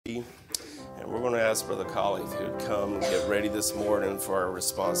ask Brother Colley if he would come and get ready this morning for our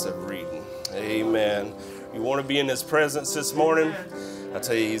responsive reading. Amen. You want to be in his presence this morning? I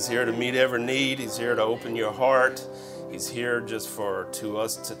tell you, he's here to meet every need. He's here to open your heart. He's here just to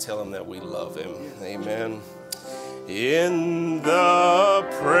us to tell him that we love him. Amen. In the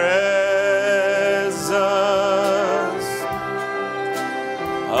presence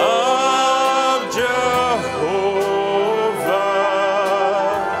of Jehovah,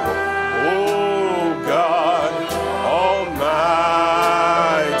 O God Almighty,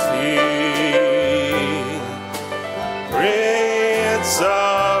 Prince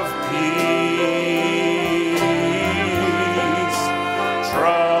of Peace,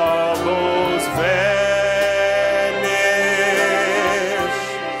 troubles vanish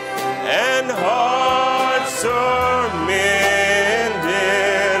and hearts are mended.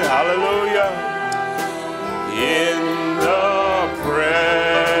 Hallelujah. In the presence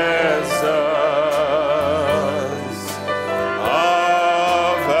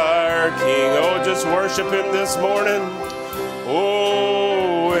of our King. Oh, just worship him this morning.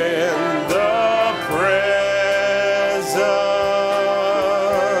 Oh, in the presence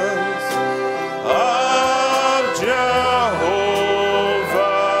of Jehovah,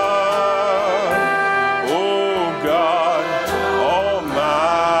 oh God Almighty,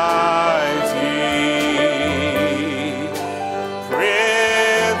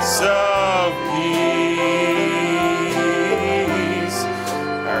 Prince of Peace,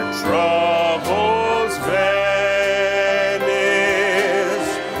 our troubles vanish.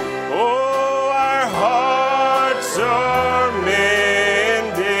 Oh, our hearts are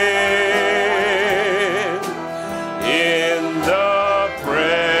mended in the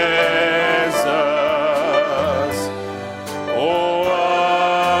presence.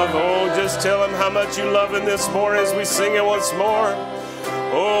 Just tell him how much you love him this morning as we sing it once more.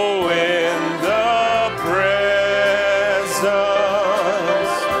 Oh, in the presence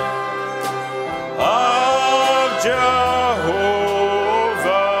of Jehovah,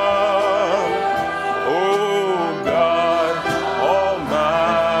 oh God Almighty,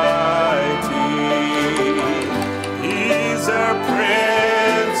 he's our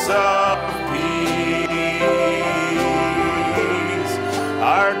Prince of Peace,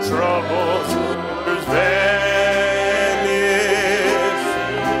 our troubles vanish.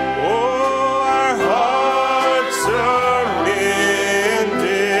 Oh, our hearts are mended,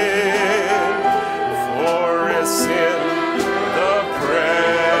 for it's in the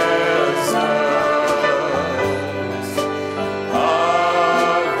presence of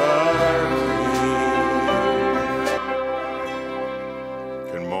our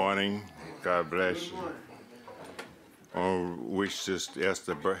King. Good morning. God bless you. Wish Sister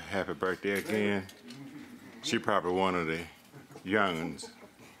Esther happy birthday again. She probably one of the young'uns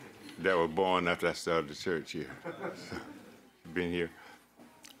that were born after I started the church here. So, been here.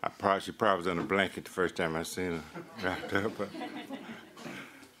 She probably was on a blanket the first time I seen her wrapped up. But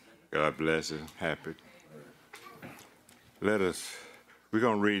God bless her. Happy. We're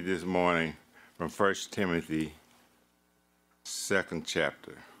going to read this morning from 1 Timothy, 2nd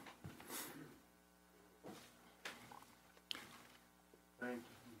chapter.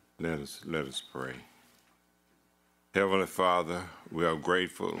 Let us pray. Heavenly Father, we are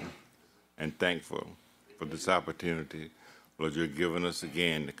grateful and thankful for this opportunity, Lord, you've given us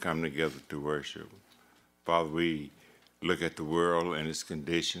again to come together to worship. Father, we look at the world and its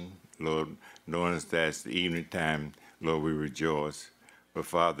condition, Lord, knowing that it's the evening time, Lord, we rejoice. But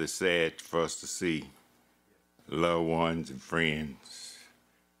Father, it's sad for us to see loved ones and friends,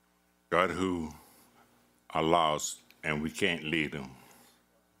 God, who are lost and we can't lead them.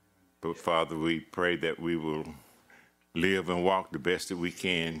 But Father, we pray that we will live and walk the best that we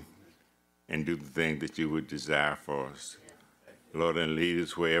can and do the thing that you would desire for us. Lord, and lead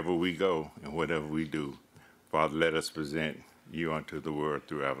us wherever we go and whatever we do. Father, let us present you unto the world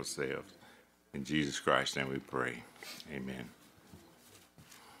through ourselves. In Jesus Christ's name we pray. Amen.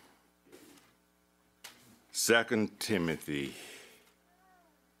 2 Timothy,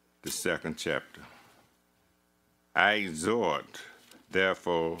 the 2nd chapter. I exhort,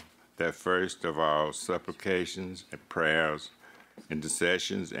 therefore, that first of all supplications and prayers,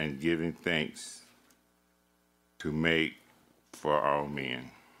 intercessions, and giving thanks to make for all men.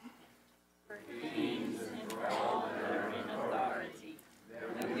 For kings and for all that are in authority,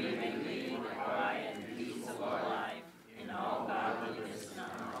 that we may lead a quiet and peaceable life in all godliness and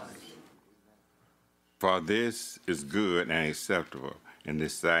honesty. For this is good and acceptable in the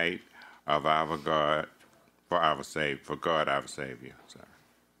sight of our God, for God our Savior. Sorry.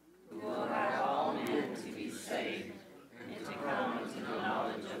 Who will have all men to be saved and to come into the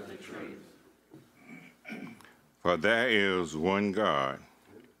knowledge of the truth. For there is one God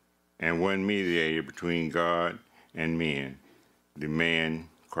and one mediator between God and men, the man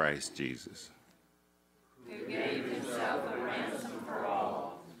Christ Jesus. Who gave himself a ransom for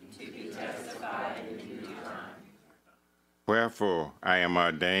all, to be testified in due time. Wherefore I am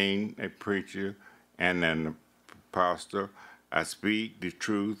ordained a preacher and an apostle. I speak the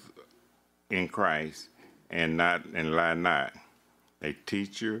truth in Christ and lie not, a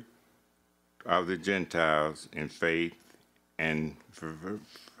teacher of the Gentiles in faith and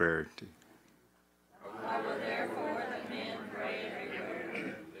verity. I will therefore that men pray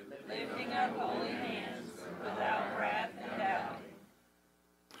everywhere, lifting up holy hands, without wrath and doubt.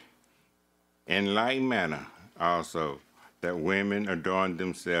 In like manner also, that women adorn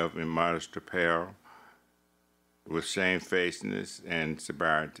themselves in modest apparel, with shamefacedness and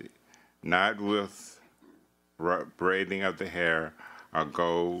sobriety, not with braiding of the hair, or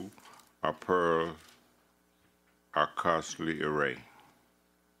gold, or pearls, or costly array.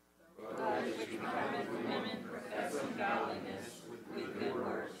 But which becometh women professing godliness with good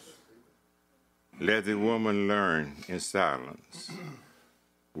works. Let the woman learn in silence,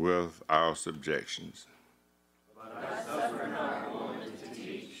 with all subjections. I suffer not a woman to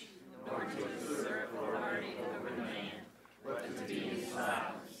teach, nor to usurp authority over the man, but to be in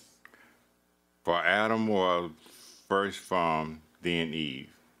silence. For Adam was first formed, then Eve.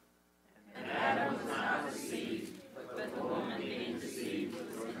 And Adam was not deceived, but the woman being deceived was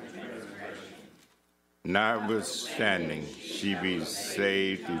in transgression. Notwithstanding, she be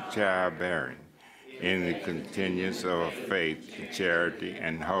saved through childbearing, in the continuance of her faith, charity,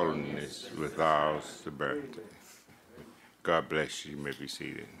 and holiness, with all sobriety. God bless you. You may be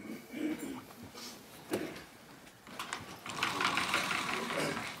seated.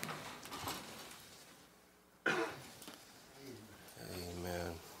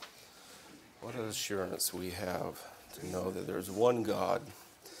 Amen. What an assurance we have to know that there's one God,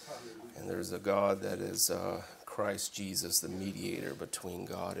 and there's a God that is Christ Jesus, the mediator between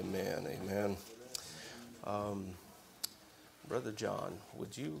God and man. Amen. Brother John,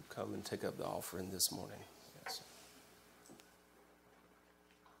 would you come and take up the offering this morning? Yes.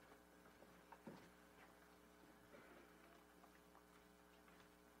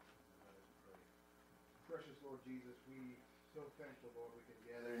 Precious Lord Jesus, we so thankful, Lord, we can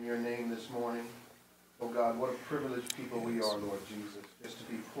gather in your name this morning. Oh God, what a privileged people we are, Lord Jesus, just to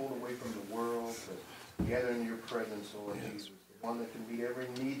be pulled away from the world, to gather in your presence, Lord Jesus, the one that can meet every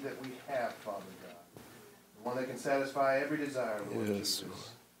need that we have, Father God, the one that can satisfy every desire, Lord Jesus.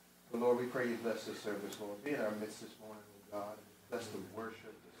 So Lord, we pray you bless this service, Lord. Be in our midst this morning, oh God. Bless the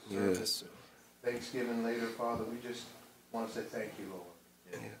worship, the service, Thanksgiving later, Father. We just want to say thank you, Lord.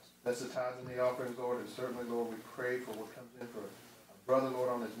 Bless the tithes and the offerings, Lord, and certainly, Lord, we pray for what comes in for our brother, Lord,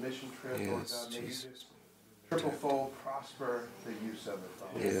 on his mission trip, Lord God. May you just triple-fold prosper the use of it,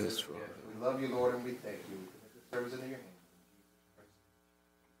 Father. Yes, Father. We love you, Lord, and we thank you. We commit this service into your hands.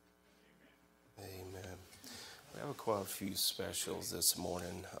 Amen. We have quite a few specials this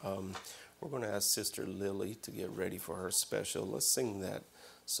morning. We're going to ask Sister Lily to get ready for her special. Let's sing that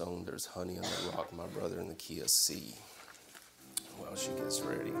song, There's Honey in the Rock, my brother, in the key of C, while she gets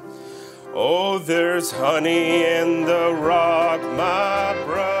ready. Oh, there's honey in the rock, my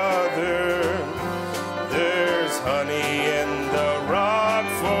brother. There's honey in the rock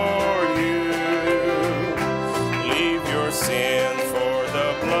for you. Leave your sin for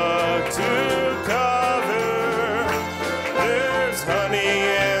the blood to cover. There's honey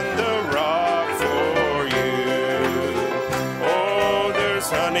in the rock for you. Oh, there's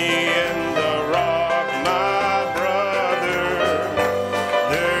honey in the rock, my brother.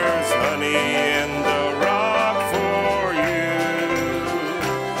 There's honey in the rock for you.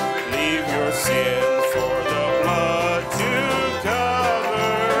 Leave your sin for the blood to cover.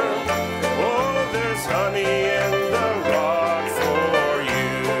 Oh, there's honey in the rock for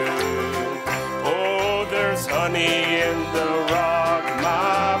you. Oh, there's honey in the rock,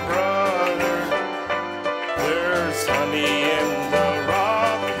 my brother. There's honey in the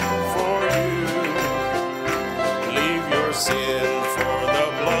rock for you. Leave your sin for the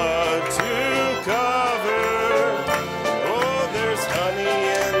blood to cover. Oh, there's honey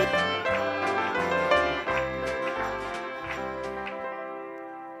in.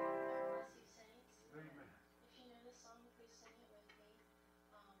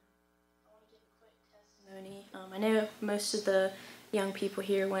 I know most of the young people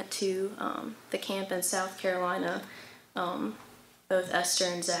here went to the camp in South Carolina. Both Esther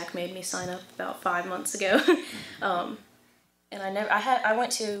and Zach made me sign up about 5 months ago. And I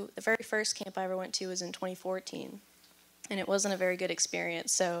went to, the very first camp I ever went to was in 2014. And it wasn't a very good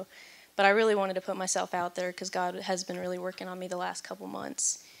experience. So But I really wanted to put myself out there because God has been really working on me the last couple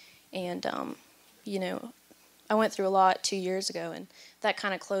months. And, you know, I went through a lot 2 years ago, and that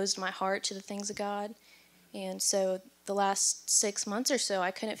kind of closed my heart to the things of God. And so the last 6 months or so,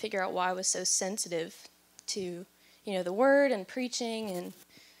 I couldn't figure out why I was so sensitive to, you know, the word and preaching. And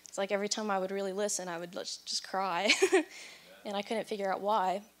it's like every time I would really listen, I would just cry. And I couldn't figure out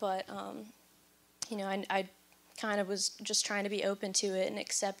why. But, you know, I kind of was just trying to be open to it and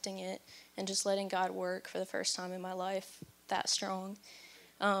accepting it and just letting God work for the first time in my life that strong.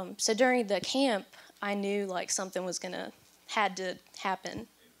 So during the camp, I knew like something was had to happen.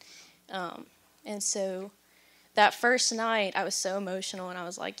 And so that first night, I was so emotional, and I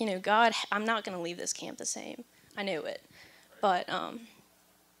was like, you know, God, I'm not going to leave this camp the same. I knew it. But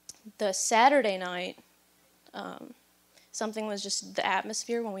the Saturday night, something was just, the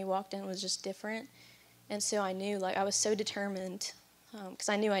atmosphere when we walked in was just different. And so I knew, like, I was so determined, because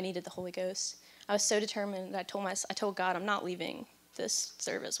I knew I needed the Holy Ghost. I was so determined, I told God, I'm not leaving this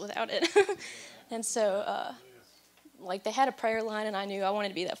service without it. And so, like, they had a prayer line, and I knew I wanted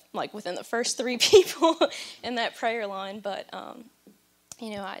to be that, like, within the first 3 people in that prayer line. But,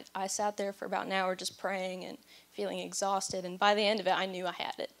 you know, I sat there for about an hour just praying and feeling exhausted. And by the end of it, I knew I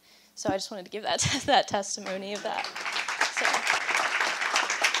had it. So I just wanted to give that that testimony of that. So.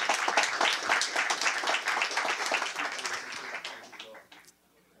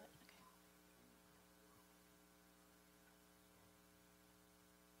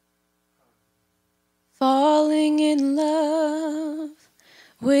 Falling in love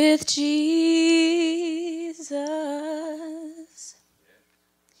with Jesus.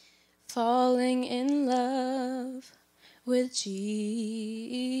 Falling in love with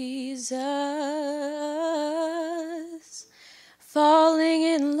Jesus. Falling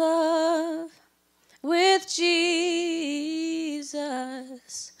in love with Jesus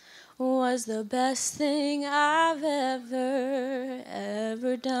was the best thing I've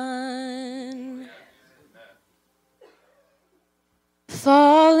ever done.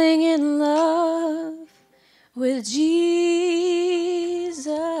 Falling in love with Jesus.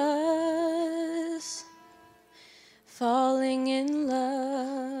 Falling in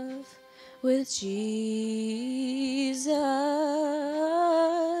love with Jesus.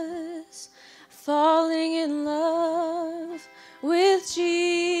 Falling in love with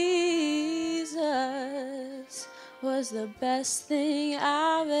Jesus was the best thing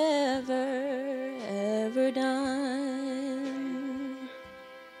I've ever done.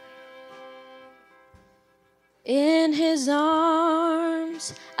 In his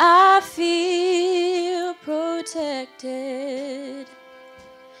arms I feel protected.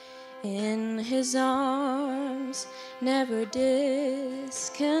 In his arms, never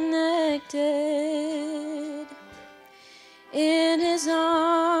disconnected. In his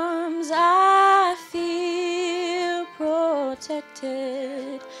arms I feel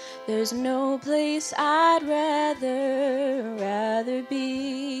protected. There's no place I'd rather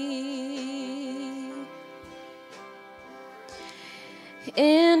be.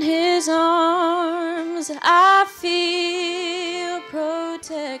 In his arms I feel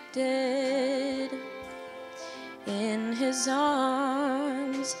protected. In his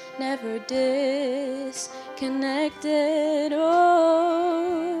arms, never disconnected.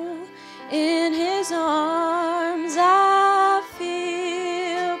 Oh, in his arms I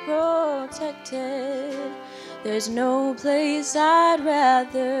feel protected. There's no place I'd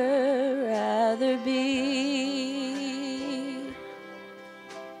rather be.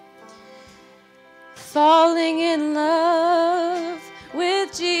 Falling in love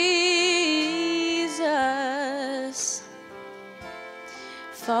with Jesus.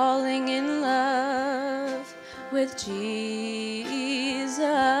 Falling in love with Jesus.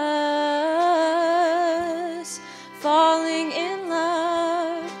 Falling in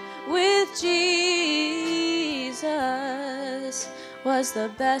love with Jesus was the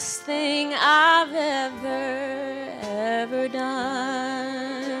best thing I've ever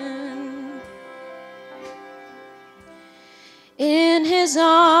done. In his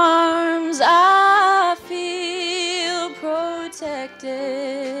arms I feel protected.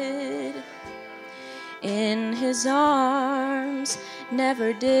 In his arms,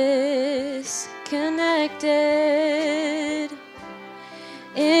 never disconnected.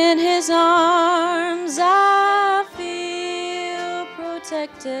 In his arms I feel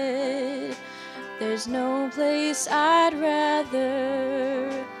protected. There's no place I'd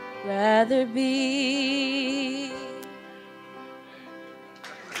rather be.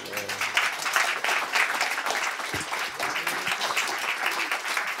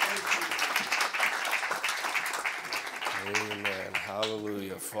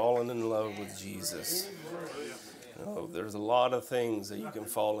 fallen in love with Jesus. You know, there's a lot of things that you can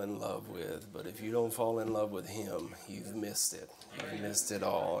fall in love with, but if you don't fall in love with Him, you've missed it. You've missed it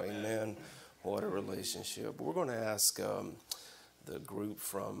all. Amen. What a relationship. We're going to ask the group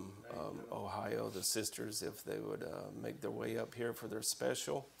from Ohio, the sisters, if they would make their way up here for their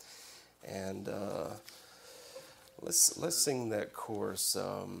special. And let's sing that chorus.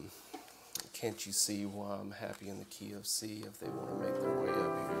 Can't you see why I'm happy in the key of C, if they want to make their way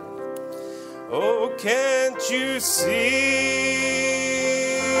up here. Oh, can't you see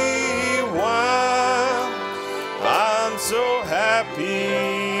why I'm so happy?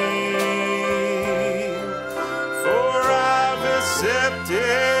 For I've accepted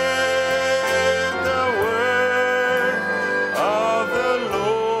the word of the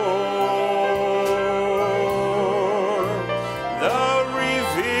Lord, the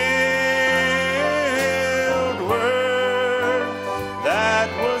revealed word that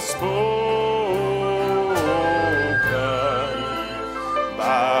was spoken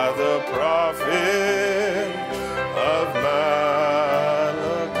by the prophet of Malachi.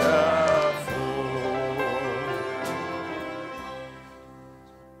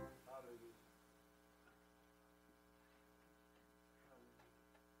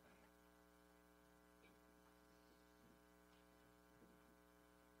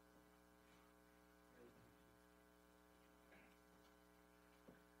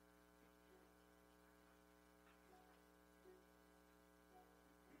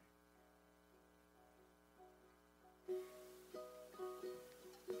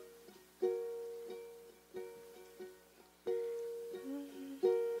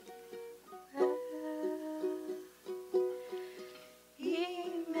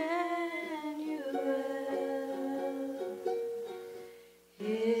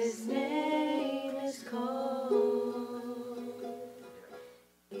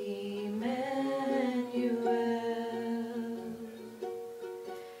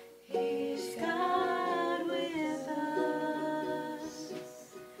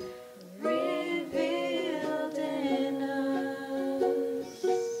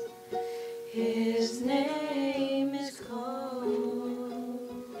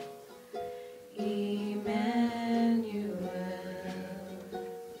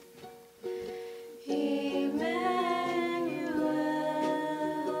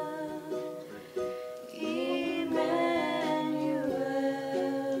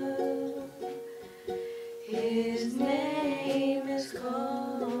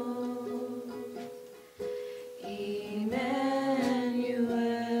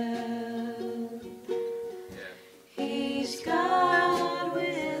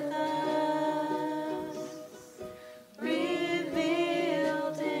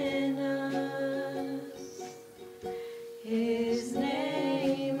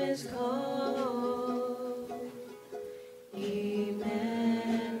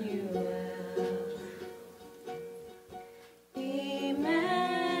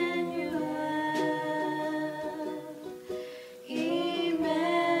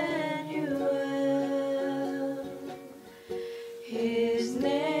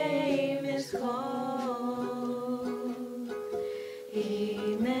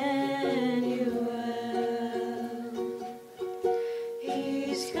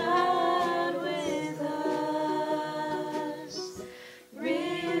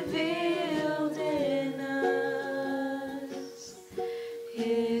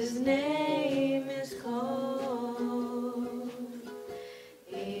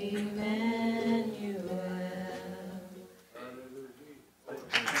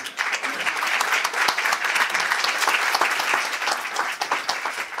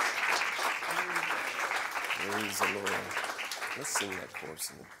 Praise the Lord. Let's sing that chorus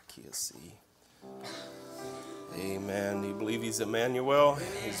in the key of C. Amen. Do you believe He's Emmanuel?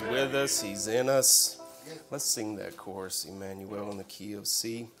 He's with us. He's in us. Let's sing that chorus, Emmanuel, in the key of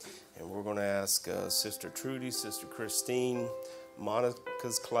C. And we're going to ask Sister Trudy, Sister Christine,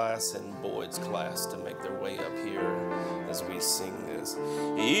 Monica's class, and Boyd's class to make their way up here as we sing this.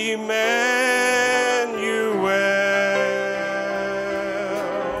 Emmanuel.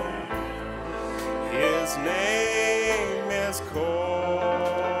 His name is called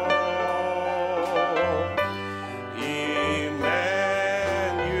Emmanuel.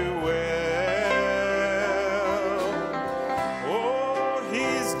 Oh,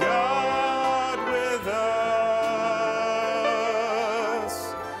 He's God with us,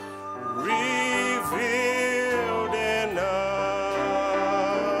 revealed in us.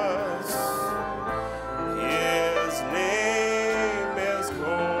 His name is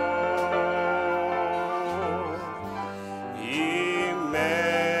called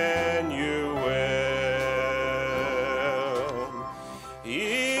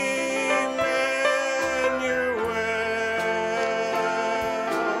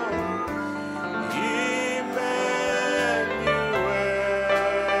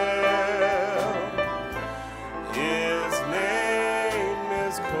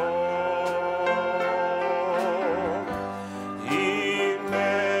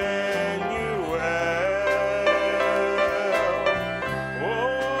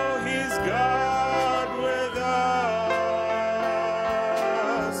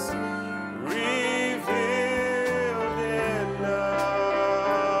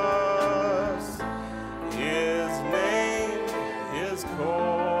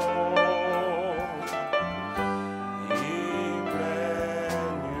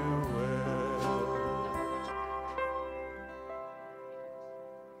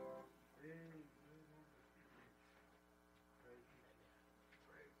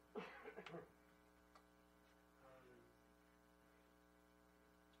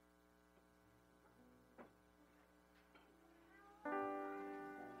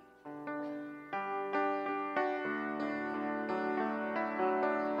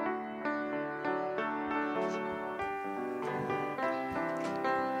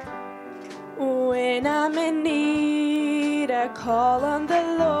When I'm in need, I call on the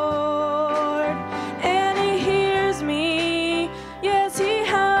Lord, and He hears me. Yes, He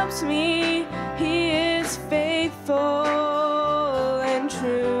helps me. He is faithful and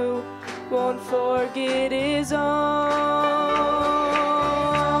true, won't forget His own.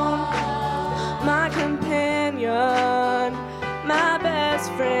 My companion, my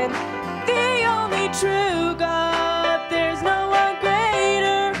best friend, the only true God. There's no one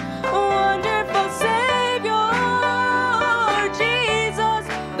greater, wonderful Savior, Jesus,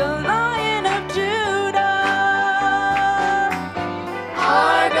 the Lion of Judah.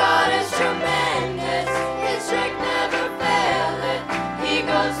 Our God is tremendous, His strength never faileth. He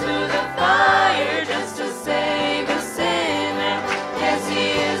goes through the fire just to save a sinner. Yes, He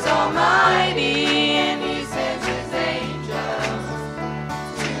is almighty, and He sends His angels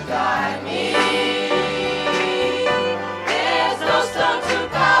to guide me. There's no stone too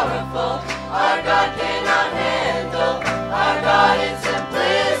powerful our God cannot handle. Our God in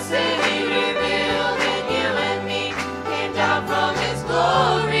simplicity revealed in you and me, came down from His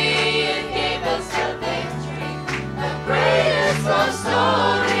glory and gave us the victory, the greatest love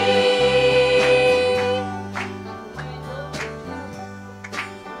story.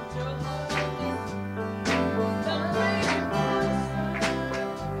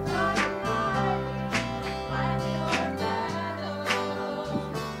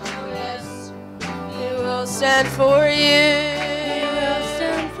 He will stand for you. He will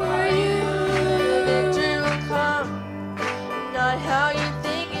stand for you. The victory will come, not how you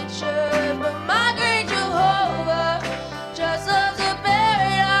think it should, but my great Jehovah just loves a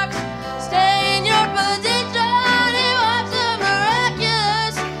paradox. Stay in your position and watch the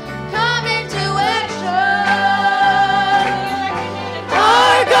miraculous come into action.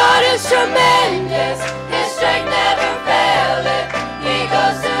 Our God is tremendous, His strength never faileth. He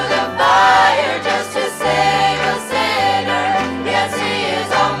goes through the fire just to save a sinner. Yes, He is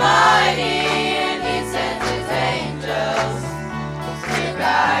almighty, and He sends His angels to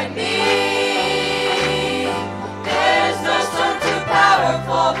guide me. There's no storm too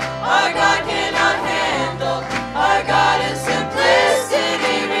powerful our God cannot handle. Our God in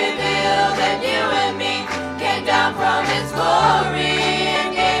simplicity revealed, and you and me came down from His glory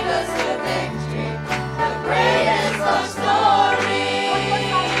and gave us the victory, the greatest love story.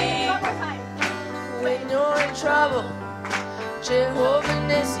 When you're in trouble, Jehovah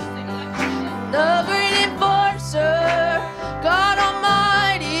Nissi, the great enforcer, God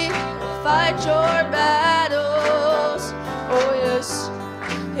Almighty, will fight your battles. Oh yes,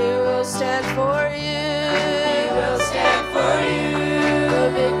 He will stand for you. He will stand for you. The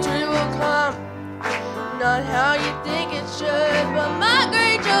victory will come, not how you think it should, but my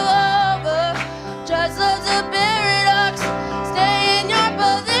great Jehovah just loves a paradox. Stay in your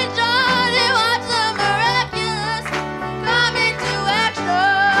position and watch the miraculous come into action.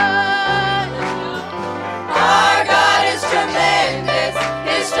 Our God is tremendous,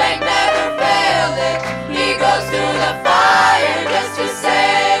 His strength never faileth. He goes through the fire just to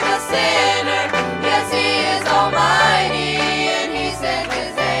save a sinner. Yes, He is almighty, and He sends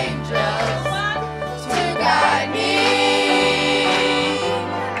His angels to guide me.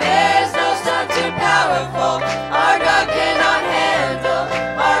 There's no storm too powerful our God cannot handle.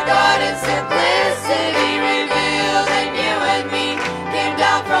 Our God in simplicity revealed, and you and me came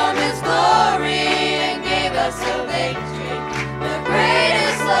down from His glory and gave us a victory, the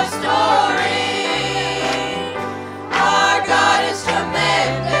greatest love story. Our God is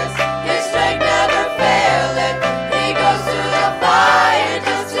tremendous, His strength never faileth. He goes through the fire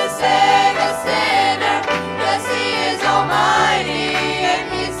just to save a sinner. Yes, He is almighty, and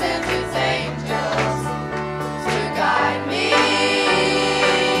He sends His angels to guide me.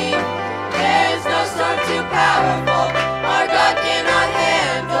 There's no storm too powerful our God cannot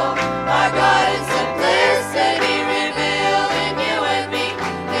handle. Our God in simplicity revealed, and you and me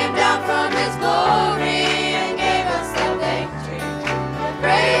came down from His glory and gave us the victory, the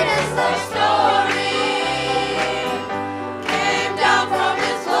greatest love story. Came down from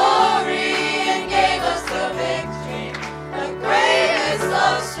His glory and gave us the victory, the greatest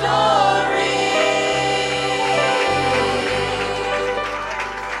love story.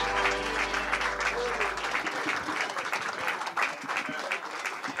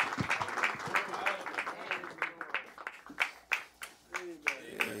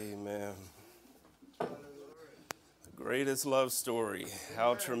 Amen. The greatest love story.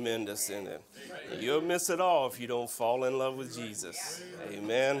 How tremendous in it. You'll miss it all if you don't fall in love with Jesus.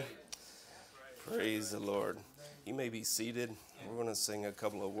 Amen. Praise the Lord. You may be seated. We're going to sing a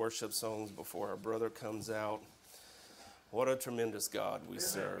couple of worship songs before our brother comes out. What a tremendous God we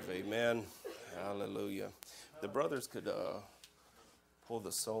serve. Amen. Hallelujah. The brothers could pull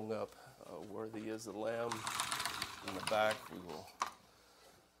the song up, Worthy is the Lamb. In the back, we will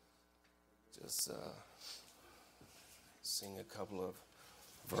just sing a couple of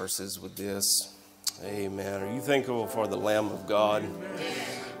verses with this. Amen. Are you thankful for the Lamb of God?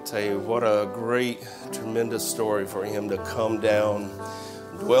 Tell you what a great, tremendous story for him to come down,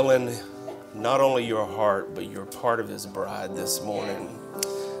 dwell in not only your heart, but you're part of his bride this morning.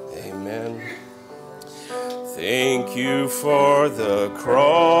 Amen. Thank you for the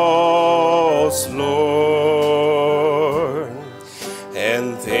cross, Lord,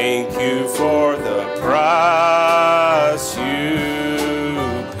 and thank you for the price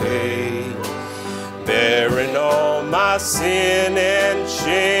you paid, bearing all my sin and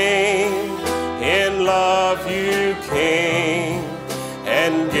shame. In love you came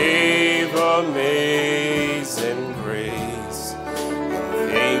and gave amazing grace.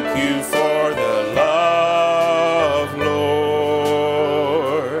 Thank you for the love,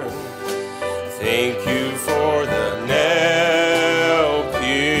 Lord. Thank you for the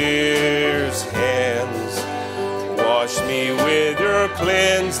nail-pierced hands. Wash me with your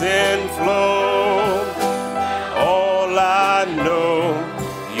cleansing flow. All I know,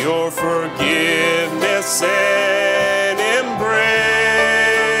 your forgiveness and embrace.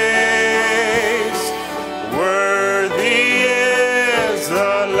 Worthy is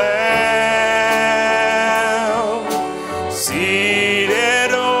the Lamb,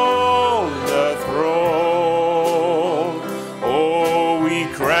 seated on the throne. Oh, we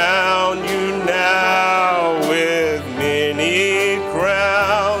crown you now with many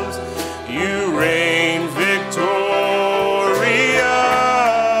crowns. You reign victorious.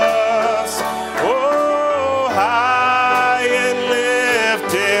 Oh, high and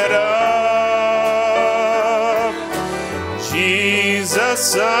lifted up, Jesus,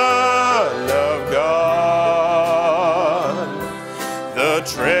 Son of God, the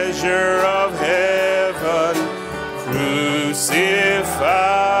treasure of heaven crucified.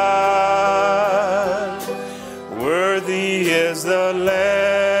 Worthy is the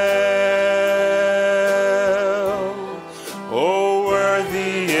Lamb. Oh,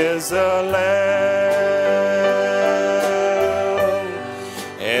 worthy is the Lamb.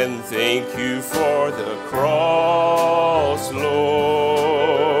 And thank you for the cross,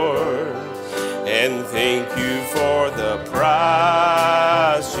 Lord. And thank you for the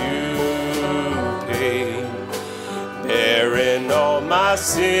price you paid, bearing all my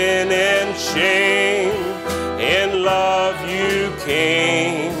sin and shame. In love you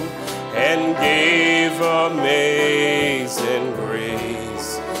came and gave amazing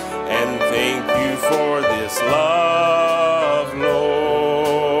grace. And thank you for this love,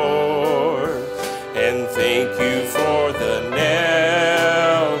 Lord. And thank you for the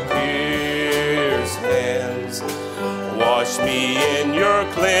nail-pierced hands. Wash me in your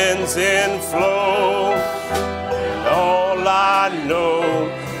cleansing flow. And all I know,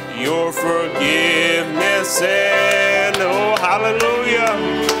 your forgiveness and oh, hallelujah.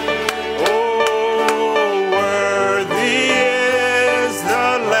 Oh, worthy is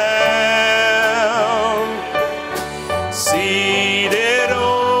the Lamb, seated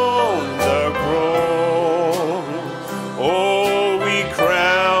on the throne. Oh, we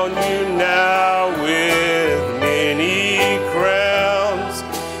crown you now with many crowns.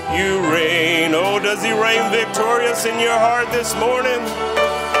 You reign. Oh, does he reign victorious in your heart this morning?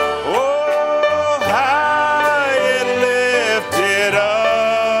 Oh, high and lifted up,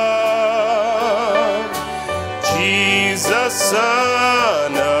 Jesus,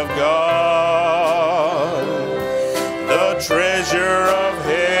 Son of God, the treasure of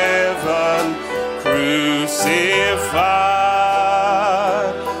heaven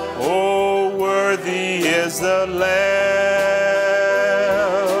crucified. Oh, worthy is the Lamb.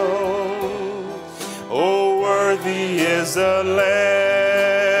 Oh, worthy is the Lamb.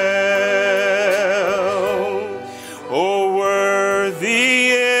 Oh,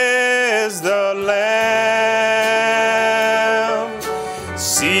 worthy is the Lamb,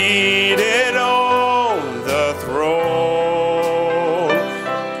 seated on the throne.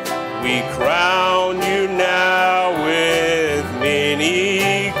 We crown you now with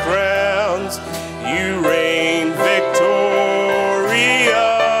many crowns. You reign victorious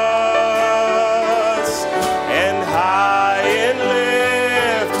and high and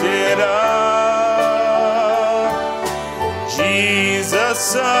lifted up, Jesus,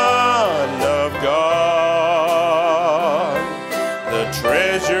 Son of God, the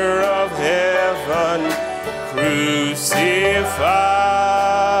treasure of heaven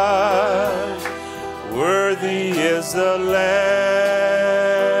crucified. Worthy is the Lamb.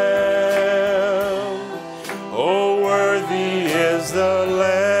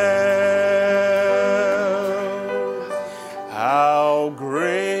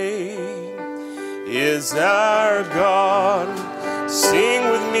 is our God.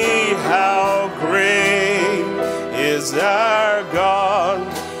 Sing with me, how great is our God.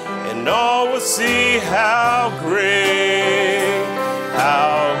 And all will see how great,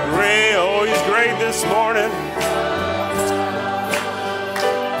 oh, he's great this morning.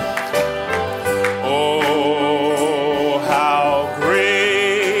 Oh, how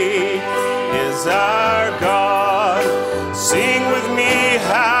great is our God. Sing with me,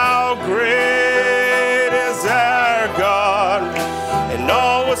 how great is our God. And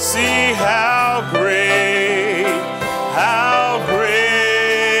all will see how great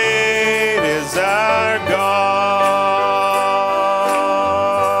is our God.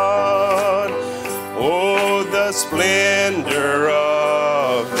 Oh, the splendor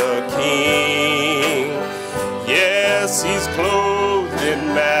of the King. Yes, he's clothed in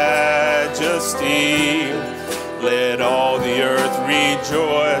majesty. Let all the earth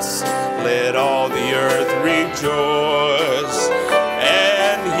rejoice. Let all the earth rejoice.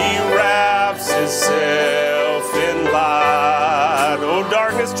 And he wraps himself in light. Oh,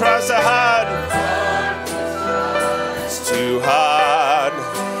 darkness tries to hide. It's too hard.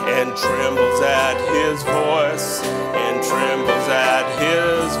 And trembles at his voice. And trembles at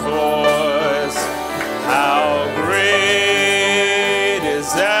his voice. How great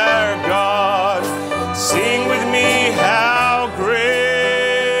is our God. Sing with me, how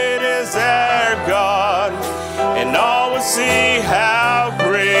great is our God. And all will see how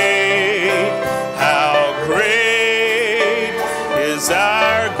great is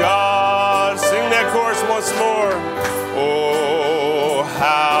our God. Sing that chorus once more. Oh,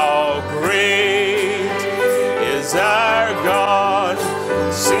 how great is our God.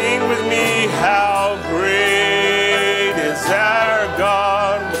 Sing with me, how great is our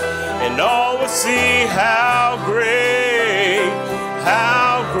God. And all will see how great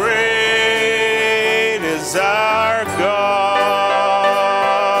is our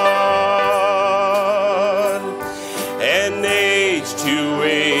God. And age to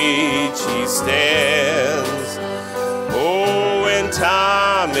age he stands. Oh, and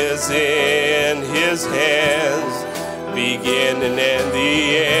time is in his hands. Beginning and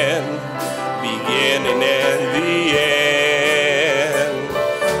the end. Beginning and the end.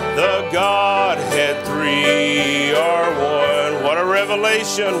 The Godhead three are one. What a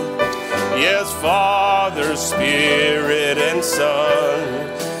revelation. Yes, Father, Spirit, and Son.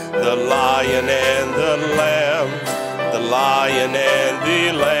 The Lion and the Lamb. The Lion and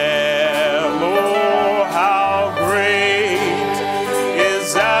the Lamb. Oh, how great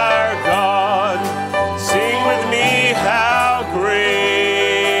is our God. Sing with me, how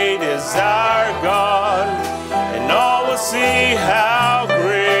great is our God. And all will see how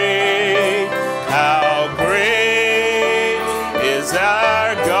great is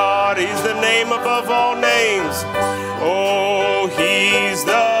our God. He's the name above all names. Oh, he's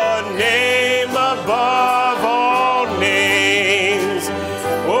the name above all names.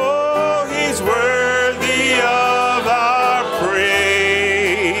 Oh, he's worthy of our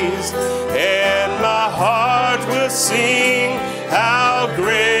praise. And my heart will sing, how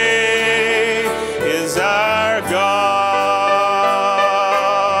great is our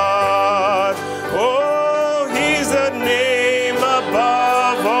God. Oh, he's the name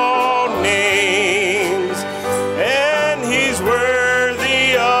above all names, and he's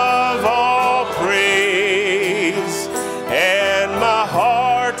worthy of all praise. And my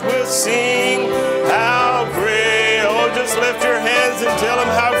heart will sing, how great. Oh, just lift your hands and tell him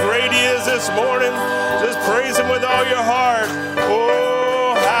how great he is this morning. Just praise him with all your heart.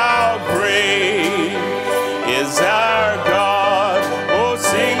 Oh, how great is our God. Oh,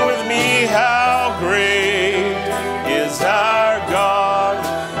 sing with me, how great is our God.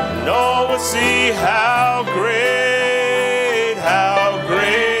 And all will see how great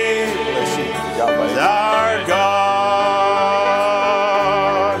is our God.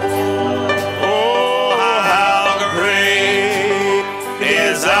 Oh, how great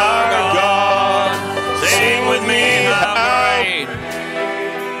is our God. Sing with me, how great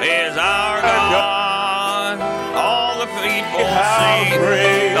is our God. All the people sing.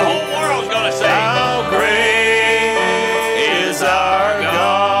 great, The whole world's going to sing. how great is our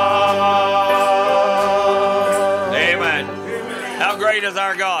God. Amen. How great is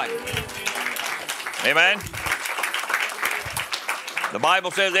our God? Amen. The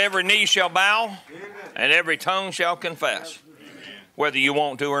Bible says every knee shall bow and every tongue shall confess, whether you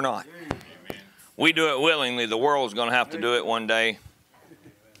want to or not. We do it willingly. The world's going to have to do it one day.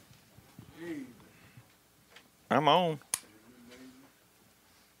 I'm on.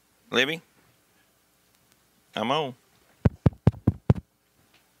 Libby? I'm on.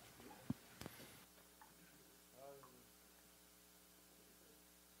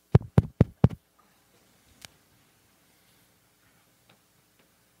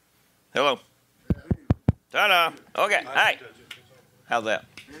 Hello. Ta-da. Okay. Hey. How's that?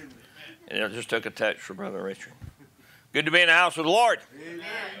 I just took a touch for Brother Richard. Good to be in the house of the Lord.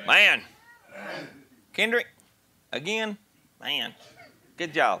 Man. Kendrick, again, man.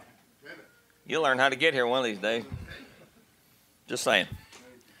 Good job. You'll learn how to get here one of these days. Just saying.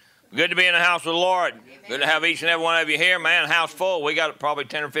 Good to be in the house of the Lord. Good to have each and every one of you here. Man, house full. We got probably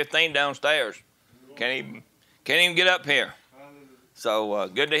 10 or 15 downstairs. Can't even get up here. So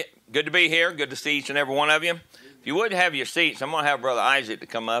good to be here. Good to see each and every one of you. If you would have your seats, I'm going to have Brother Isaac to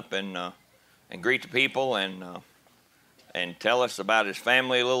come up and greet the people and tell us about his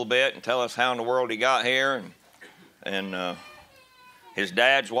family a little bit and tell us how in the world he got here. And his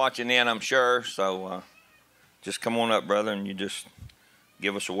dad's watching in, I'm sure. So just come on up, brother, and you just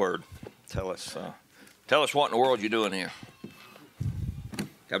give us a word. Tell us what in the world you're doing here.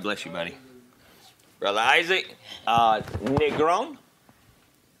 God bless you, buddy. Brother Isaac, Negron. Is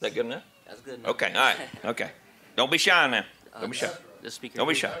that good enough? That's good enough. Okay, all right, okay. Don't be shy now. Don't be shy. The speaker. Don't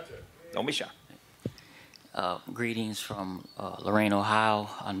be shy. Don't be shy. Greetings from Lorain, Ohio,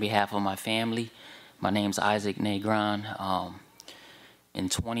 on behalf of my family. My name's Isaac Negron. In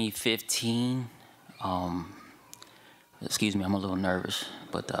 2015, excuse me, I'm a little nervous,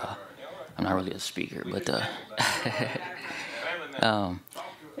 but I'm not really a speaker. But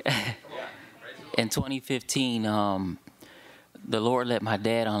in 2015, the Lord let my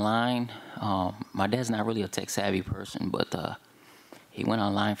dad online. My dad's not really a tech-savvy person, but he went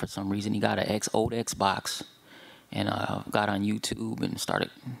online for some reason. He got an old Xbox and got on YouTube and started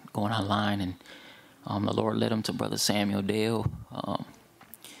going online. And the Lord led him to Brother Samuel Dale.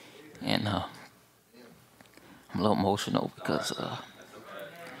 And I'm a little emotional because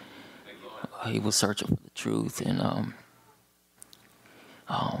he was searching for the truth. And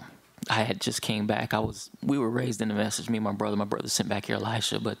I had just came back. We were raised in the message. Me and my brother. My brother sent back here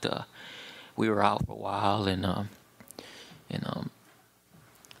Elisha, but we were out for a while. And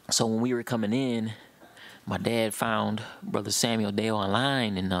so when we were coming in, my dad found Brother Samuel Dale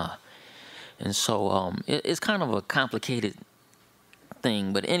online, and so it's kind of a complicated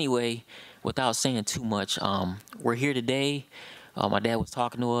thing. But anyway, without saying too much, we're here today. My dad was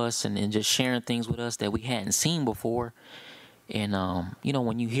talking to us and just sharing things with us that we hadn't seen before. And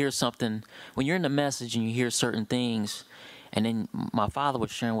when you hear something, when you're in the message and you hear certain things, and then my father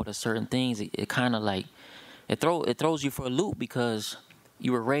was sharing with us certain things, it kind of like it throws you for a loop because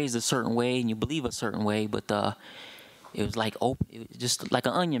you were raised a certain way and you believe a certain way, but it was like it was just like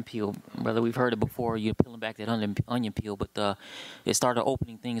an onion peel, brother. We've heard it before. You're peeling back that onion peel, but it started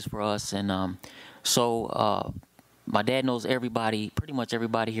opening things for us, and so my dad knows everybody, pretty much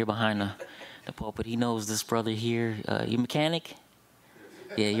everybody here behind the pulpit. He knows this brother here. You a mechanic?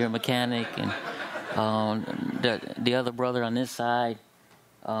 Yeah, you're a mechanic, and the other brother on this side,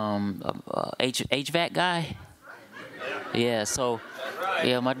 HVAC guy. Yeah, so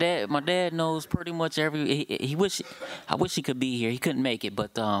yeah, my dad knows pretty much I wish he could be here. He couldn't make it,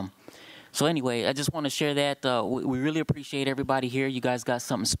 but so anyway, I just want to share that we really appreciate everybody here. You guys got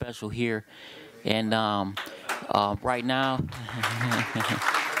something special here, and right now,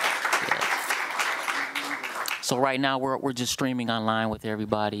 so right now we're just streaming online with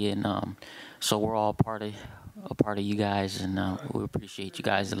everybody, and so we're all a part of you guys, and we appreciate you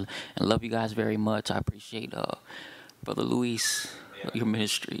guys and love you guys very much. I appreciate Brother Luis, your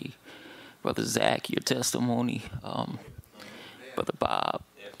ministry, Brother Zach, your testimony, Brother Bob,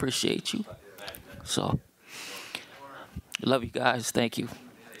 appreciate you. So, love you guys. Thank you.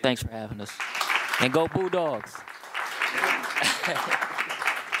 Thanks for having us. And go Bulldogs.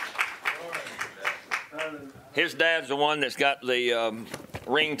 His dad's the one that's got the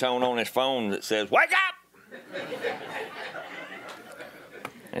ringtone on his phone that says, "Wake up!"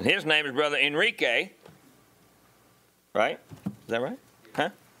 And his name is Brother Enrique. Right? Is that right? Huh?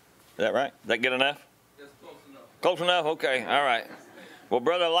 Is that right? Is that good enough? Yes, close enough. Close enough? Okay. All right. Well,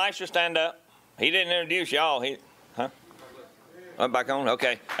 Brother Elisha, stand up. He didn't introduce y'all. I'm back on?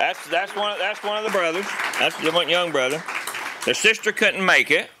 Okay. That's one of the brothers. That's the one young brother. The sister couldn't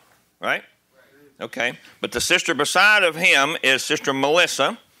make it, right? Okay. But the sister beside of him is Sister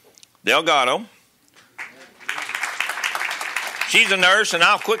Melissa Delgado. She's a nurse, and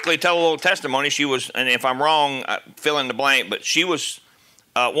I'll quickly tell a little testimony. She was, and if I'm wrong, fill in the blank, but she was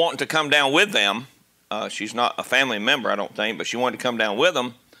wanting to come down with them. She's not a family member, I don't think, but she wanted to come down with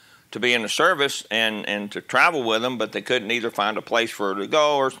them to be in the service and to travel with them, but they couldn't either find a place for her to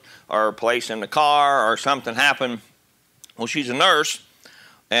go or a place in the car or something happened. Well, she's a nurse,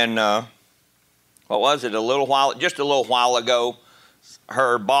 and what was it, just a little while ago,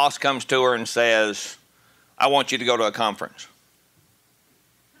 her boss comes to her and says, "I want you to go to a conference."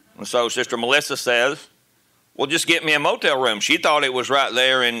 And so Sister Melissa says, well, just get me a motel room. She thought it was right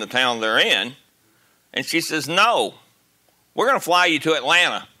there in the town they're in. And she says, no, we're going to fly you to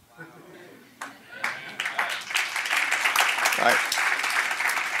Atlanta. Right.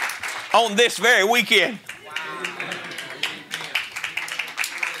 On this very weekend.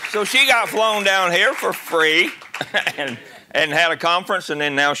 So she got flown down here for free and had a conference, and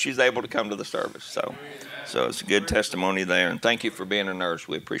then now she's able to come to the service. So it's a good testimony there, and thank you for being a nurse.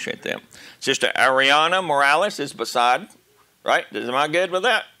 We appreciate that. Sister Ariana Morales is beside, right? Am I good with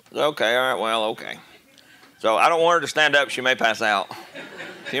that? Okay, all right, well, okay. So I don't want her to stand up. She may pass out.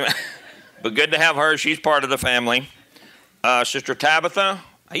 But good to have her. She's part of the family. Sister Tabitha.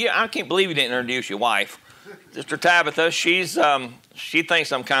 I can't believe you didn't introduce your wife. Sister Tabitha, she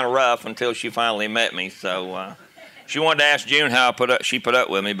thinks I'm kind of rough until she finally met me. So she wanted to ask June how she put up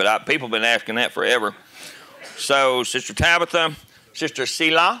with me, but people have been asking that forever. So Sister Tabitha, Sister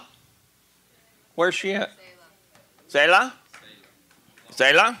Selah, where's she at? Selah?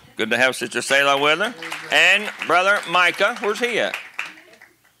 Selah? Good to have Sister Selah with her. And Brother Micah, where's he at?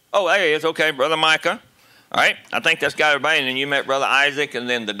 Oh, there he is. Okay, Brother Micah. All right, I think that's got everybody. And then you met Brother Isaac, and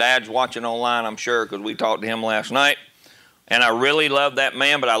then the dad's watching online, I'm sure, because we talked to him last night. And I really love that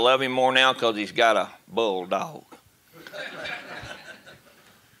man, but I love him more now because he's got a bulldog.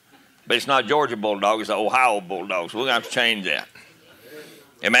 But it's not Georgia Bulldog, it's the Ohio Bulldog, so we're going to have to change that.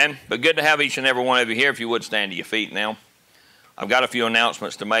 Amen? But good to have each and every one of you here. If you would stand to your feet now. I've got a few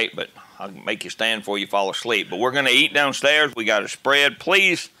announcements to make, but I'll make you stand before you fall asleep. But we're going to eat downstairs. We got a spread.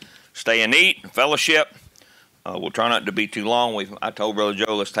 Please stay and eat, fellowship. We'll try not to be too long. I told Brother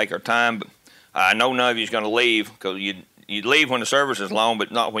Joe, let's take our time. But I know none of you is going to leave because you'd leave when the service is long,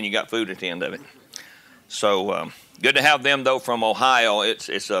 but not when you got food at the end of it. So good to have them, though, from Ohio.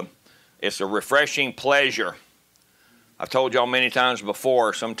 It's a refreshing pleasure. I've told y'all many times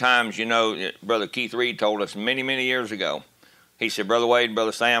before, sometimes, Brother Keith Reed told us many, many years ago. He said, Brother Wade,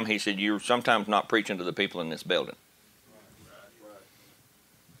 Brother Sam, he said, you're sometimes not preaching to the people in this building.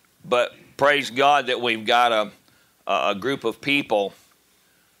 But praise God that we've got a group of people.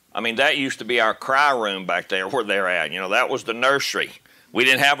 I mean, that used to be our cry room back there where they're at. That was the nursery. We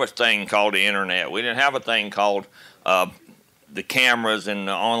didn't have a thing called the internet. We didn't have a thing called the cameras and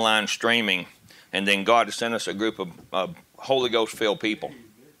the online streaming. And then God has sent us a group of Holy Ghost-filled people.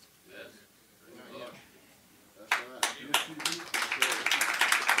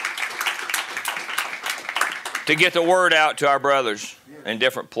 To get the word out to our brothers in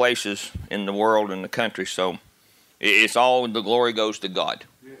different places in the world and the country. So it's all, the glory goes to God.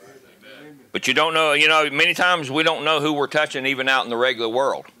 But you don't know, many times we don't know who we're touching even out in the regular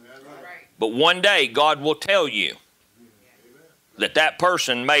world. But one day God will tell you that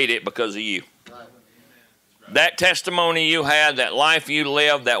person made it because of you. That testimony you had, that life you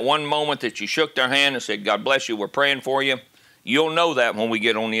lived, that one moment that you shook their hand and said, God bless you, we're praying for you. You'll know that when we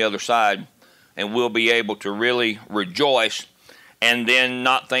get on the other side. And we'll be able to really rejoice and then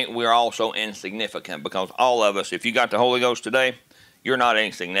not think we're also insignificant. Because all of us, if you got the Holy Ghost today, you're not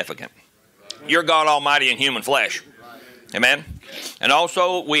insignificant. You're God Almighty in human flesh. Amen? And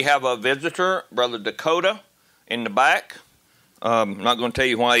also, we have a visitor, Brother Dakota, in the back. I'm not going to tell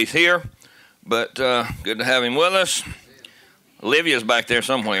you why he's here, but good to have him with us. Olivia's back there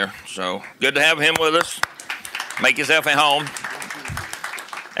somewhere, so good to have him with us. Make yourself at home.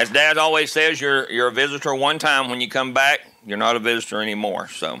 As Dad always says, you're a visitor one time. When you come back, you're not a visitor anymore.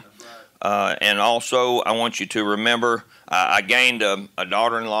 So, and also, I want you to remember, I gained a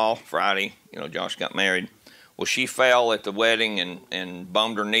daughter-in-law Friday. Josh got married. Well, she fell at the wedding and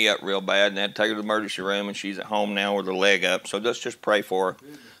bummed her knee up real bad, and they had to take her to the emergency room, and she's at home now with her leg up. So let's just pray for her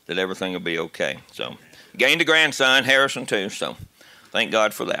that everything will be okay. So, gained a grandson, Harrison, too. So, thank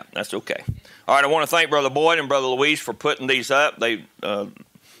God for that. That's okay. All right, I want to thank Brother Boyd and Brother Luis for putting these up.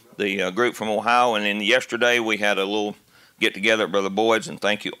 The group from Ohio, and then yesterday we had a little get-together at Brother Boyd's, and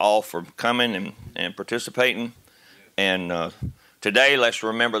thank you all for coming and participating. And today, let's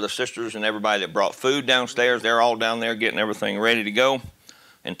remember the sisters and everybody that brought food downstairs. They're all down there getting everything ready to go,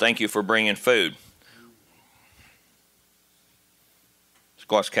 and thank you for bringing food.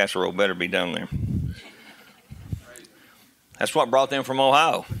 Squash casserole better be down there. That's what brought them from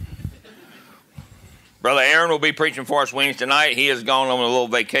Ohio. Brother Aaron will be preaching for us Wednesday night. He has gone on a little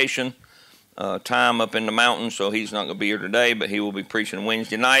vacation time up in the mountains, so he's not going to be here today, but he will be preaching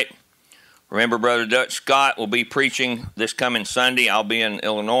Wednesday night. Remember, Brother Dutch Scott will be preaching this coming Sunday. I'll be in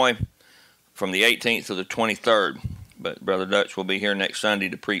Illinois from the 18th to the 23rd, but Brother Dutch will be here next Sunday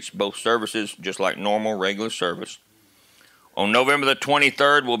to preach both services, just like normal, regular service. On November the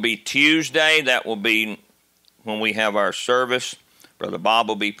 23rd will be Tuesday. That will be when we have our service. Brother Bob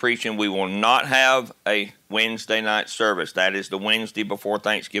will be preaching. We will not have a Wednesday night service. That is the Wednesday before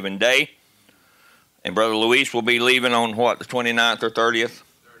Thanksgiving Day. And Brother Luis will be leaving on what, the 29th or 30th?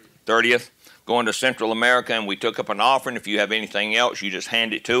 30th. Going to Central America, and we took up an offering. If you have anything else, you just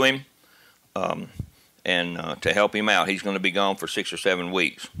hand it to him to help him out. He's going to be gone for 6 or 7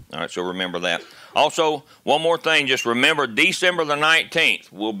 weeks. All right, so remember that. Also, one more thing, just remember December the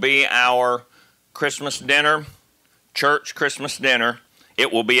 19th will be our Christmas dinner, church Christmas dinner.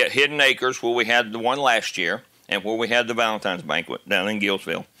 It will be at Hidden Acres, where we had the one last year and where we had the Valentine's banquet down in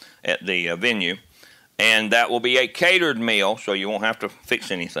Gillsville at the venue. And that will be a catered meal, so you won't have to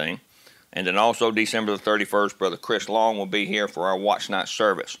fix anything. And then also December the 31st, Brother Chris Long will be here for our watch night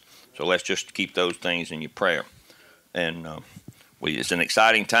service. So let's just keep those things in your prayer. And it's an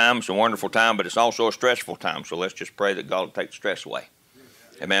exciting time, it's a wonderful time, but it's also a stressful time. So let's just pray that God will take the stress away.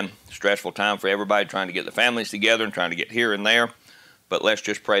 Amen. Stressful time for everybody trying to get the families together and trying to get here and there. But let's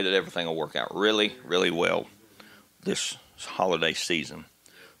just pray that everything will work out really, really well this holiday season.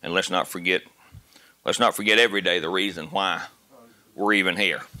 And let's not forget every day the reason why we're even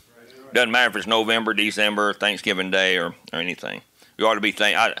here. Doesn't matter if it's November, December, Thanksgiving Day, or anything. You ought to be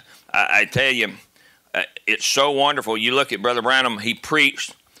thankful. I tell you, it's so wonderful. You look at Brother Branham, he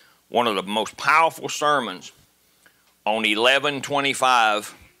preached one of the most powerful sermons on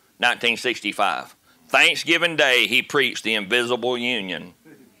 11/25/1965. Thanksgiving Day, he preached the invisible union.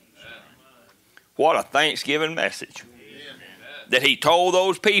 What a Thanksgiving message. That he told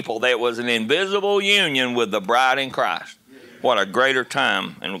those people there was an invisible union with the bride in Christ. What a greater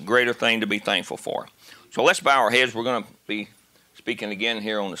time and a greater thing to be thankful for. So let's bow our heads. We're going to be speaking again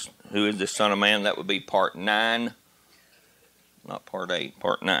here on this, Who is this Son of Man? That would be part 9. Not part 8,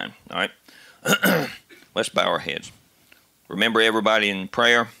 part 9. All right? Let's bow our heads. Remember everybody in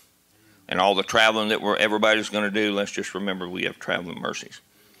prayer and all the traveling that everybody's going to do. Let's just remember we have traveling mercies.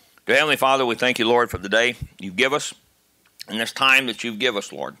 Dear Heavenly Father, we thank you, Lord, for the day you give us and this time that you've given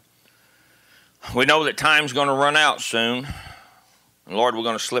us, Lord. We know that time's going to run out soon. And Lord, we're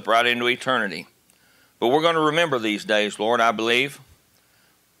going to slip right into eternity. But we're going to remember these days, Lord, I believe.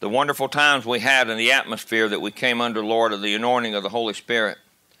 The wonderful times we had in the atmosphere that we came under, Lord, of the anointing of the Holy Spirit.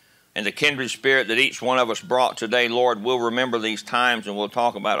 And the kindred spirit that each one of us brought today, Lord, we'll remember these times and we'll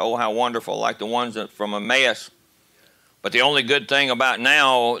talk about, oh, how wonderful, like the ones from Emmaus. But the only good thing about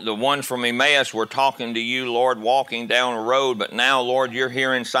now, the ones from Emmaus were talking to you, Lord, walking down a road. But now, Lord, you're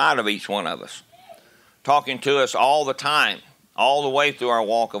here inside of each one of us, talking to us all the time, all the way through our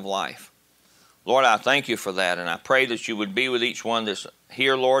walk of life. Lord, I thank you for that, and I pray that you would be with each one that's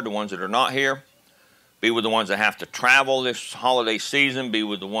here, Lord, the ones that are not here. Be with the ones that have to travel this holiday season. Be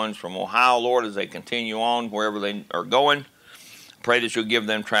with the ones from Ohio, Lord, as they continue on wherever they are going. Pray that you'll give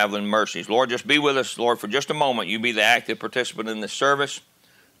them traveling mercies. Lord, just be with us, Lord, for just a moment. You be the active participant in this service.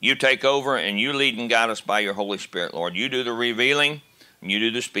 You take over, and you lead and guide us by your Holy Spirit, Lord. You do the revealing, and you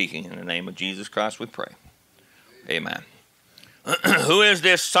do the speaking. In the name of Jesus Christ we pray. Amen. Who is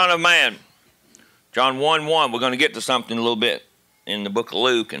this Son of Man? John 1:1. We're going to get to something a little bit in the book of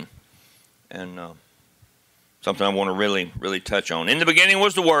Luke, and something I want to really, really touch on. In the beginning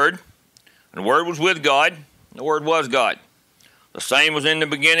was the Word, and the Word was with God, and the Word was God. The same was in the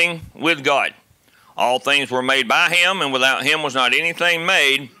beginning with God. All things were made by him, and without him was not anything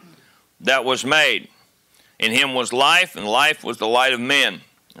made that was made. In him was life, and life was the light of men.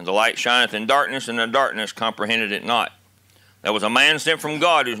 And the light shineth in darkness, and the darkness comprehended it not. There was a man sent from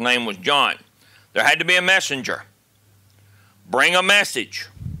God whose name was John. There had to be a messenger. Bring a message,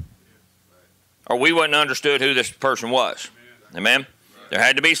 or we wouldn't have understood who this person was. Amen? There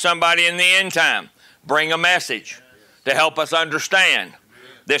had to be somebody in the end time. Bring a message to help us understand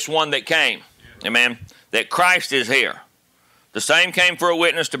this one that came. Amen? That Christ is here. The same came for a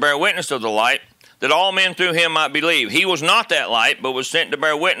witness, to bear witness of the light, that all men through him might believe. He was not that light, but was sent to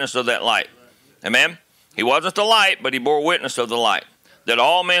bear witness of that light. Amen? He wasn't the light, but he bore witness of the light, that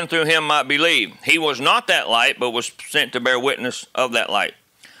all men through him might believe. He was not that light, but was sent to bear witness of that light.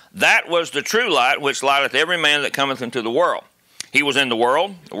 That was the true light, which lighteth every man that cometh into the world. He was in the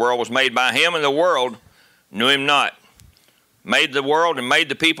world was made by him, and the world knew him not. Made the world and made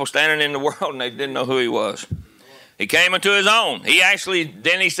the people standing in the world, and they didn't know who he was. He came into his own.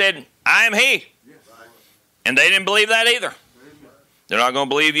 Then he said, I am he. And they didn't believe that either. They're not going to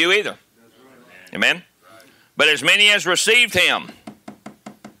believe you either. Amen? But as many as received him,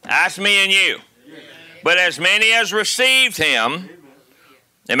 that's me and you. But as many as received him,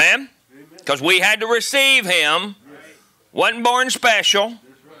 amen? Because we had to receive him. Wasn't born special.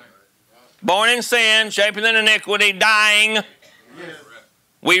 Born in sin, shaping in iniquity, dying.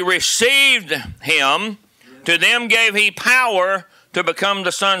 We received him. To them gave he power to become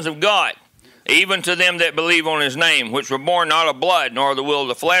the sons of God, even to them that believe on his name, which were born not of blood, nor of the will of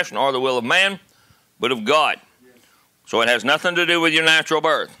the flesh, nor the will of man, but of God. So it has nothing to do with your natural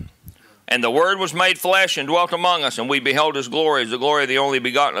birth. And the Word was made flesh and dwelt among us, and we beheld his glory as the glory of the only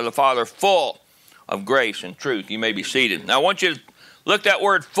begotten of the Father, full of grace and truth. You may be seated. Now I want you to look at that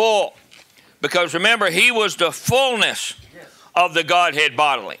word full, because remember, he was the fullness of the Godhead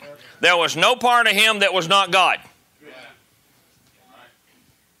bodily. There was no part of him that was not God.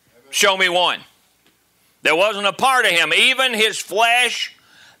 Show me one. There wasn't a part of him, even his flesh,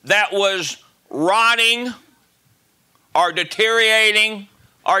 that was rotting or deteriorating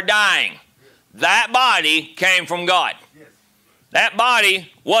or dying. That body came from God. That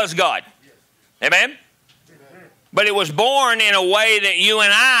body was God. Amen? But it was born in a way that you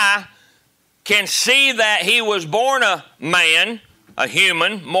and I can see that he was born a man, a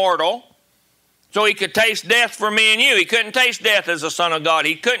human, mortal, so he could taste death for me and you. He couldn't taste death as the Son of God.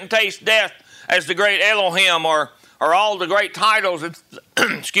 He couldn't taste death as the great Elohim or all the great titles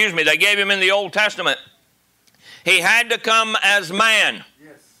excuse me, they gave him in the Old Testament. He had to come as man,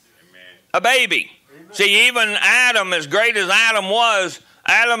 a baby. See, even Adam, as great as Adam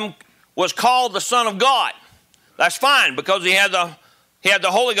was called the Son of God. That's fine, because he had the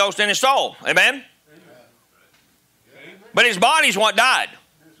Holy Ghost in his soul. Amen? But his body's what died.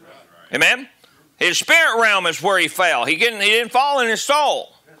 Amen? His spirit realm is where he fell. He didn't fall in his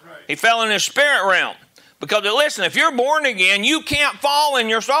soul. He fell in his spirit realm. Because listen, if you're born again, you can't fall in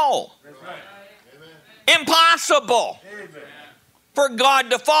your soul. Impossible for God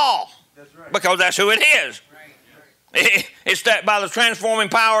to fall. Because that's who it is. It's that by the transforming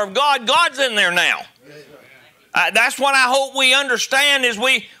power of God, God's in there now. That's what I hope we understand, is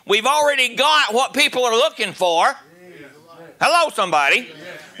we've already got what people are looking for. Hello, somebody.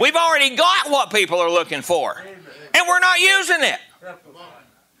 We've already got what people are looking for. And we're not using it.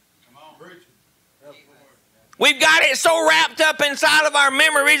 We've got it so wrapped up inside of our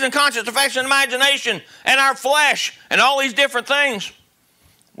memory, reason, conscience, affection, imagination, and our flesh, and all these different things.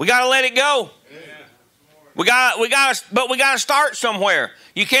 We got to let it go. But we got to start somewhere.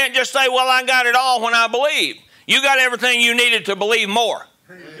 You can't just say, well, I got it all when I believe. You got everything you needed to believe more.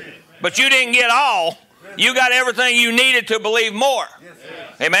 But you didn't get all. You got everything you needed to believe more.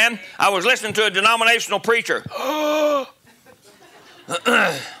 Amen? I was listening to a denominational preacher.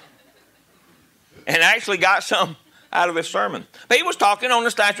 And actually got some out of his sermon. But he was talking on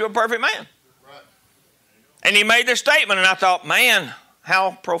the statue of a perfect man. And he made this statement, and I thought, man,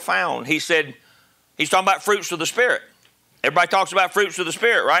 how profound. He said, he's talking about fruits of the Spirit. Everybody talks about fruits of the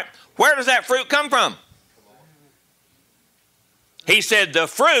Spirit, right? Where does that fruit come from? He said, the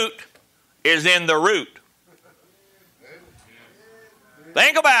fruit is in the root.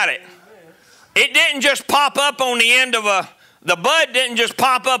 Think about it. It didn't just pop up on the end of the bud didn't just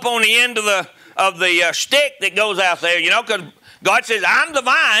pop up on the end of the stick that goes out there, because God says, I'm the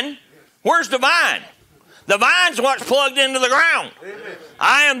vine. Where's the vine? The vine's what's plugged into the ground.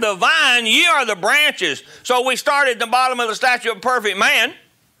 I am the vine, you are the branches. So we started at the bottom of the statue of a perfect man,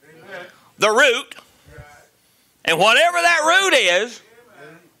 the root. And whatever that root is,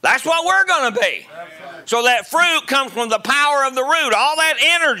 that's what we're going to be. So that fruit comes from the power of the root. All that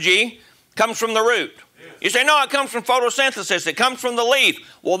energy comes from the root. You say, no, it comes from photosynthesis. It comes from the leaf.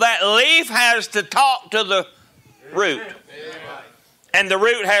 Well, that leaf has to talk to the root. And the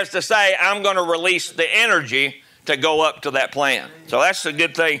root has to say, I'm going to release the energy to go up to that plant. So that's a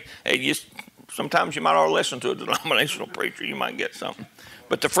good thing. Sometimes you might ought to listen to a denominational preacher. You might get something.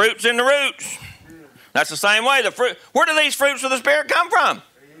 But the fruit's in the roots. That's the same way. The fruit. Where do these fruits of the Spirit come from?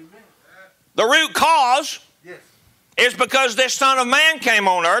 The root cause is because this Son of Man came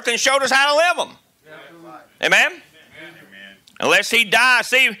on earth and showed us how to live them. Amen? Unless he dies.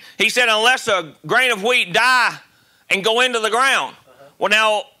 See, he said, unless a grain of wheat die and go into the ground. Well,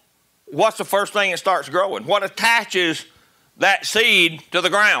 now, what's the first thing that starts growing? What attaches that seed to the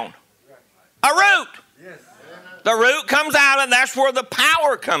ground? A root. The root comes out, and that's where the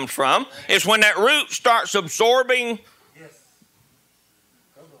power comes from, is when that root starts absorbing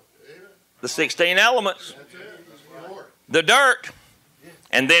the 16 elements, the dirt,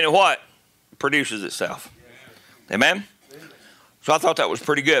 and then what? Produces itself. Amen? So I thought that was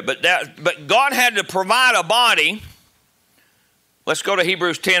pretty good. But God had to provide a body. Let's go to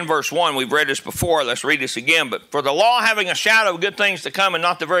Hebrews 10, verse 1. We've read this before. Let's read this again. But for the law, having a shadow of good things to come and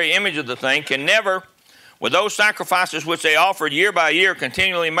not the very image of the thing, can never, with those sacrifices which they offered year by year,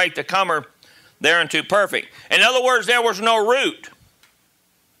 continually make the comer thereunto perfect. In other words, there was no root.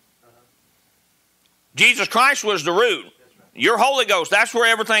 Jesus Christ was the root. Your Holy Ghost, that's where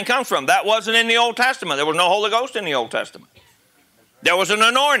everything comes from. That wasn't in the Old Testament. There was no Holy Ghost in the Old Testament. There was an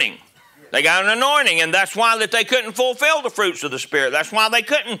anointing. They got an anointing, and that's why that they couldn't fulfill the fruits of the Spirit. That's why they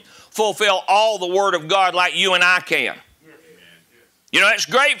couldn't fulfill all the Word of God like you and I can. You know, it's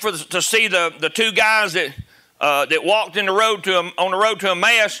great to see the two guys that walked on the road to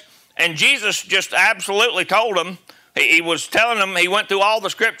Emmaus, and Jesus just absolutely told them. He was telling them, he went through all the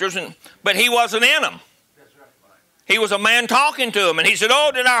scriptures, but he wasn't in them. He was a man talking to them, and he said,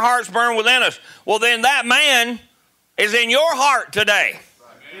 "Oh, did our hearts burn within us?" Well, then that man is in your heart today.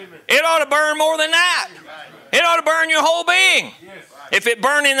 It ought to burn more than that. It ought to burn your whole being. If it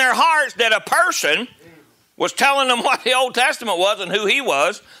burned in their hearts that a person was telling them what the Old Testament was and who he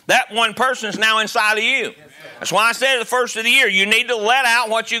was, that one person is now inside of you. That's why I said at the first of the year, you need to let out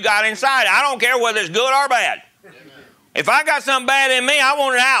what you got inside. I don't care whether it's good or bad. If I got something bad in me, I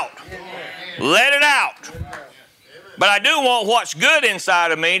want it out. Let it out. But I do want what's good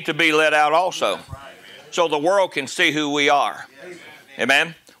inside of me to be let out also, so the world can see who we are.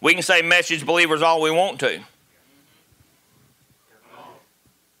 Amen? We can say message believers all we want to.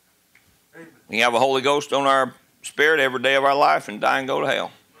 We have a Holy Ghost on our spirit every day of our life and die and go to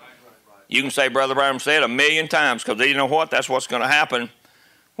hell. You can say, Brother Branham said 1,000,000 times, because you know what? That's what's going to happen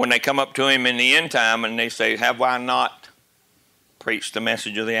when they come up to him in the end time and they say, "Have I not preached the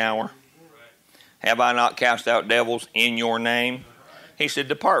message of the hour? Have I not cast out devils in your name?" He said,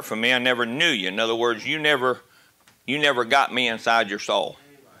 "Depart from me, I never knew you." In other words, you never got me inside your soul.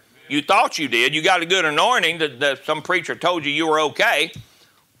 You thought you did. You got a good anointing that some preacher told you were okay.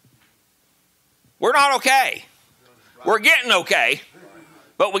 We're not okay. We're getting okay.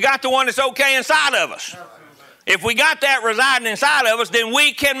 But we got the one that's okay inside of us. If we got that residing inside of us, then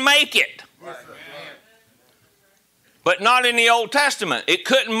we can make it. But not in the Old Testament. It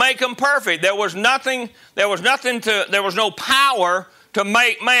couldn't make them perfect. There was no power to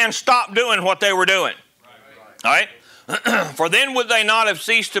make man stop doing what they were doing. All right? For then would they not have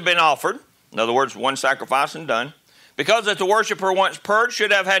ceased to have been offered? In other words, one sacrifice and done. Because that the worshiper once purged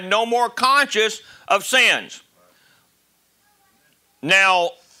should have had no more conscience of sins.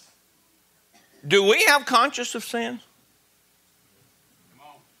 Now, do we have conscience of sins?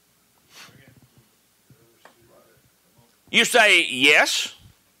 You say yes,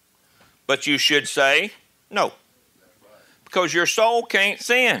 but you should say no. Because your soul can't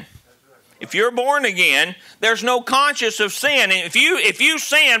sin. If you're born again, there's no conscience of sin. And if you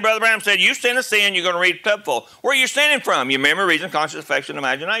sin, Brother Branham said, you sin a sin, you're going to read a tubful. Where are you sinning from? Your memory, reason, conscience, affection,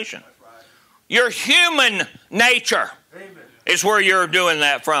 imagination. Your human nature is where you're doing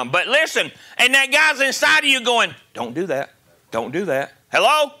that from. But listen, and that guy's inside of you going, don't do that. Don't do that.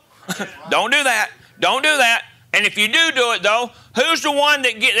 Hello? Don't do that. Don't do that. And if you do it, though, who's the one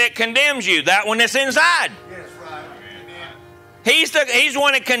that condemns you? That one that's inside. He's the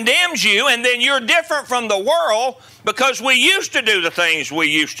one that condemns you, and then you're different from the world because we used to do the things we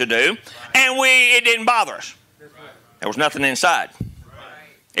used to do, and it didn't bother us. There was nothing inside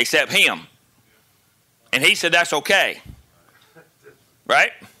except him. And he said that's okay.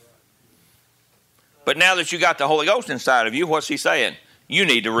 Right? But now that you got the Holy Ghost inside of you, what's he saying? You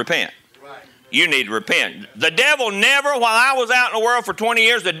need to repent. You need to repent. The devil never, while I was out in the world for 20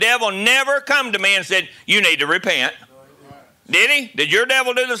 years, the devil never come to me and said, you need to repent. Did he? Did your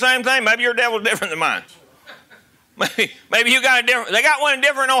devil do the same thing? Maybe your devil's different than mine. Maybe you got a different, they got one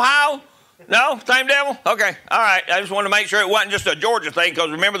different in Ohio? No? Same devil? Okay. All right. I just wanted to make sure it wasn't just a Georgia thing, because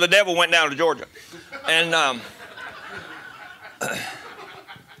remember the devil went down to Georgia. And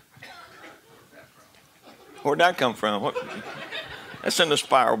where'd that come from? What? That's in the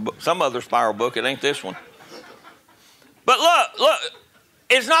spiral book, some other spiral book. It ain't this one. But look,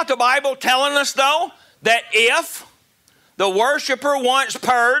 is not the Bible telling us, though, that if the worshiper once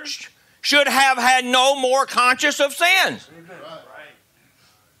purged should have had no more conscience of sins?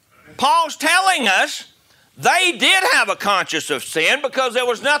 Paul's telling us they did have a conscience of sin because there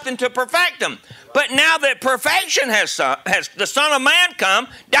was nothing to perfect them. But now that perfection has the Son of Man come,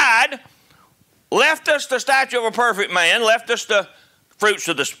 died, left us the stature of a perfect man, left us the fruits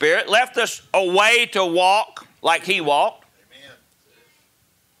of the Spirit, left us a way to walk like he walked. Amen.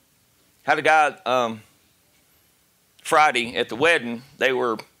 Had a guy Friday at the wedding. They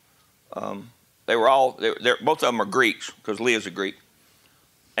were all both of them are Greeks because Leah's a Greek,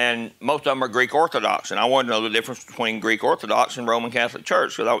 and most of them are Greek Orthodox. And I wanted to know the difference between Greek Orthodox and Roman Catholic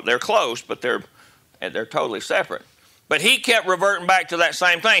Church. So they're close, but they're totally separate. But he kept reverting back to that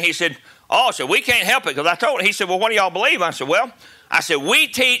same thing. He said, "Oh, so we can't help it," because I told him. He said, "Well, what do y'all believe?" I said, we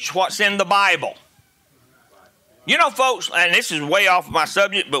teach what's in the Bible. You know, folks, and this is way off my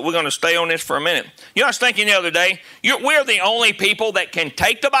subject, but we're going to stay on this for a minute. You know, I was thinking the other day, we're the only people that can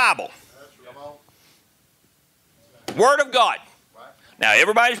take the Bible, Word of God, Now,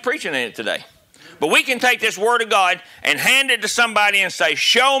 everybody's preaching in it today. But we can take this Word of God and hand it to somebody and say,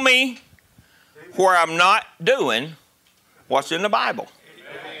 show me where I'm not doing what's in the Bible.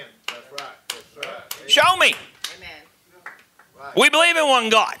 Show me. We believe in one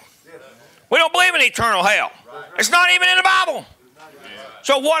God. We don't believe in eternal hell. It's not even in the Bible.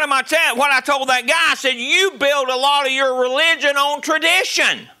 So what am I telling? What I told that guy, I said, you build a lot of your religion on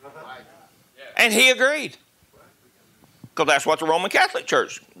tradition. And he agreed. Because that's what the Roman Catholic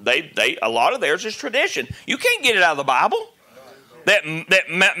Church, a lot of theirs is tradition. You can't get it out of the Bible. That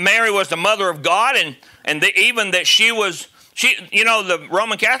Mary was the mother of God, and even that the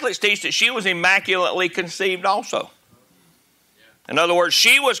Roman Catholics teach that she was immaculately conceived also. In other words,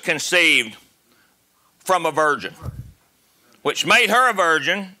 she was conceived from a virgin, which made her a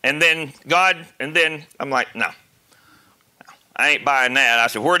virgin, and then I'm like, no, I ain't buying that. I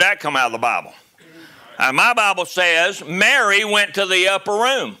said, where'd that come out of the Bible? My Bible says Mary went to the upper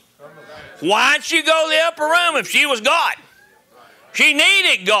room. Why'd she go to the upper room if she was God? She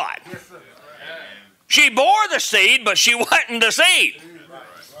needed God. She bore the seed, but she wasn't the seed.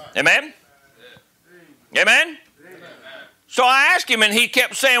 Amen? Amen? So I asked him, and he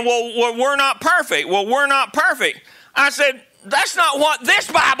kept saying, well, we're not perfect. Well, we're not perfect. I said, that's not what this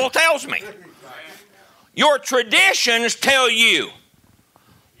Bible tells me. Your traditions tell you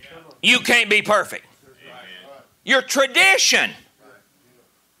can't be perfect. Your tradition.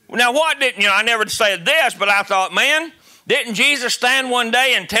 Now, I never said this, but I thought, man, didn't Jesus stand one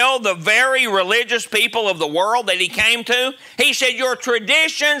day and tell the very religious people of the world that he came to? He said, your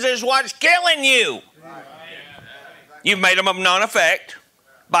traditions is what's killing you. You've made them of none effect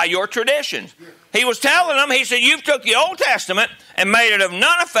by your traditions. He was telling them, he said, you've took the Old Testament and made it of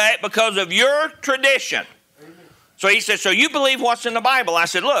none effect because of your tradition. So he said, so you believe what's in the Bible? I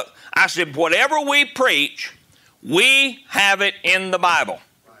said, look, whatever we preach, we have it in the Bible.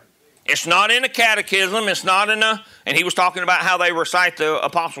 It's not in a catechism. It's not in and he was talking about how they recite the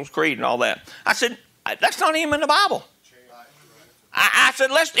Apostles' Creed and all that. I said, that's not even in the Bible. I said,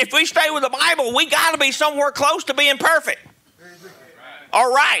 if we stay with the Bible, we got to be somewhere close to being perfect.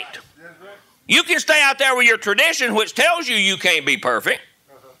 All right. You can stay out there with your tradition, which tells you can't be perfect.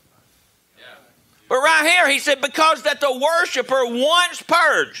 But right here, he said, because that the worshiper once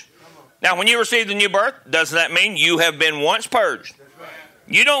purged. Now, when you receive the new birth, does that mean you have been once purged?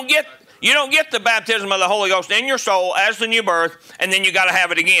 You don't get the baptism of the Holy Ghost in your soul as the new birth, and then you got to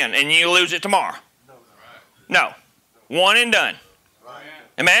have it again, and you lose it tomorrow. No. One and done.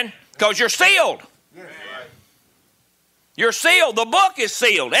 Amen? Because you're sealed. You're sealed. The book is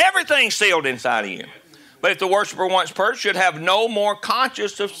sealed. Everything's sealed inside of you. But if the worshiper once purged should have no more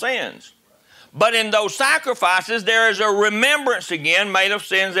conscience of sins. But in those sacrifices, there is a remembrance again made of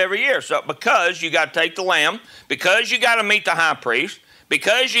sins every year. So because you got to take the lamb, because you got to meet the high priest,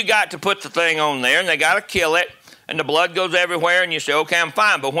 because you got to put the thing on there and they got to kill it, and the blood goes everywhere, and you say, okay, I'm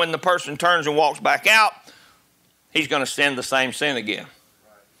fine. But when the person turns and walks back out, he's going to sin the same sin again.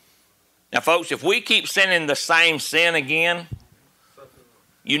 Now, folks, if we keep sinning the same sin again,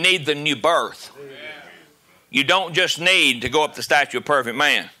 you need the new birth. You don't just need to go up the statue of perfect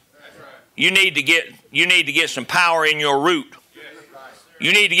man. You need to get some power in your root.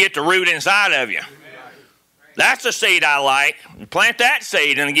 You need to get the root inside of you. That's a seed I like. Plant that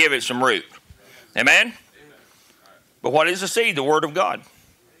seed and give it some root. Amen? But what is a seed? The Word of God.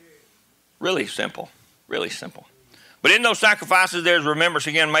 Really simple. Really simple. But in those sacrifices, there's remembrance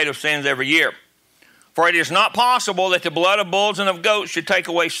again made of sins every year. For it is not possible that the blood of bulls and of goats should take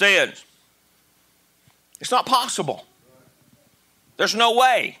away sins. It's not possible. There's no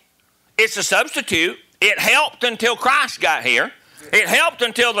way. It's a substitute. It helped until Christ got here. It helped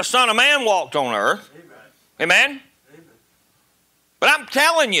until the Son of Man walked on earth. Amen? But I'm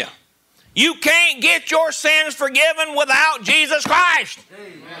telling you, you can't get your sins forgiven without Jesus Christ.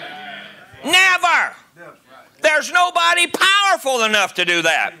 Never. There's nobody powerful enough to do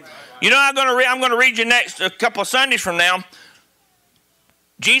that. You know, I'm going to read you next a couple of Sundays from now.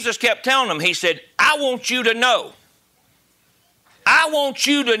 Jesus kept telling them, he said, I want you to know. I want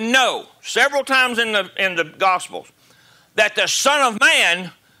you to know, several times in the Gospels, that the Son of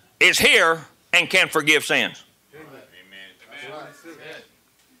Man is here and can forgive sins. Amen.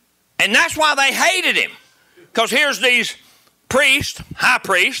 And that's why they hated him. Because here's these priests, high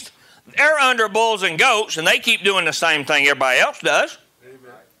priests, they're under bulls and goats, and they keep doing the same thing everybody else does.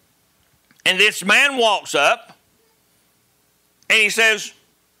 Amen. And this man walks up, and he says,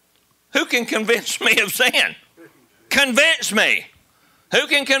 who can convince me of sin? Convince me. Who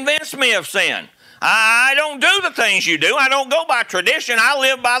can convince me of sin? I don't do the things you do. I don't go by tradition. I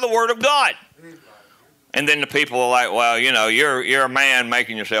live by the Word of God. And then the people are like, well, you know, you're a man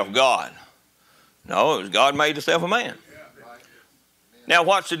making yourself God. No, it was God made himself a man. Now,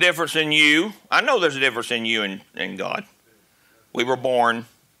 what's the difference in you? I know there's a difference in you and God. We were born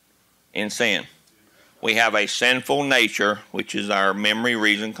in sin. We have a sinful nature, which is our memory,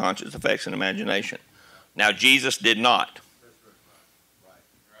 reason, conscience, affects, and imagination. Now, Jesus did not.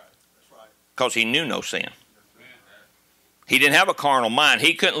 Because he knew no sin. He didn't have a carnal mind.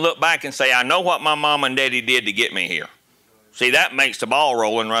 He couldn't look back and say, I know what my mom and daddy did to get me here. See, that makes the ball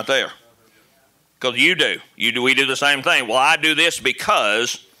rolling right there. Because you do. We do the same thing. Well, I do this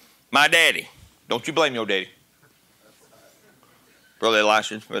because my daddy. Don't you blame your daddy. Brother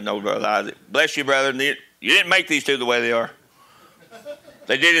Elisha, no, Brother Isaac. Bless you, brother. You didn't make these two the way they are.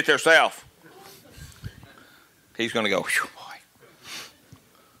 They did it themselves. He's going to go, whew, boy.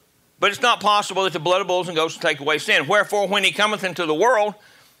 But it's not possible that the blood of bulls and goats will take away sin. Wherefore, when he cometh into the world,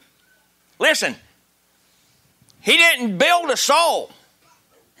 listen, he didn't build a soul.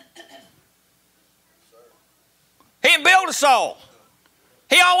 He didn't build a soul.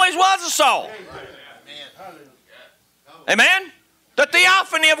 He always was a soul. Amen? The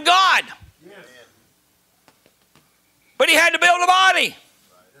theophany of God. But he had to build a body.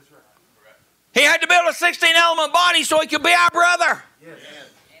 He had to build a 16-element body so he could be our brother.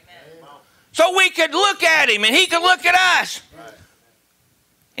 So we could look at him and he could look at us.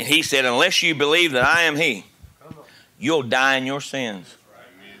 And he said, unless you believe that I am he, you'll die in your sins.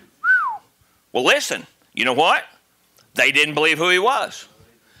 Well, listen, you know what? They didn't believe who he was.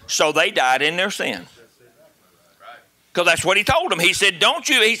 So they died in their sins. Because that's what he told them. He said, don't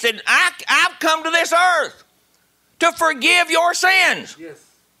you? He said, I've come to this earth to forgive your sins.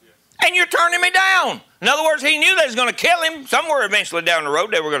 And you're turning me down. In other words, he knew they was going to kill him. Somewhere eventually down the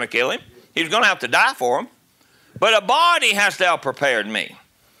road they were going to kill him. He was going to have to die for him. But a body hast thou prepared me.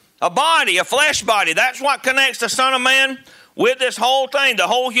 A body, a flesh body. That's what connects the Son of Man with this whole thing, the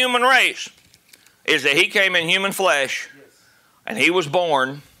whole human race, is that he came in human flesh. And he was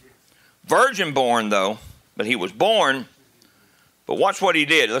born, virgin born though, but he was born. But watch what he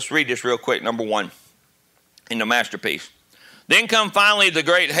did. Let's read this real quick, number 1, in the masterpiece. Then come finally the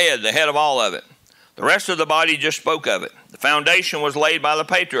great head, the head of all of it. The rest of the body just spoke of it. The foundation was laid by the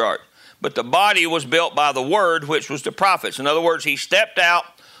patriarch, but the body was built by the word, which was the prophets. In other words, he stepped out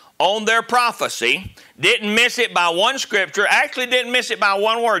on their prophecy, didn't miss it by one scripture, actually didn't miss it by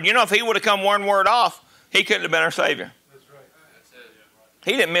one word. You know, if he would have come one word off, he couldn't have been our Savior.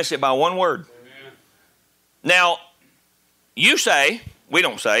 He didn't miss it by one word. Now, you say, we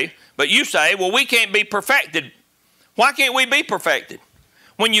don't say, but you say, well, we can't be perfected. Why can't we be perfected?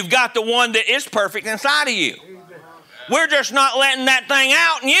 When you've got the one that is perfect inside of you. We're just not letting that thing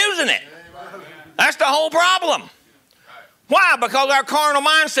out and using it. That's the whole problem. Why? Because our carnal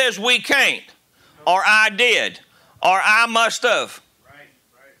mind says we can't, or I did, or I must have.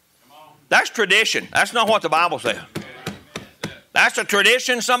 That's tradition. That's not what the Bible says. That's a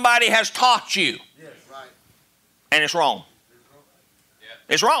tradition somebody has taught you. And it's wrong.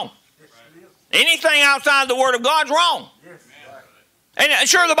 It's wrong. Anything outside the Word of God's wrong. And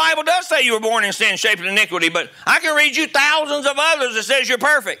sure, the Bible does say you were born in sin, shaped in iniquity, but I can read you thousands of others that says you're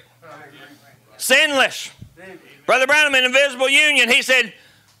perfect. Sinless. Brother Branham in Invisible Union, he said,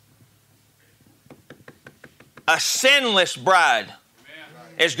 a sinless bride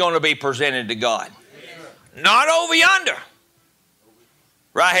is going to be presented to God. Not over yonder.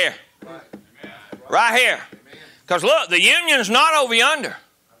 Right here. Right here. Because look, the union's not over yonder.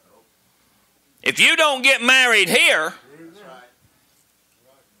 If you don't get married here,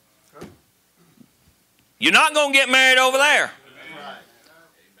 you're not going to get married over there.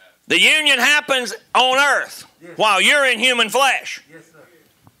 The union happens on earth while you're in human flesh.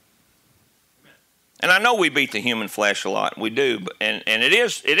 And I know we beat the human flesh a lot. We do. And it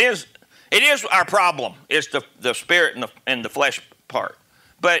is our problem. It's the spirit and the flesh part.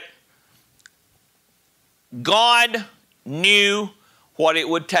 But God knew what it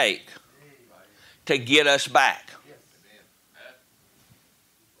would take to get us back.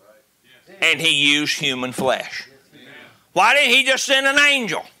 And he used human flesh. Why didn't he just send an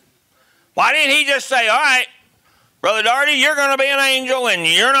angel? Why didn't he just say, all right, Brother Darty, you're going to be an angel and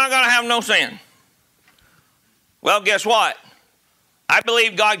you're not going to have no sin? Well, guess what? I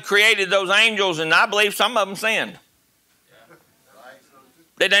believe God created those angels and I believe some of them sinned.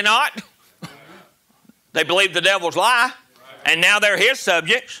 Did they not? They believed the devil's lie and now they're his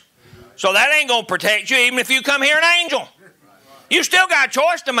subjects. So that ain't going to protect you even if you come here an angel. You still got a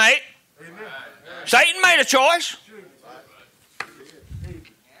choice to make. Satan made a choice.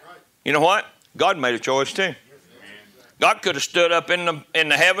 You know what? God made a choice too. God could have stood up in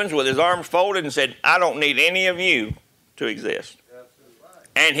the heavens with his arms folded and said, I don't need any of you to exist.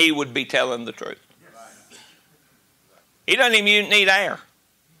 And he would be telling the truth. He doesn't even need air.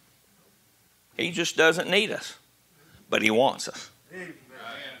 He just doesn't need us. But he wants us.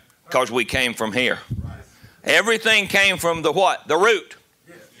 Because we came from here. Everything came from the what? The root.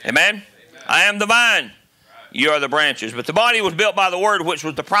 Amen? I am the vine. You are the branches. But the body was built by the word, which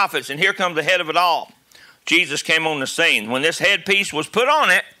was the prophets. And here comes the head of it all. Jesus came on the scene. When this headpiece was put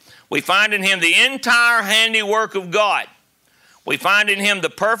on it, we find in him the entire handiwork of God. We find in him the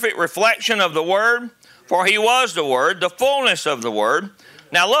perfect reflection of the Word, for he was the Word, the fullness of the Word.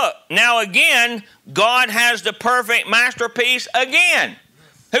 Now look, now again, God has the perfect masterpiece again.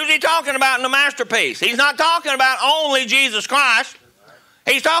 Who's he talking about in the masterpiece? He's not talking about only Jesus Christ.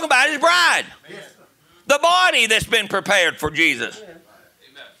 He's talking about his bride. The body that's been prepared for Jesus.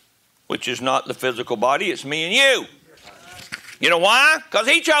 Which is not the physical body, it's me and you. You know why? Because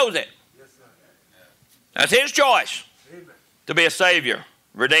he chose it. That's his choice. To be a Savior,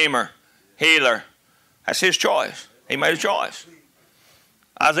 Redeemer, Healer. That's his choice. He made a choice.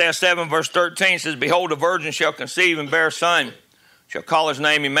 Isaiah 7 verse 13 says, Behold, a virgin shall conceive and bear a son, shall call his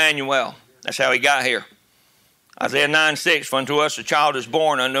name Emmanuel. That's how he got here. Isaiah 9:6, For unto us a child is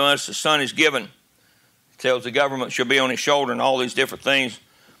born, unto us a son is given. It tells the government shall be on his shoulder, and all these different things.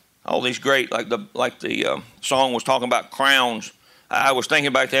 All these great, like the song was talking about crowns. I was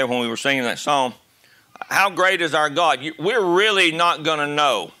thinking back there when we were singing that song. How great is our God? We're really not going to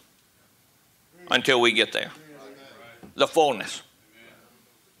know until we get there. The fullness.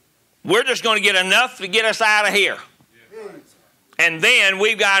 We're just going to get enough to get us out of here. And then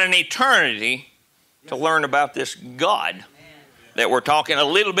we've got an eternity to learn about this God that we're talking a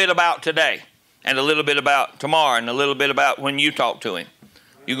little bit about today, and a little bit about tomorrow, and a little bit about when you talk to him.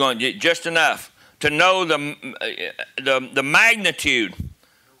 You're going to get just enough to know the magnitude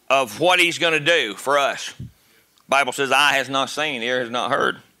of what he's going to do for us. The Bible says, eye has not seen, ear has not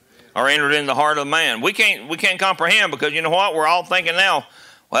heard, or entered in the heart of man. We can't comprehend, because you know what? We're all thinking now,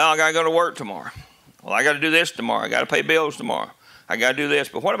 well, I got to go to work tomorrow. Well, I got to do this tomorrow. I got to pay bills tomorrow. I got to do this.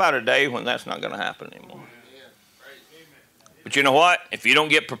 But what about a day when that's not going to happen anymore? But you know what? If you don't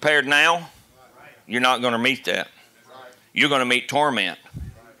get prepared now, you're not going to meet that. You're going to meet torment.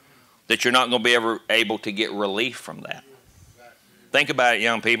 That you're not going to be ever able to get relief from that. Think about it,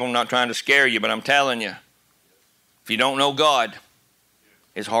 young people. I'm not trying to scare you, but I'm telling you, if you don't know God,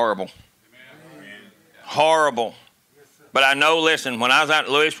 it's horrible. Horrible. But I know, listen, when I was out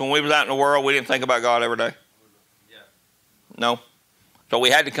in Lewis, when we was out in the world, we didn't think about God every day. No. So we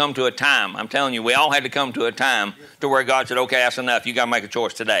had to come to a time. I'm telling you, we all had to come to a time to where God said, okay, that's enough. You got to make a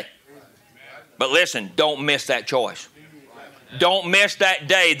choice today. But listen, don't miss that choice. Don't miss that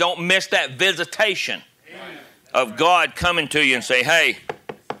day. Don't miss that visitation of God coming to you and say, hey,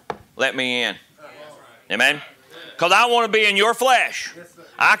 let me in. Amen? Because I want to be in your flesh.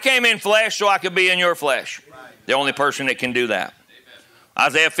 I came in flesh so I could be in your flesh. The only person that can do that.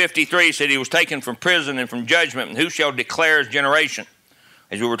 Isaiah 53 said he was taken from prison and from judgment, and who shall declare his generation?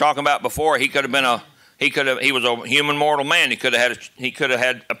 As we were talking about before, he was a human mortal man. He could have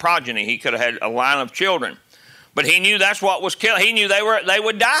had a progeny. He could have had a line of children. But he knew that's what was killed. He knew they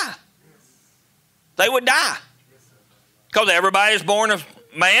would die. They would die. Because everybody is born of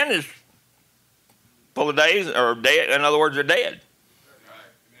man is full of days, or dead. In other words, they're dead.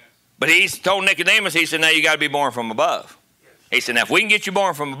 But he told Nicodemus, he said, now you got to be born from above. He said, now if we can get you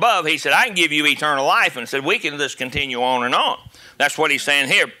born from above, he said, I can give you eternal life. And said, we can just continue on and on. That's what he's saying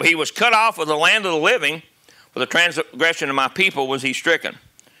here. He was cut off of the land of the living. For the transgression of my people was he stricken.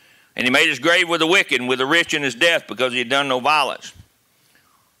 And he made his grave with the wicked and with the rich in his death, because he had done no violence.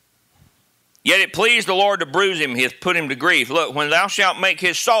 Yet it pleased the Lord to bruise him. He hath put him to grief. Look, when thou shalt make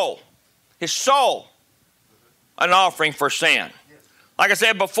his soul, an offering for sin. Like I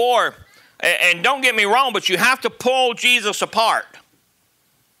said before, and don't get me wrong, but you have to pull Jesus apart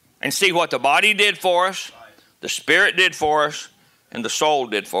and see what the body did for us, the spirit did for us, and the soul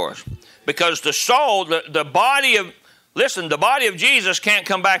did for us. Because the soul, the body of, listen, the body of Jesus can't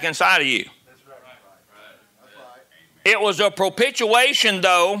come back inside of you. It was a propitiation,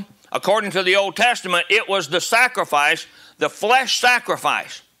 though, according to the Old Testament. It was the sacrifice, the flesh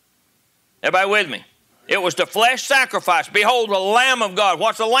sacrifice. Everybody with me? It was the flesh sacrifice. Behold, the Lamb of God.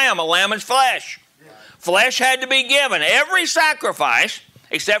 What's a lamb? A lamb is flesh. Flesh had to be given. Every sacrifice,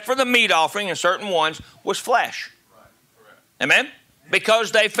 except for the meat offering and certain ones, was flesh. Amen?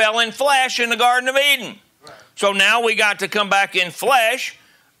 Because they fell in flesh in the Garden of Eden. So now we got to come back in flesh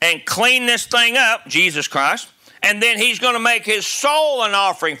and clean this thing up, Jesus Christ, and then he's going to make his soul an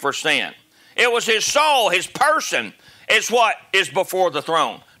offering for sin. It was his soul, his person. It's what is before the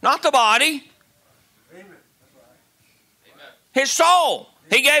throne. Not the body. His soul.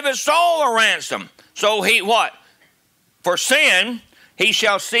 He gave his soul a ransom. So he what? For sin, he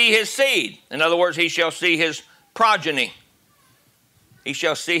shall see his seed. In other words, he shall see his progeny. He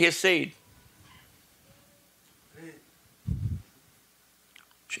shall see his seed.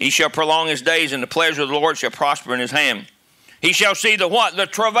 He shall prolong his days, and the pleasure of the Lord shall prosper in his hand. He shall see the what? The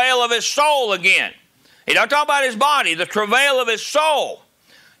travail of his soul again. He don't talk about his body, the travail of his soul.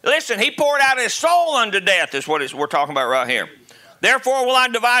 Listen, he poured out his soul unto death, is what we're talking about right here. Therefore will I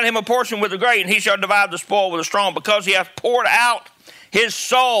divide him a portion with the great, and he shall divide the spoil with the strong, because he hath poured out his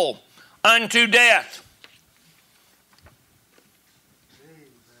soul unto death.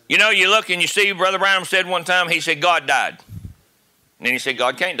 You know, you look and you see, Brother Branham said one time, he said, God died. And then he said,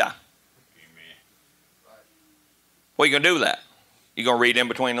 God can't die. Amen. What are you going to do with that? You're going to read in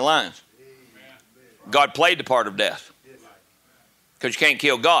between the lines. God played the part of death. Because you can't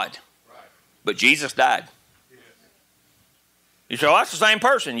kill God. But Jesus died. You say, oh, that's the same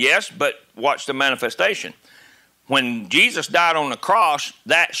person. Yes, but watch the manifestation. When Jesus died on the cross,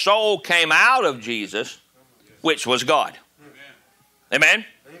 that soul came out of Jesus, which was God. Amen?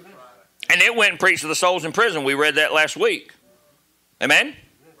 And it went and preached to the souls in prison. We read that last week. Amen?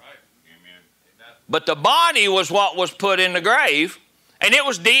 But the body was what was put in the grave, and it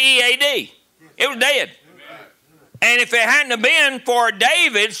was D-E-A-D. It was dead. And if it hadn't have been for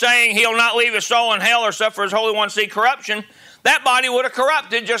David saying he'll not leave his soul in hell or suffer his Holy One to see corruption, that body would have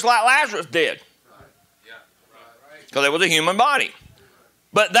corrupted just like Lazarus did. Because it was a human body.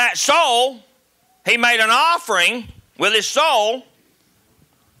 But that soul, he made an offering with his soul,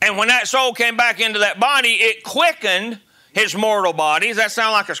 and when that soul came back into that body, it quickened his mortal body. Does that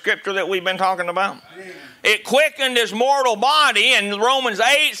sound like a scripture that we've been talking about? It quickened his mortal body, and Romans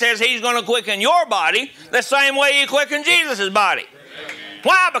 8 says he's going to quicken your body the same way he quickened Jesus' body.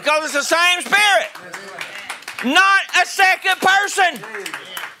 Why? Because it's the same spirit. Not a second person.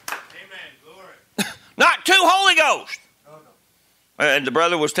 Not two Holy Ghosts. And the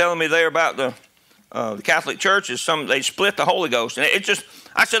brother was telling me there about the Catholic Church is they split the Holy Ghost, and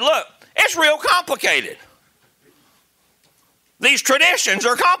I said, look, it's real complicated. These traditions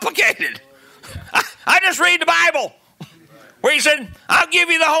are complicated. I just read the Bible where he said, I'll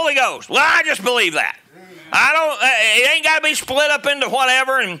give you the Holy Ghost. Well, I just believe that. It ain't got to be split up into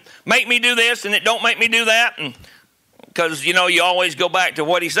whatever and make me do this and it don't make me do that. Because, you know, you always go back to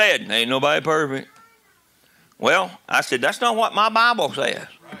what he said. Ain't nobody perfect. Well, I said, that's not what my Bible says.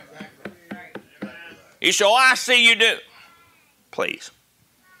 He said, oh, I see you do. Please.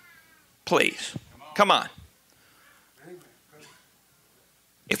 Please. Come on.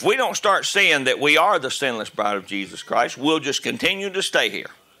 If we don't start seeing that we are the sinless bride of Jesus Christ, we'll just continue to stay here.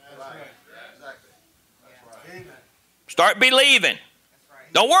 Start believing.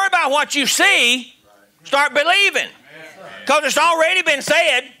 Don't worry about what you see. Start believing. Because it's already been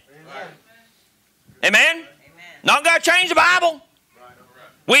said. Amen? Not got to change the Bible.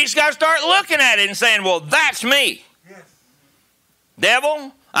 We just got to start looking at it and saying, well, that's me.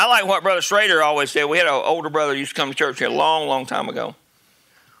 Devil, I like what Brother Schrader always said. We had an older brother who used to come to church here a long, long time ago.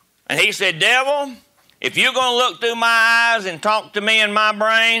 And he said, devil, if you're going to look through my eyes and talk to me in my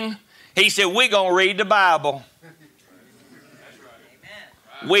brain, he said, we're going to read the Bible.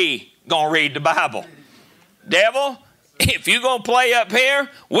 We going to read the Bible. Devil, if you're going to play up here,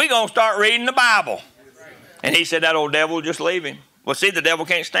 we're going to start reading the Bible. And he said, that old devil will just leave him. Well, see, the devil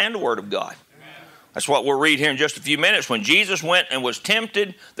can't stand the Word of God. That's what we'll read here in just a few minutes. When Jesus went and was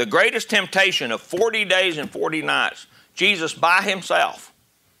tempted, the greatest temptation of 40 days and 40 nights, Jesus by himself,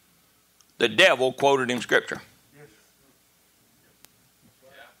 the devil quoted him scripture.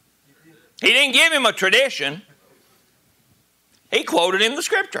 He didn't give him a tradition. He quoted him the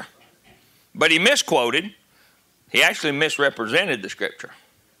scripture. But he misquoted. He actually misrepresented the scripture.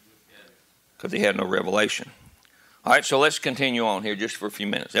 Because he had no revelation. All right, so let's continue on here just for a few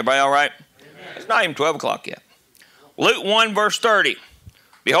minutes. Everybody all right? Amen. It's not even 12 o'clock yet. Luke 1 verse 30.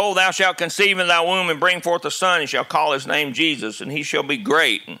 Behold, thou shalt conceive in thy womb and bring forth a son, and shall call his name Jesus, and he shall be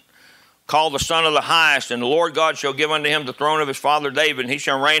great, and called the Son of the Highest, and the Lord God shall give unto him the throne of his father David, and he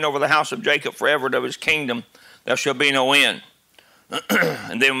shall reign over the house of Jacob forever, and of his kingdom there shall be no end.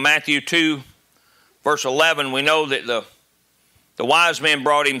 And then Matthew 2, verse 11, we know that the wise men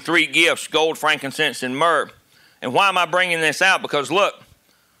brought him 3 gifts, gold, frankincense, and myrrh. And why am I bringing this out? Because look,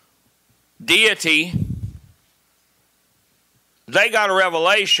 deity, they got a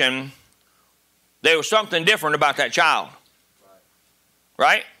revelation. There was something different about that child.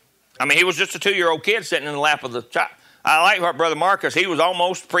 Right? I mean, he was just a 2-year-old kid sitting in the lap of the child. I like what Brother Marcus, he was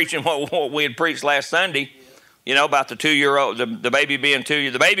almost preaching what we had preached last Sunday. You know, about the 2-year-old, the baby being 2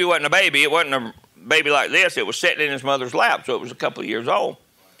 years. The baby wasn't a baby. It wasn't a baby like this. It was sitting in his mother's lap, so it was a couple of years old.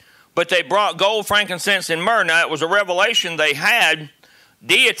 But they brought gold, frankincense, and myrrh. Now, it was a revelation they had.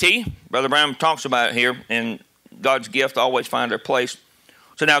 Deity, Brother Branham talks about it here, and God's gift always find their place.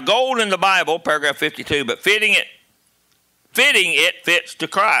 So now, gold in the Bible, paragraph 52, but fitting it fits to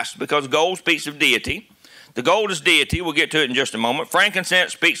Christ, because gold speaks of deity. The gold is deity. We'll get to it in just a moment.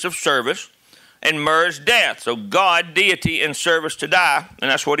 Frankincense speaks of service, and myrrh is death. So God, deity, and service to die,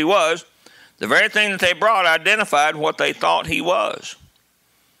 and that's what he was. The very thing that they brought identified what they thought he was.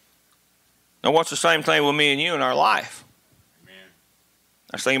 Now, what's the same thing with me and you in our life? Amen.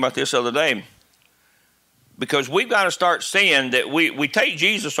 I was thinking about this the other day. Because we've got to start seeing that we take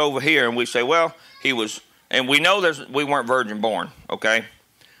Jesus over here and we say, well, he was, and we know we weren't virgin born, okay?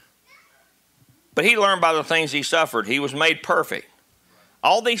 But he learned by the things he suffered. He was made perfect.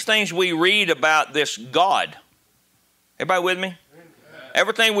 All these things we read about this God. Everybody with me?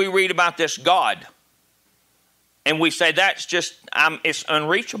 Everything we read about this God. And we say that's just, it's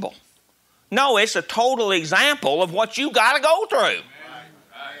unreachable. No, it's a total example of what you got to go through.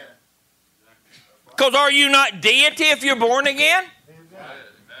 Because are you not deity if you're born again?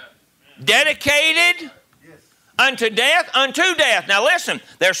 Dedicated unto death? Unto death. Now listen,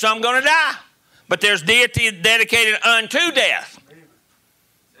 there's some going to die. But there's deity dedicated unto death.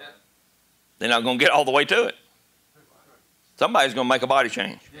 They're not going to get all the way to it. Somebody's going to make a body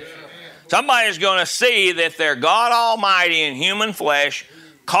change. Somebody's going to see that they're God Almighty in human flesh,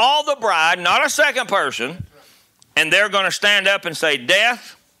 call the bride, not a second person, and they're going to stand up and say,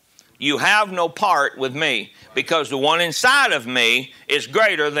 death, you have no part with me, because the one inside of me is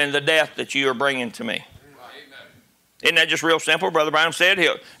greater than the death that you are bringing to me. Isn't that just real simple? Brother Branham said,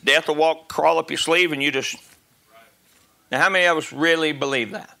 death will crawl up your sleeve and you just... Now, how many of us really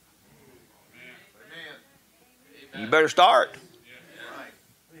believe that? You better start.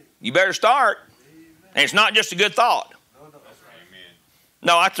 You better start. And it's not just a good thought.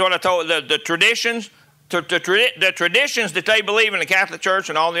 No, that's what I told the traditions. The traditions that they believe in the Catholic Church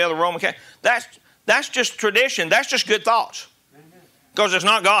and all the other Roman Catholic, that's just tradition. That's just good thoughts. Because it's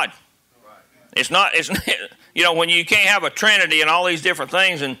not God. It's not, you know, when you can't have a Trinity and all these different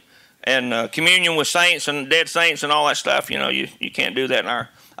things and communion with saints and dead saints and all that stuff, you know, you can't do that. And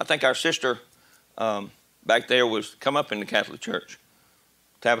I think our sister back there was come up in the Catholic Church.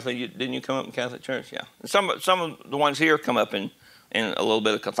 Tabitha, didn't you come up in the Catholic Church? Yeah. And some of the ones here come up in a little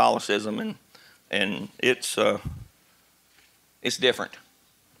bit of Catholicism, and it's different.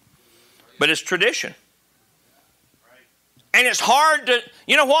 But it's tradition. And it's hard to,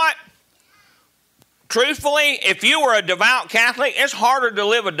 you know what? Truthfully, if you were a devout Catholic, it's harder to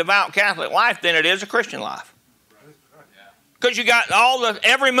live a devout Catholic life than it is a Christian life. Because you got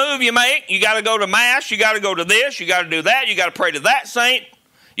every move you make, you got to go to Mass, you got to go to this, you got to do that, you got to pray to that saint,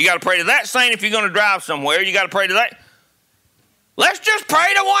 you got to pray to that saint if you're going to drive somewhere, you got to pray to that. Let's just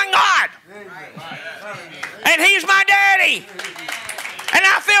pray to one God. And He's my daddy. And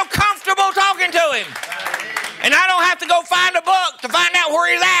I feel comfortable talking to Him. And I don't have to go find a book to find out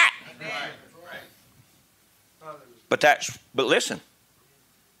where He's at. But listen,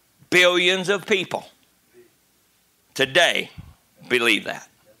 billions of people today believe that.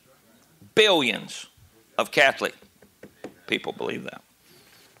 Billions of Catholic people believe that.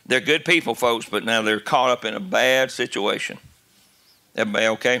 They're good people, folks, but now they're caught up in a bad situation. Everybody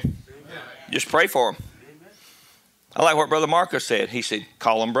okay? Just pray for them. I like what Brother Marcus said. He said,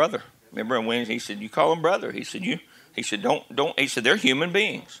 call them brother. Remember on Wednesday, he said, you call them brother. He said, don't. He said, they're human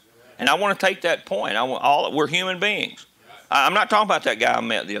beings. And I want to take that point. We're human beings. I'm not talking about that guy I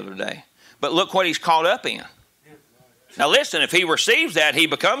met the other day. But look what he's caught up in. Now listen, if he receives that, he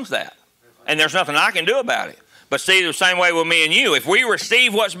becomes that. And there's nothing I can do about it. But see, the same way with me and you. If we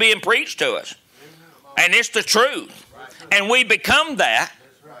receive what's being preached to us, and it's the truth, and we become that,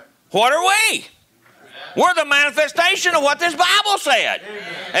 what are we? We're the manifestation of what this Bible said.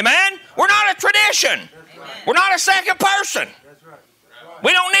 Amen? We're not a tradition. We're not a second person.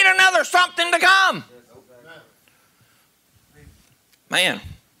 We don't need another something to come. Man,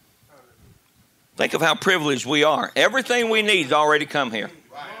 think of how privileged we are. Everything we need has already come here.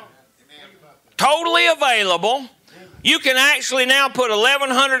 Totally available. You can actually now put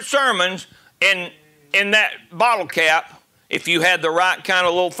 1,100 sermons in that bottle cap if you had the right kind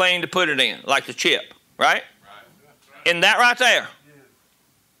of little thing to put it in, like the chip, right? In that right there.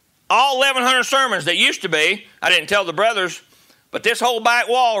 All 1,100 sermons that used to be, I didn't tell the brothers, but this whole back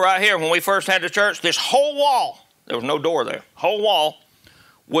wall right here, when we first had the church, this whole wall, there was no door there, whole wall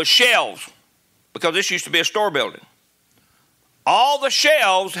was shelves, because this used to be a store building. All the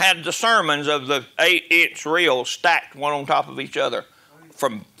shelves had the sermons of the 8-inch reels stacked one on top of each other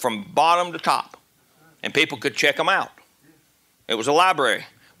from bottom to top. And people could check them out. It was a library.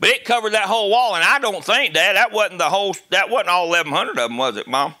 But it covered that whole wall, and I don't think, Dad, that wasn't all 1,100 of them, was it,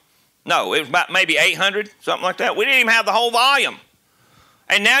 Mom? No, it was about maybe 800, something like that. We didn't even have the whole volume.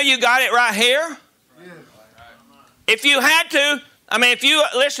 And now you got it right here. If you had to, if you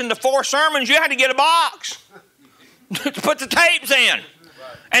listened to 4 sermons, you had to get a box to put the tapes in.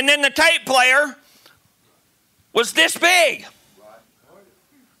 And then the tape player was this big.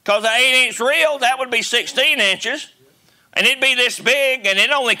 Because the 8-inch reel, that would be 16 inches. And it'd be this big, and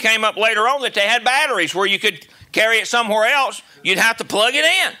it only came up later on that they had batteries where you could carry it somewhere else. You'd have to plug it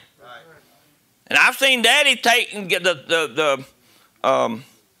in. And I've seen Daddy take and get the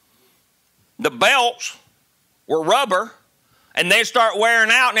belts were rubber, and they'd start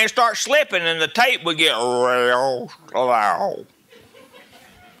wearing out, and they'd start slipping, and the tape would get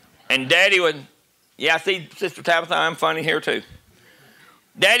and Daddy would, yeah, see, Sister Tabitha, I'm funny here too.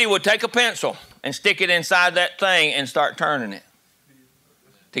 Daddy would take a pencil and stick it inside that thing and start turning it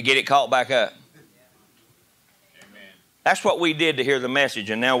to get it caught back up. Amen. That's what we did to hear the message,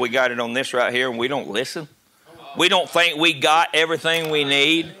 and now we got it on this right here, and we don't listen. We don't think we got everything we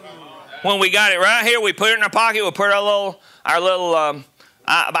need. When we got it right here, we put it in our pocket. We put our little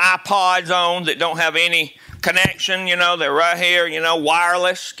iPods on that don't have any connection. They're right here.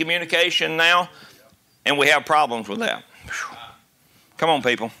 Wireless communication now, and we have problems with that. Whew. Come on,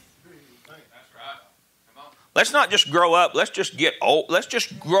 people. Let's not just grow up. Let's just get old. Let's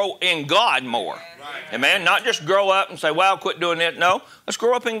just grow in God more. Amen. Not just grow up and say, well, quit doing it. No, let's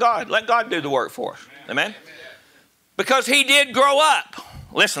grow up in God. Let God do the work for us. Amen. Because he did grow up.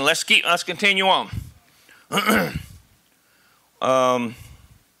 Listen, let's continue on.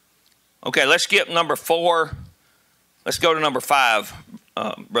 Okay, let's skip number 4. Let's go to number 5,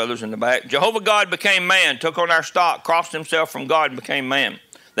 brothers in the back. Jehovah God became man, took on our stock, crossed himself from God and became man.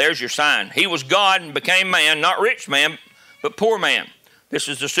 There's your sign. He was God and became man, not rich man, but poor man. This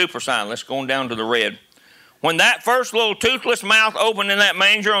is the super sign. Let's go on down to the red. When that first little toothless mouth opened in that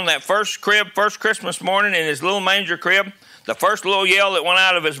manger on that first Christmas morning in his little manger crib, the first little yell that went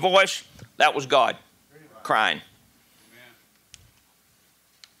out of his voice, that was God crying.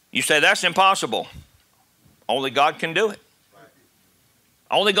 You say, that's impossible. Only God can do it.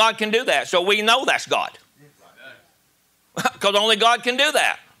 Only God can do that. So we know that's God. Because only God can do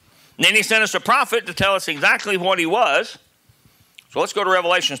that. And then he sent us a prophet to tell us exactly what he was. So let's go to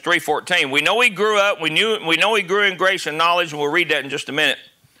Revelation 3:14. We know he grew up. We know he grew in grace and knowledge, and we'll read that in just a minute.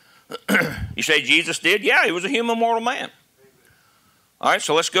 You say Jesus did? Yeah, he was a human mortal man. All right,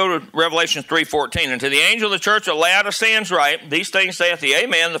 so let's go to Revelation 3:14. And to the angel of the church of Laodiceans write, these things saith the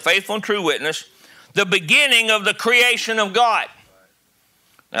Amen, the faithful and true witness, the beginning of the creation of God.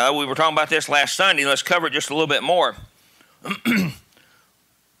 Now, we were talking about this last Sunday. Let's cover it just a little bit more.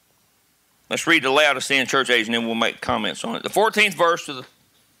 Let's read the Laodicean church age, and then we'll make comments on it. The 14th verse to the...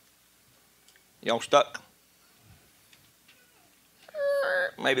 Y'all stuck?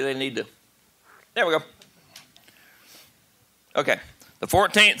 Maybe they need to... There we go. Okay. The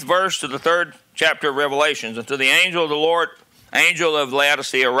 14th verse to the 3rd chapter of Revelations. And to the angel of the Lord, angel of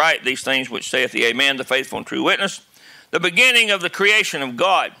Laodicea, write these things which saith the Amen, the faithful and true witness, the beginning of the creation of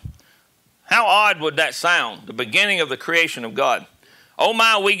God. How odd would that sound? The beginning of the creation of God. Oh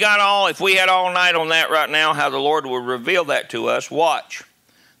my, if we had all night on that right now, how the Lord would reveal that to us. Watch.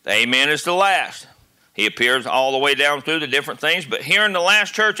 The Amen is the last. He appears all the way down through the different things, but here in the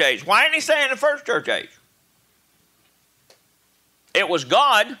last church age. Why didn't he say in the first church age? It was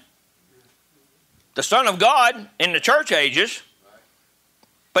God, the Son of God, in the church ages,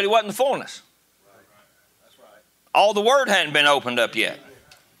 but he wasn't the fullness. All the Word hadn't been opened up yet.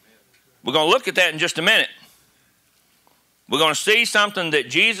 We're going to look at that in just a minute. We're going to see something that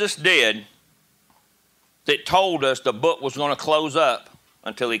Jesus did that told us the book was going to close up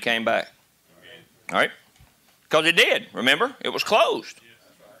until he came back. All right? Because it did, remember? It was closed.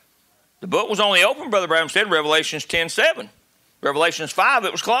 The book was only open, Brother Branham said, Revelations 10:7. Revelations 5,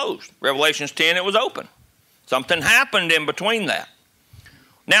 it was closed. Revelations 10, it was open. Something happened in between that.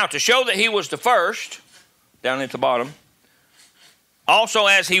 Now, to show that he was the first, down at the bottom, also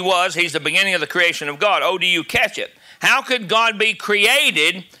as he was, he's the beginning of the creation of God. Oh, do you catch it? How could God be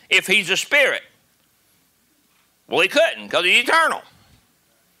created if he's a spirit? Well, he couldn't because he's eternal.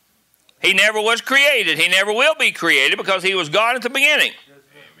 He never was created. He never will be created because he was God at the beginning.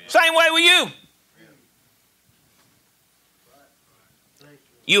 Amen. Same way with you.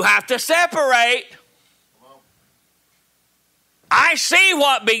 You have to separate. I see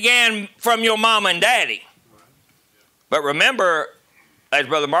what began from your mom and daddy. But remember, as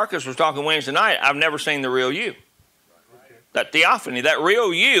Brother Marcus was talking Wednesday night, I've never seen the real you. That theophany, that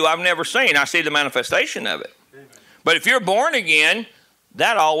real you, I've never seen. I see the manifestation of it. But if you're born again,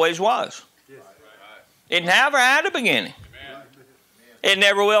 that always was. It never had a beginning. It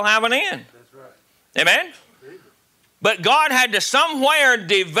never will have an end. Amen? But God had to somewhere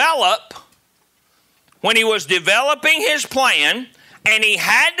develop, when he was developing his plan, and he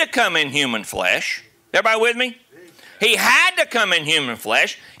had to come in human flesh. Everybody with me? He had to come in human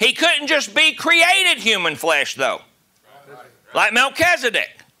flesh. He couldn't just be created human flesh, though. Like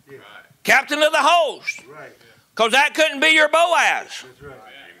Melchizedek, captain of the host. Because that couldn't be your Boaz.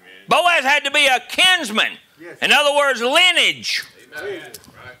 Boaz had to be a kinsman. In other words, lineage.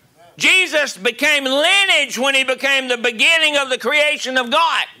 Jesus became lineage when he became the beginning of the creation of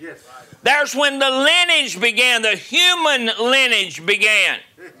God. There's when the lineage began, the human lineage began.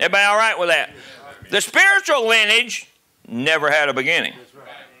 Everybody all right with that? The spiritual lineage never had a beginning.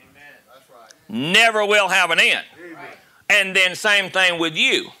 Never will have an end. And then same thing with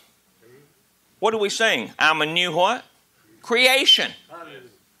you. What do we sing? I'm a new what? Creation.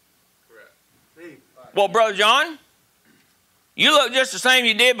 Well, Brother John, you look just the same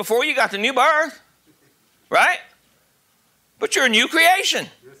you did before you got the new birth. Right? But you're a new creation.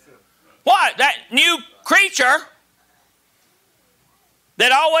 What? That new creature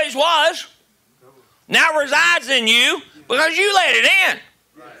that always was now resides in you because you let it in.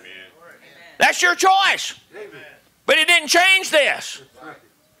 That's your choice. But it didn't change this.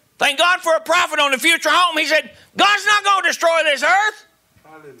 Thank God for a prophet on the future home. He said, God's not going to destroy this earth.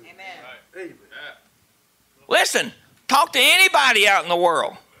 Amen. Listen, talk to anybody out in the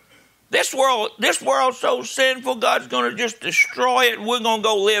world. This world's so sinful, God's going to just destroy it and we're going to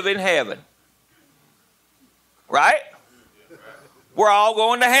go live in heaven. Right? We're all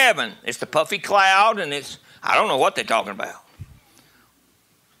going to heaven. It's the puffy cloud and it's, I don't know what they're talking about.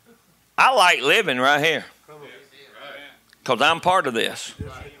 I like living right here. Because I'm part of this.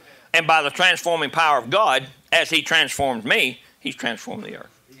 And by the transforming power of God, as he transformed me, he's transformed the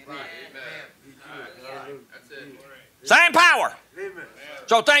earth. Same power.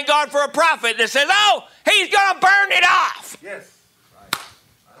 So thank God for a prophet that says, oh, he's going to burn it off.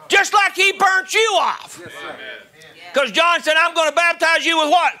 Just like he burnt you off. Because John said, I'm going to baptize you with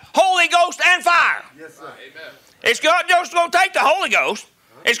what? Holy Ghost and fire. It's not just going to take the Holy Ghost.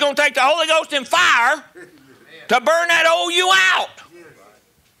 It's going to take the Holy Ghost and fire to burn that old you out.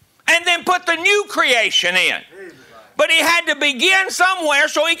 And then put the new creation in. But he had to begin somewhere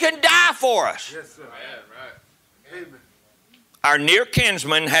so he can die for us. Our near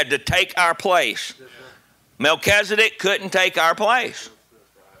kinsman had to take our place. Melchizedek couldn't take our place.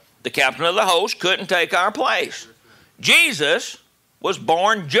 The captain of the host couldn't take our place. Jesus was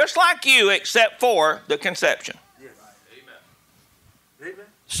born just like you except for the conception.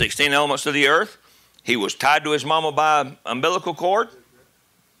 16 elements of the earth. He was tied to his mama by an umbilical cord.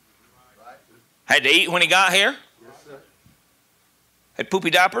 Had to eat when he got here. Had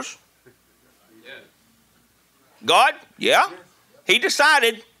poopy diapers. God, yeah. He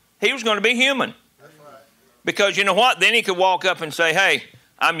decided he was going to be human. Because you know what? Then he could walk up and say, hey,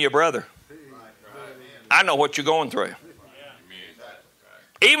 I'm your brother. I know what you're going through.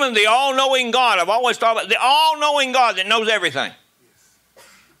 Even the all-knowing God, I've always thought about the all-knowing God that knows everything.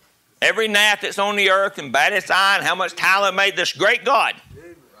 Every gnat that's on the earth and bat its eye and how much talent made this great God.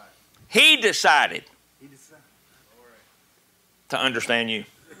 He decided to understand you.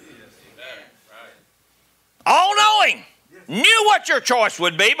 All-knowing. Knew what your choice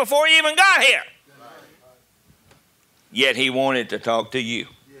would be before you even got here. Yet he wanted to talk to you.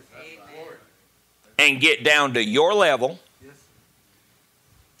 And get down to your level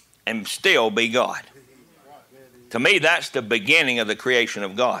and still be God. To me, that's the beginning of the creation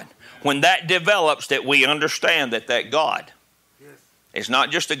of God. When that develops, that we understand that that God is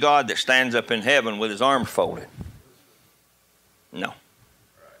not just a God that stands up in heaven with his arms folded. No.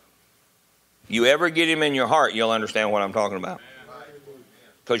 You ever get him in your heart, you'll understand what I'm talking about.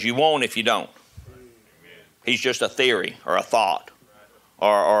 Because you won't if you don't. He's just a theory or a thought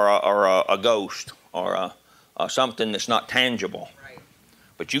or a ghost or something that's not tangible.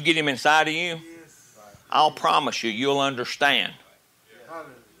 But you get him inside of you, I'll promise you, you'll understand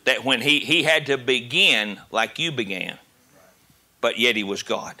that when he had to begin like you began, but yet he was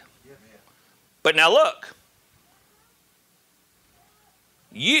God. But now look,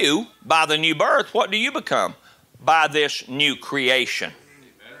 you, by the new birth, what do you become? By this new creation.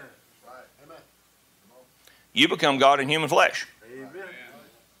 You become God in human flesh.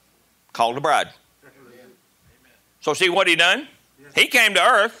 Called a bride. So see what he done? He came to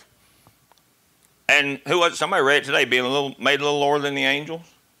earth And who was it? Somebody read it today, made a little lower than the angels.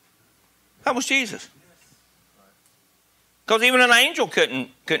 That was Jesus. Because even an angel couldn't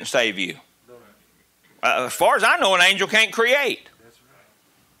save you. As far as I know, an angel can't create.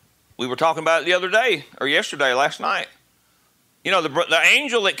 We were talking about it the other day, or yesterday, last night. You know, the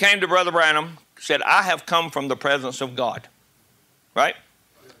angel that came to Brother Branham said, I have come from the presence of God. Right?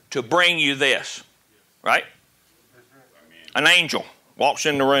 To bring you this. Right? An angel walks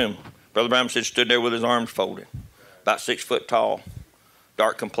in the room. Brother Branham said, stood there with his arms folded. About 6 foot tall.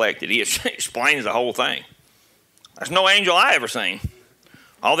 Dark complected. He explains the whole thing. There's no angel I ever seen.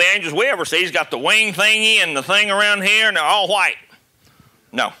 All the angels we ever see, he's got the wing thingy and the thing around here, and they're all white.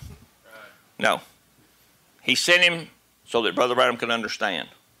 No. No. He sent him so that Brother Branham could understand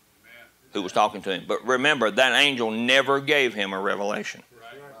who was talking to him. But remember, that angel never gave him a revelation.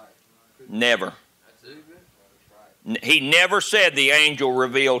 Never. He never said the angel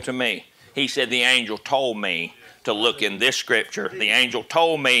revealed to me. He said the angel told me to look in this scripture. The angel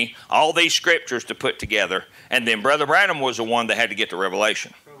told me all these scriptures to put together. And then Brother Branham was the one that had to get the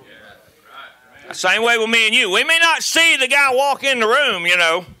revelation. Same way with me and you. We may not see the guy walk in the room, you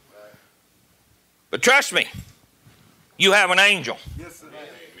know. But trust me, you have an angel.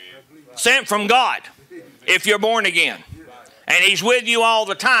 Sent from God if you're born again. And he's with you all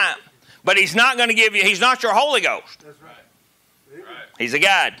the time. But he's not going to give you, he's not your Holy Ghost. He's a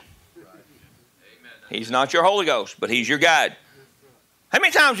guide. He's not your Holy Ghost, but he's your guide. How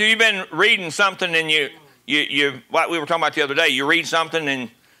many times have you been reading something and you what we were talking about the other day, you read something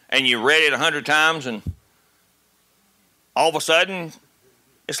and you read it 100 times and all of a sudden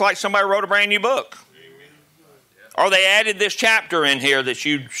it's like somebody wrote a brand new book. Or they added this chapter in here that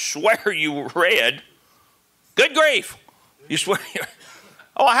you swear you read. Good grief. You swear.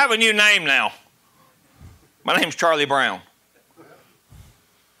 Oh, I have a new name now. My name's Charlie Brown.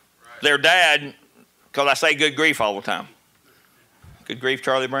 Their dad, because I say good grief all the time. Good grief,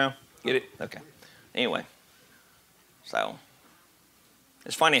 Charlie Brown? Get it? Okay. Anyway. So,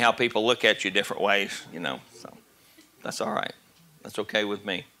 it's funny how people look at you different ways, you know. So, that's all right. That's okay with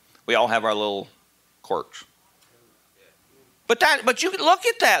me. We all have our little quirks. But you look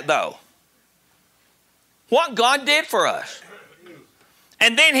at that, though. What God did for us.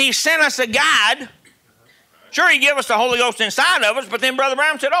 And then he sent us a guide. Sure, he gave us the Holy Ghost inside of us, but then Brother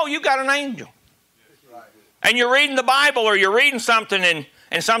Brown said, oh, you got an angel. And you're reading the Bible or you're reading something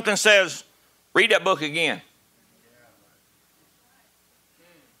and something says, read that book again.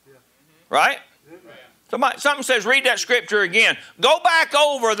 Right? Something says, read that scripture again. Go back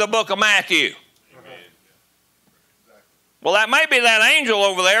over the book of Matthew. Well, that may be that angel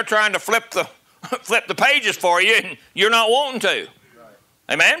over there trying to flip the pages for you and you're not wanting to.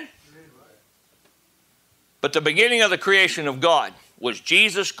 Amen? But the beginning of the creation of God was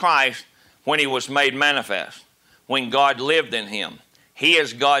Jesus Christ when he was made manifest, when God lived in him. He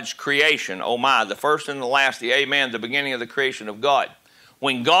is God's creation. Oh my, the first and the last, the amen, the beginning of the creation of God.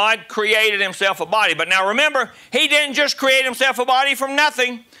 When God created himself a body. But now remember, he didn't just create himself a body from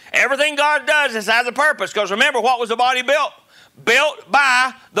nothing. Everything God does has a purpose. Because remember, what was the body built? Built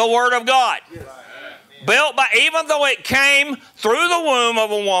by the Word of God. Yes. Built by, even though it came through the womb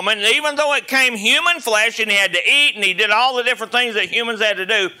of a woman, even though it came human flesh and he had to eat and he did all the different things that humans had to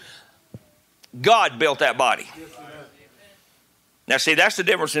do, God built that body. Now see, that's the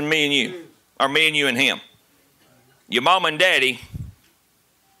difference in me and you, or me and you and him. Your mom and daddy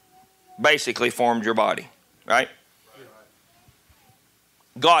basically formed your body, right?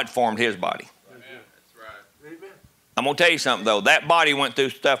 God formed his body. I'm going to tell you something, though. That body went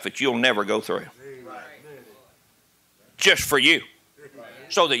through stuff that you'll never go through. Just for you.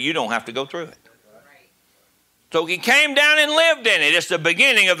 So that you don't have to go through it. So he came down and lived in it. It's the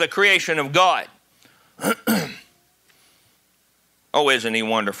beginning of the creation of God. Oh, isn't he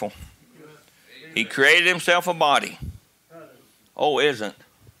wonderful? He created himself a body. Oh, isn't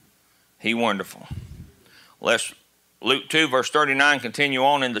he wonderful? Let's Luke 2, verse 39, continue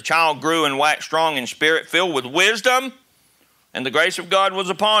on. And the child grew and waxed strong in spirit, filled with wisdom, and the grace of God was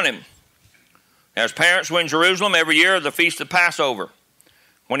upon him. Now, his parents were in Jerusalem every year of the feast of Passover.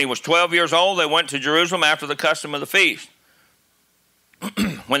 When he was 12 years old, they went to Jerusalem after the custom of the feast.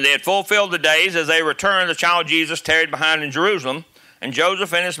 When they had fulfilled the days, as they returned, the child Jesus tarried behind in Jerusalem, and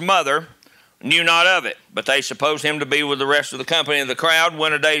Joseph and his mother knew not of it, but they supposed him to be with the rest of the company of the crowd,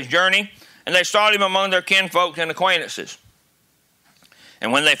 went a day's journey, and they sought him among their kinfolk and acquaintances.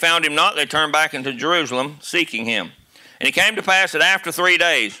 And when they found him not, they turned back into Jerusalem, seeking him. And it came to pass that after 3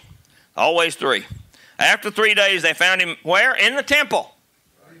 days, always 3, after 3 days they found him where? In the temple.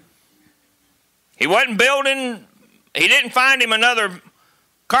 He wasn't building, he didn't find him another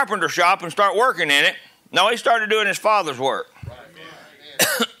carpenter shop and start working in it. No, he started doing his father's work.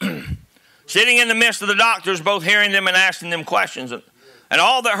 Sitting in the midst of the doctors, both hearing them and asking them questions. And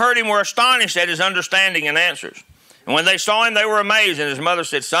all that heard him were astonished at his understanding and answers. And when they saw him, they were amazed. And his mother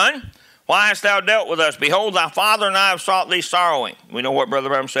said, Son, why hast thou dealt with us? Behold, thy father and I have sought thee sorrowing. We know what Brother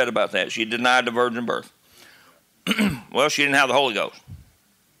Branham said about that. She denied the virgin birth. Well, she didn't have the Holy Ghost.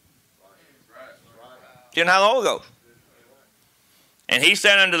 She didn't have the Holy Ghost. And he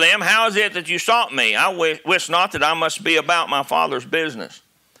said unto them, How is it that you sought me? I wist not that I must be about my Father's business.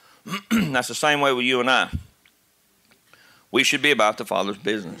 That's the same way with you and I. We should be about the Father's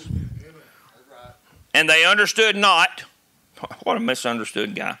business. And they understood not. What a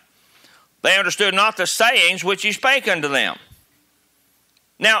misunderstood guy. They understood not the sayings which he spake unto them.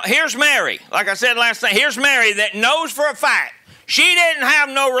 Now, here's Mary. Like I said last night, here's Mary that knows for a fact she didn't have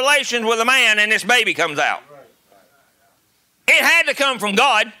no relations with a man and this baby comes out. It had to come from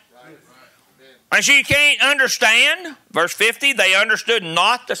God. And she can't understand. Verse 50, they understood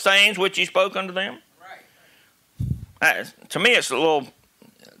not the sayings which he spoke unto them. To me, it's a little,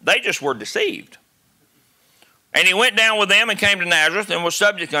 they just were deceived. And he went down with them and came to Nazareth and was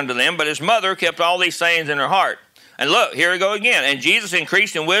subject unto them, but his mother kept all these sayings in her heart. And look, here we go again. And Jesus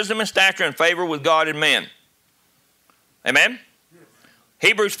increased in wisdom and stature and favor with God and men. Amen?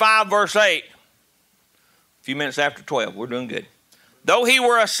 Hebrews 5 verse 8. A few minutes after 12. We're doing good. Though he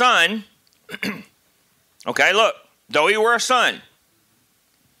were a son, okay, look. Though he were a son,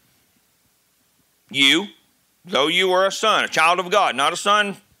 though you were a son, a child of God, not a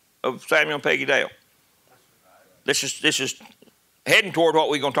son of Samuel and Peggy Dale. This is heading toward what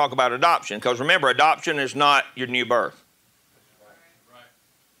we're going to talk about adoption, because remember, adoption is not your new birth.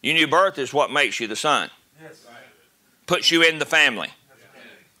 Your new birth is what makes you the son. Puts you in the family.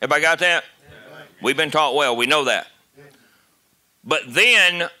 Everybody got that? We've been taught well. We know that. But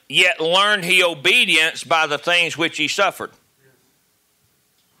then, yet learned he obedience by the things which he suffered.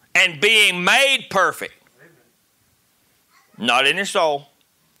 And being made perfect. Not in his soul.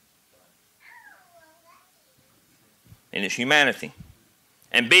 In his humanity.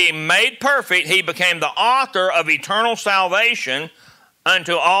 And being made perfect, he became the author of eternal salvation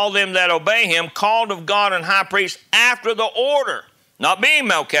unto all them that obey him, called of God and high priest after the order. Not being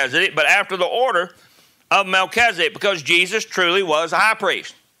Melchizedek, but after the order of Melchizedek, because Jesus truly was a high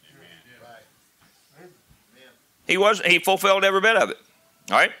priest. He fulfilled every bit of it.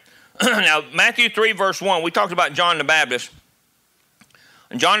 All right? Now, Matthew 3, verse 1, we talked about John the Baptist.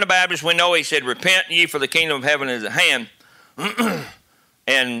 And John the Baptist, we know he said, Repent ye, for the kingdom of heaven is at hand.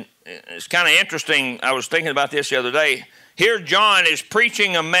 And it's kind of interesting. I was thinking about this the other day. Here John is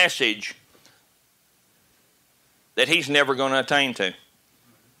preaching a message that he's never going to attain to.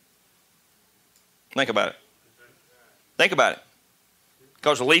 Think about it. Think about it.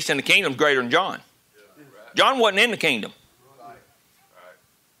 Because the least in the kingdom is greater than John. John wasn't in the kingdom.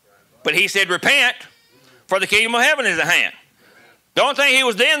 But he said, Repent, for the kingdom of heaven is at hand. The only thing he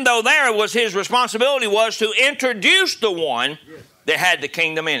was then, though, there was his responsibility was to introduce the one that had the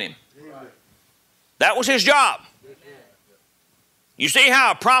kingdom in him. That was his job. You see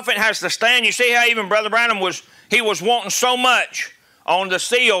how a prophet has to stand? You see how even Brother Branham was wanting so much on the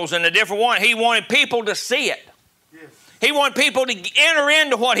seals and the different ones. He wanted people to see it. He wanted people to enter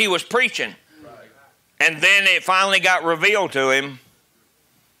into what he was preaching. And then it finally got revealed to him,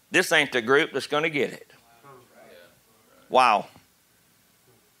 this ain't the group that's going to get it. Wow.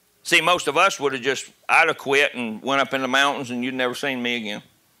 See, most of us would have I'd have quit and went up in the mountains and you'd never seen me again.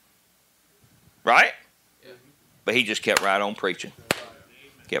 Right? But he just kept right on preaching.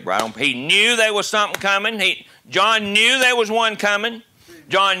 Kept right on. He knew there was something coming. John knew there was one coming.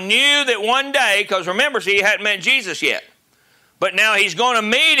 John knew that one day, because remember, see, he hadn't met Jesus yet. But now he's going to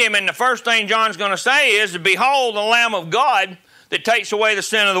meet him, and the first thing John's going to say is, Behold the Lamb of God that takes away the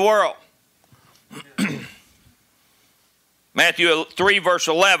sin of the world. Matthew 3, verse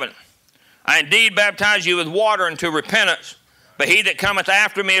 11. I indeed baptize you with water unto repentance, but he that cometh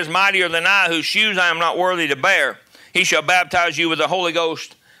after me is mightier than I, whose shoes I am not worthy to bear. He shall baptize you with the Holy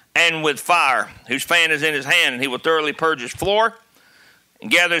Ghost and with fire, whose fan is in his hand, and he will thoroughly purge his floor and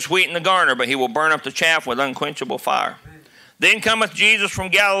gather his wheat in the garner, but he will burn up the chaff with unquenchable fire. Then cometh Jesus from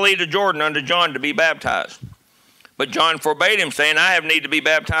Galilee to Jordan unto John to be baptized. But John forbade him, saying, I have need to be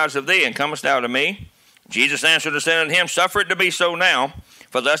baptized of thee, and comest thou to me? Jesus answered and said unto him, Suffer it to be so now,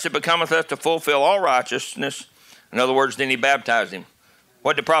 for thus it becometh us to fulfill all righteousness. In other words, then he baptized him.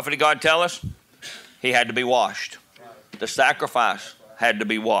 What did the prophet of God tell us? He had to be washed. The sacrifice had to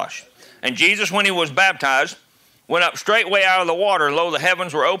be washed. And Jesus, when he was baptized, went up straightway out of the water, and lo, the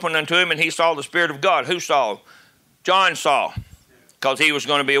heavens were opened unto him, and he saw the Spirit of God. Who saw? John saw. because he was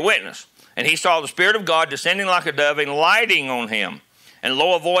going to be a witness. And he saw the Spirit of God descending like a dove and lighting on him. And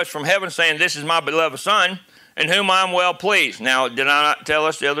lo, a voice from heaven saying, this is my beloved Son, in whom I am well pleased. Now, did I not tell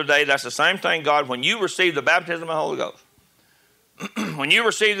us the other day, that's the same thing, God, when you receive the baptism of the Holy Ghost, when you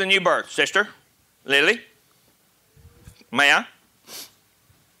receive the new birth, Sister Lily, may I?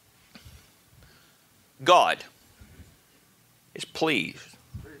 God is pleased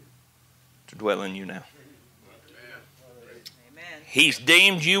to dwell in you now. He's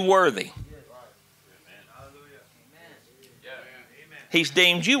deemed you worthy. He's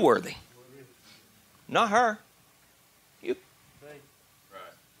deemed you worthy. Not her. You.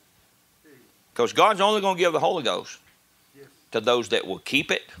 Because God's only going to give the Holy Ghost to those that will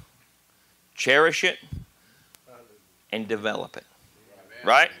keep it, cherish it, and develop it.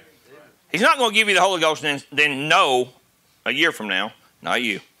 Right? He's not going to give you the Holy Ghost and then know a year from now, not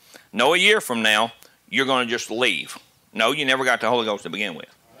you, know a year from now, you're going to just leave. No, you never got the Holy Ghost to begin with.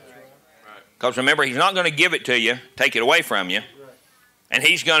 Because remember, he's not going to give it to you, take it away from you. And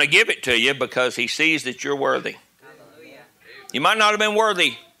he's going to give it to you because he sees that you're worthy. You might not have been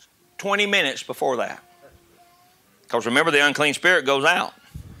worthy 20 minutes before that. Because remember, the unclean spirit goes out.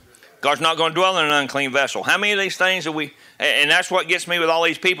 God's not going to dwell in an unclean vessel. How many of these things are we, and that's what gets me with all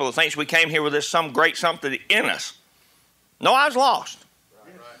these people that thinks we came here with this some great something in us. No, I was lost.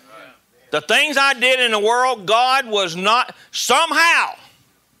 The things I did in the world, God was not, somehow,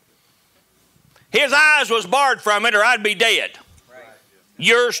 his eyes was barred from it or I'd be dead.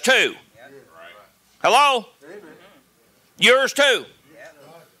 Yours too. Hello? Yours too.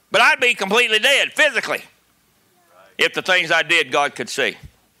 But I'd be completely dead physically if the things I did God could see.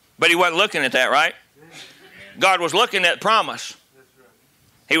 But he wasn't looking at that, right? God was looking at promise.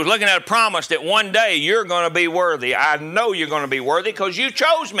 He was looking at a promise that one day you're going to be worthy. I know you're going to be worthy because you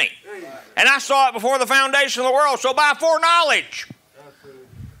chose me. And I saw it before the foundation of the world. So by foreknowledge,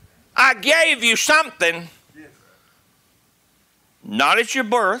 I gave you something. Not at your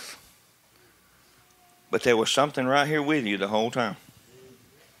birth, but there was something right here with you the whole time.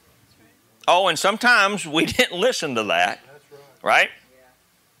 Oh, and sometimes we didn't listen to that, right?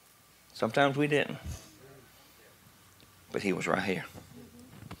 Sometimes we didn't. But he was right here.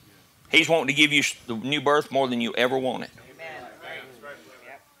 He's wanting to give you the new birth more than you ever wanted.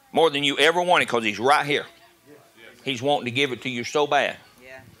 More than you ever wanted because he's right here. He's wanting to give it to you so bad.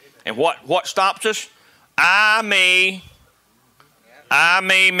 And what stops us? Me,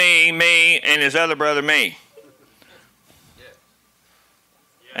 and his other brother, me.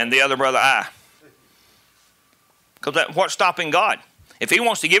 And the other brother, I. Because what's stopping God? If he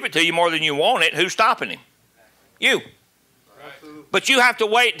wants to give it to you more than you want it, who's stopping him? You. But you have to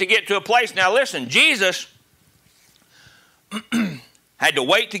wait to get to a place. Now listen, Jesus had to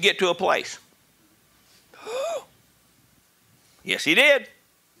wait to get to a place. Yes, he did.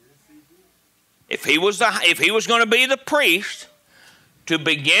 If he was going to be the priest to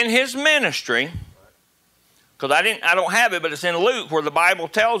begin his ministry, because I don't have it, but it's in Luke where the Bible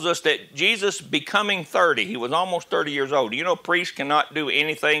tells us that Jesus becoming 30, he was almost 30 years old. You know, priests cannot do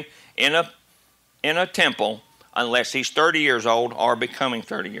anything in a temple unless he's 30 years old or becoming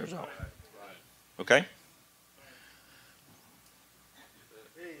 30 years old. Okay?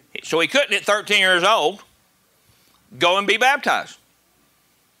 So he couldn't at 13 years old go and be baptized.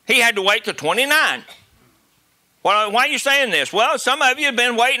 He had to wait till 29. Why are you saying this? Well, some of you have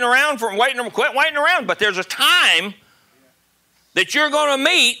been waiting around quit waiting around, but there's a time that you're going to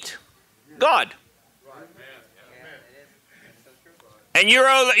meet God. And you're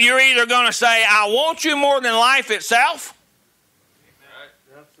either going to say, I want you more than life itself.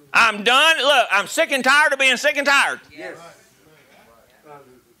 I'm done. Look, I'm sick and tired of being sick and tired.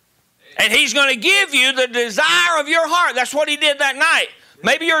 And he's going to give you the desire of your heart. That's what he did that night.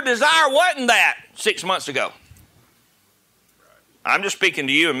 Maybe your desire wasn't that 6 months ago. I'm just speaking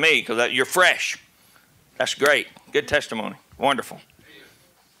to you and me because you're fresh. That's great. Good testimony. Wonderful.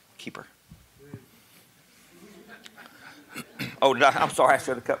 Keep her. Oh, I'm sorry. I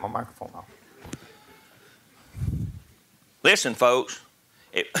should have cut my microphone off. Listen, folks.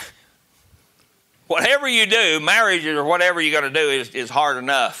 Whatever you do, marriage or whatever you're going to do is hard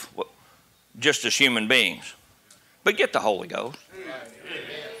enough just as human beings. But get the Holy Ghost.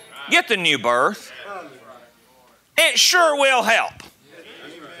 Get the new birth. It sure will help.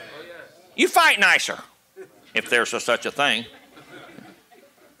 You fight nicer, if there's such a thing.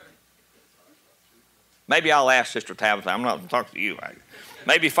 Maybe I'll ask Sister Tabitha. I'm not going to talk to you.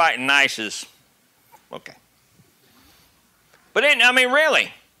 Maybe fighting nice is okay. But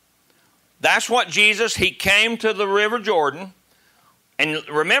really, that's what Jesus, he came to the River Jordan. And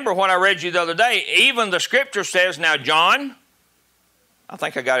remember what I read you the other day. Even the scripture says, now John I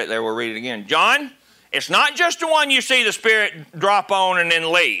think I got it there. We'll read it again. John, it's not just the one you see the Spirit drop on and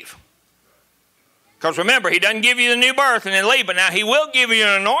then leave. Because remember, he doesn't give you the new birth and then leave, but now he will give you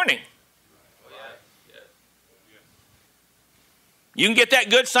an anointing. You can get that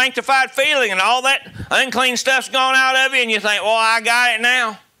good sanctified feeling and all that unclean stuff's gone out of you and you think, well, I got it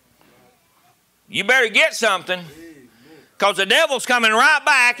now. You better get something, because the devil's coming right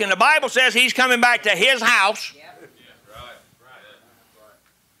back, and the Bible says he's coming back to his house.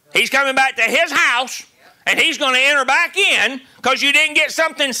 He's coming back to his house, and he's going to enter back in because you didn't get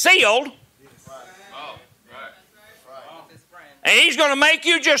something sealed. And he's going to make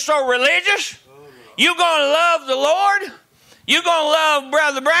you just so religious. You're going to love the Lord. You're going to love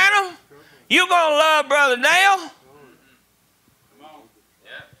Brother Branham. You're going to love Brother Dale.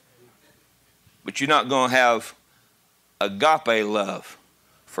 But you're not going to have agape love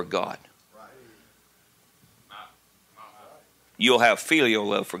for God. You'll have filial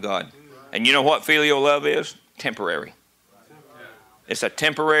love for God. And you know what filial love is? Temporary. It's a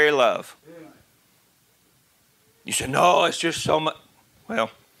temporary love. You say, no, it's just so much. Well,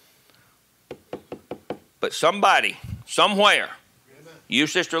 but somebody, somewhere, you,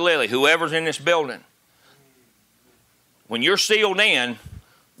 Sister Lily, whoever's in this building, when you're sealed in,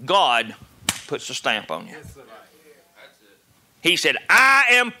 God puts a stamp on you. He said, I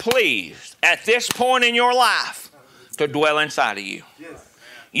am pleased at this point in your life to dwell inside of you.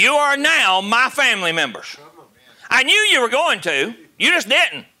 You are now my family members. I knew you were going to. You just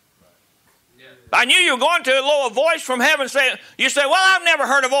didn't. I knew you were going to. A voice from heaven said, you say, well, I've never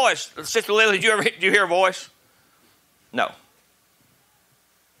heard a voice. Sister Lily, did you hear a voice? No.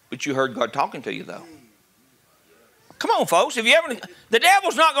 But you heard God talking to you, though. Come on, folks. If you ever, the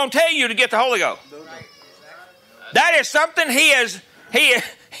devil's not going to tell you to get the Holy Ghost. That is something there's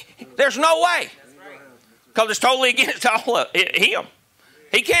no way. Because it's totally against all of him.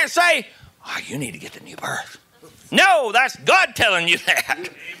 He can't say, oh, you need to get the new birth. No, that's God telling you that.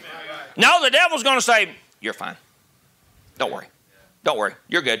 No, the devil's going to say, you're fine. Don't worry. Don't worry.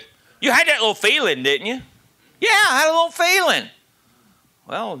 You're good. You had that little feeling, didn't you? Yeah, I had a little feeling.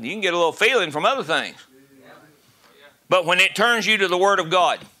 Well, you can get a little feeling from other things. But when it turns you to the Word of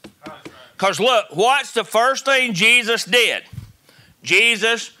God. Because look, what's the first thing Jesus did?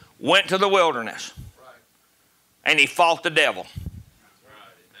 Jesus went to the wilderness. And he fought the devil.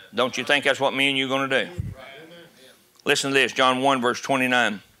 Don't you think that's what me and you are going to do? Listen to this, John 1, verse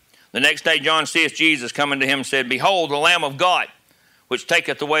 29. The next day John seeth Jesus coming to him and said, behold, the Lamb of God, which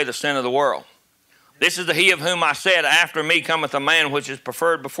taketh away the sin of the world. This is the he of whom I said, after me cometh a man which is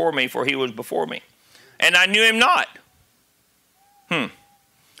preferred before me, for he was before me. And I knew him not.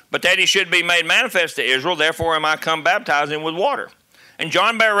 But that he should be made manifest to Israel, therefore am I come baptizing with water. And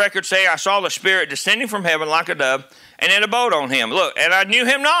John bare record say, I saw the Spirit descending from heaven like a dove, and it abode on him. Look, and I knew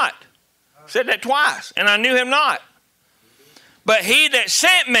him not. Said that twice. And I knew him not. But he that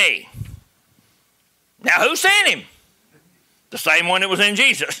sent me. Now who sent him? The same one that was in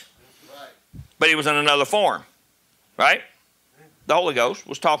Jesus. But he was in another form. Right? The Holy Ghost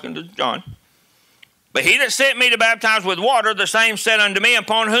was talking to John. But he that sent me to baptize with water, the same said unto me,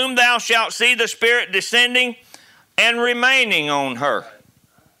 upon whom thou shalt see the Spirit descending and remaining on her.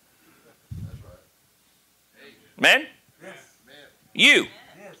 Amen? You.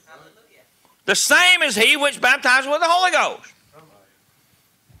 The same as he which baptized with the Holy Ghost.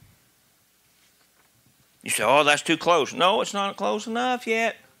 You say, oh, that's too close. No, it's not close enough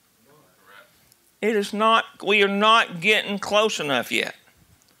yet. It is not. We are not getting close enough yet.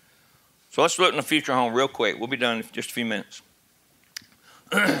 So let's look in the future home real quick. We'll be done in just a few minutes.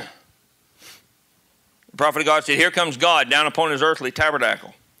 The prophet of God said, here comes God down upon his earthly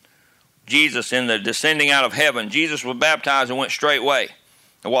tabernacle. Jesus in the descending out of heaven. Jesus was baptized and went straightway.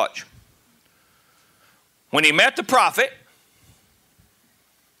 Now watch. When he met the prophet,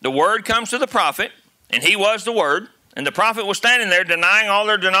 the word comes to the prophet, and he was the word, and the prophet was standing there denying all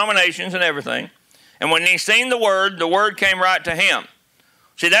their denominations and everything. And when he seen the word came right to him.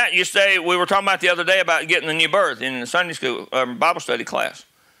 See that? You say, we were talking about the other day about getting the new birth in the Sunday school Bible study class.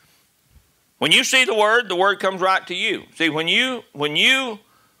 When you see the word comes right to you. See, when you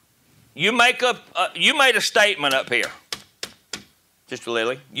make up, you made a statement up here, Sister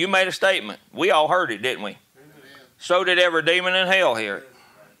Lily. You made a statement. We all heard it, didn't we? So did every demon in hell hear it.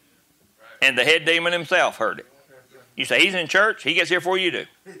 And the head demon himself heard it. You say, he's in church, he gets here before you do.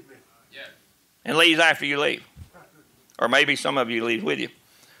 And leaves after you leave. Or maybe some of you leave with you.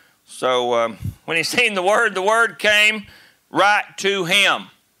 So when he seen the word came right to him.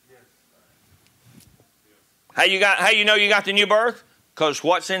 How you know you got the new birth? Because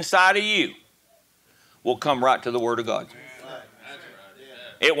what's inside of you will come right to the Word of God.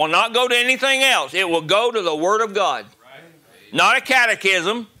 It will not go to anything else. It will go to the Word of God. Not a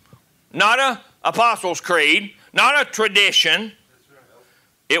catechism, not an Apostles' Creed, not a tradition.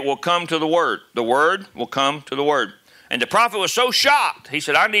 It will come to the Word. The Word will come to the Word. And the prophet was so shocked. He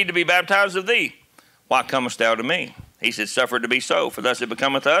said, I need to be baptized of thee. Why comest thou to me? He said, suffer it to be so, for thus it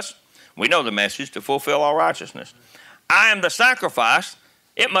becometh us. We know the message, to fulfill all righteousness. I am the sacrifice.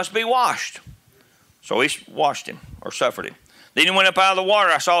 It must be washed. So he washed him, or suffered him. Then he went up out of the water.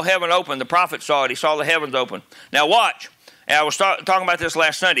 I saw heaven open. The prophet saw it. He saw the heavens open. Now watch. And I was talking about this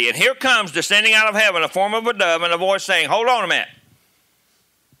last Sunday. And here comes descending out of heaven a form of a dove and a voice saying, hold on a minute.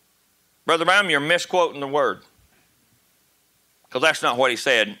 Brother Brown, you're misquoting the word. Because that's not what he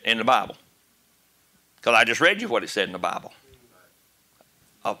said in the Bible. Because I just read you what it said in the Bible.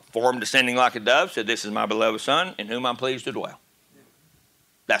 A form descending like a dove said, this is my beloved Son, in whom I'm pleased to dwell.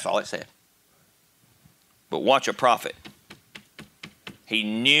 That's all it said. But watch a prophet. He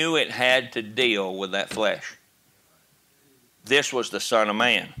knew it had to deal with that flesh. This was the Son of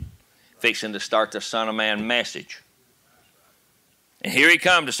Man, fixing to start the Son of Man message. And here he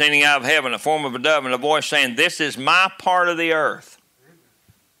comes, descending out of heaven, in the form of a dove, and a voice saying, this is my part of the earth.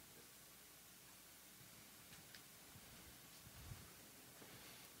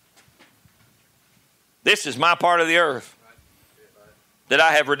 This is my part of the earth that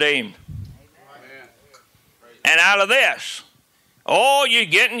I have redeemed. And out of this, oh, you're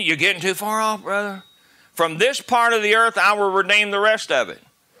getting too far off, brother. From this part of the earth, I will redeem the rest of it.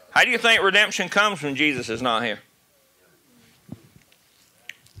 How do you think redemption comes when Jesus is not here?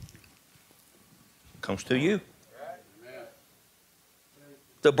 Comes to you.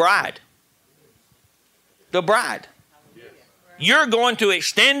 The bride. The bride. You're going to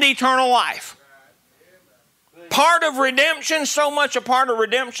extend eternal life. Part of redemption, so much a part of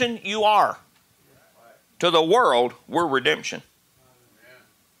redemption, you are. To the world, we're redemption.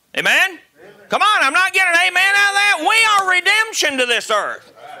 Amen? Come on, I'm not getting an amen out of that. We are redemption to this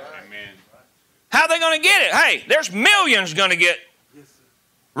earth. How are they going to get it? Hey, there's millions going to get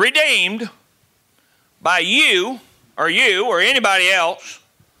redeemed by you or anybody else.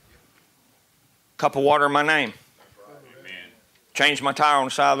 Cup of water in my name. Change my tire on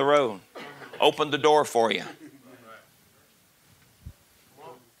the side of the road. Open the door for you.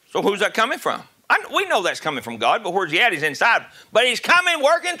 So who's that coming from? We know that's coming from God, but where's he at? He's inside. But he's coming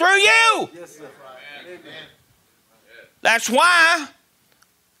working through you. Yes, sir. That's why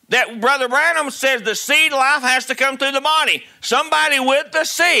that Brother Branham says the seed life has to come through the body. Somebody with the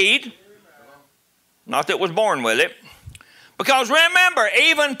seed, not that was born with it. Because remember,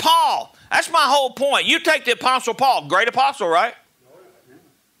 even Paul, that's my whole point. You take the Apostle Paul, great apostle, right?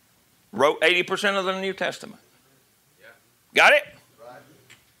 Wrote 80% of the New Testament. Got it?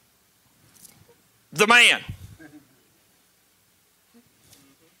 The man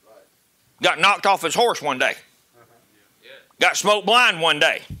got knocked off his horse one day. Got smoked blind one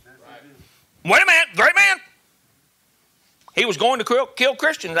day. Wait a minute, great man. He was going to kill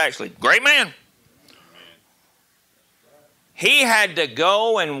Christians, actually. Great man. He had to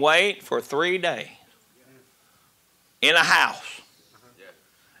go and wait for 3 days in a house.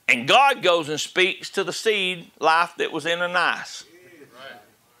 And God goes and speaks to the seed life that was in Ananias.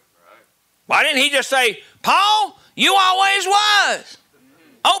 Why didn't he just say, Paul, you always was.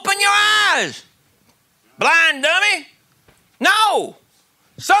 Open your eyes. Blind dummy. No.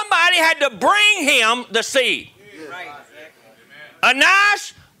 Somebody had to bring him the seed.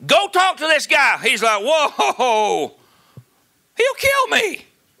 Ananias, go talk to this guy. He's like, whoa, he'll kill me.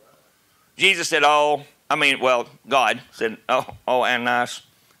 Jesus said, God said, oh, Ananias,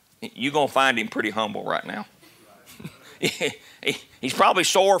 you're going to find him pretty humble right now. He's probably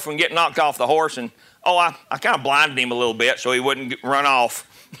sore from getting knocked off the horse, and I kind of blinded him a little bit so he wouldn't run off.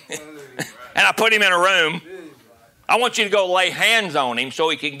 And I put him in a room. I want you to go lay hands on him so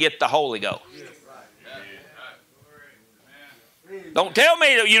he can get the Holy Ghost. Don't tell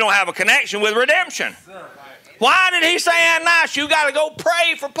me that you don't have a connection with redemption. Why did he say, Ananias, you got to go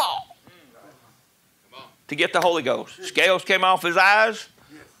pray for Paul to get the Holy Ghost? Scales came off his eyes,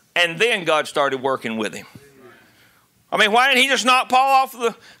 and then God started working with him. I mean, why didn't he just knock Paul off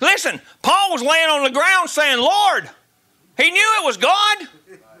the... Listen, Paul was laying on the ground saying, Lord. He knew it was God.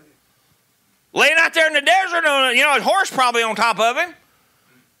 Laying out there in the desert, his horse probably on top of him.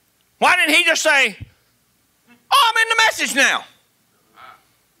 Why didn't he just say, I'm in the message now.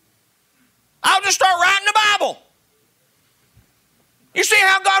 I'll just start writing the Bible. You see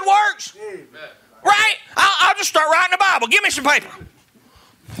how God works? Right? I'll just start writing the Bible. Give me some paper.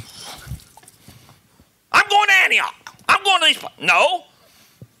 I'm going to Antioch. I'm going to these places. No.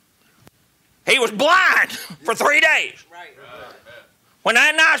 He was blind for 3 days. When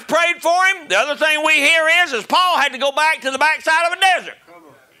Ananias prayed for him, the other thing we hear is Paul had to go back to the backside of a desert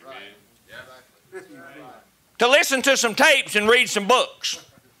to listen to some tapes and read some books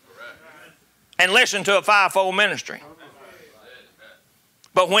and listen to a fivefold ministry.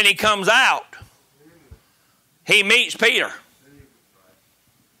 But when he comes out, he meets Peter.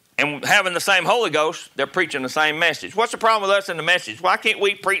 And having the same Holy Ghost, they're preaching the same message. What's the problem with us in the message? Why can't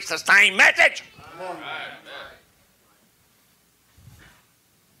we preach the same message?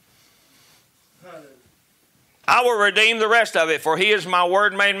 I will redeem the rest of it, for he is my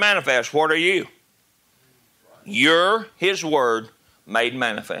word made manifest. What are you? You're his word made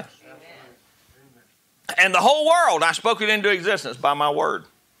manifest. And the whole world, I spoke it into existence by my word.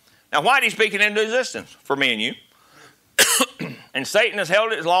 Now, why did he speak it into existence? For me and you. And Satan has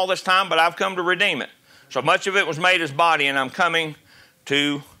held it all this time, but I've come to redeem it. So much of it was made his body, and I'm coming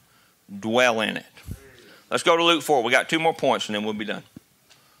to dwell in it. Let's go to Luke 4. We got 2 more points, and then we'll be done.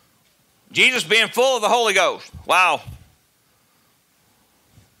 Jesus being full of the Holy Ghost. Wow.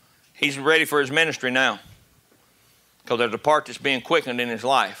 He's ready for his ministry now, because there's a part that's being quickened in his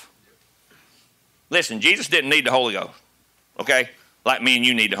life. Listen, Jesus didn't need the Holy Ghost, okay? Like me and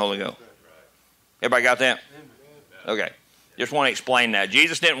you need the Holy Ghost. Everybody got that? Okay. Just want to explain that.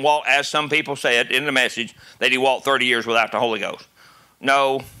 Jesus didn't walk, as some people said in the message, that he walked 30 years without the Holy Ghost.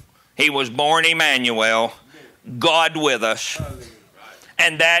 No, he was born Emmanuel, God with us,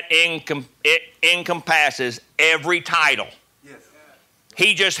 and that it encompasses every title.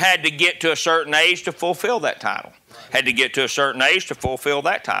 He just had to get to a certain age to fulfill that title. Had to get to a certain age to fulfill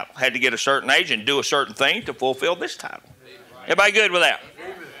that title. Had to get a certain age and do a certain thing to fulfill this title. Everybody good with that?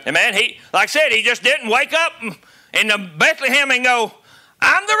 Amen? He, like I said, he just didn't wake up in the Bethlehem and go,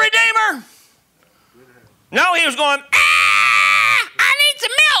 I'm the Redeemer. No, he was going, I need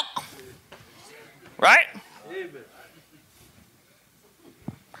some milk. Right?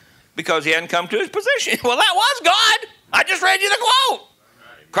 Because he hadn't come to his position. Well, that was God. I just read you the quote.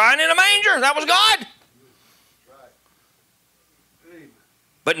 Crying in a manger, that was God.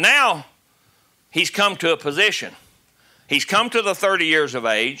 But now, he's come to a position. He's come to the 30 years of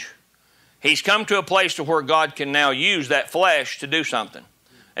age. He's come to a place to where God can now use that flesh to do something.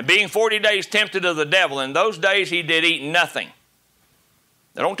 And being 40 days tempted of the devil, in those days he did eat nothing.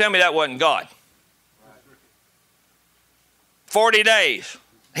 Now don't tell me that wasn't God. 40 days,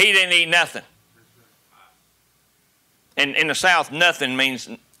 he didn't eat nothing. And in the South, nothing means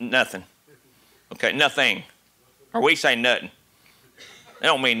nothing. Okay, nothing. Or we say nothing. They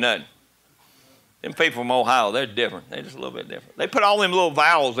don't mean nothing. Them people from Ohio, they're different. They're just a little bit different. They put all them little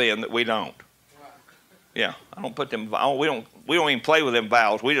vowels in that we don't. Yeah, I don't put them. We don't even play with them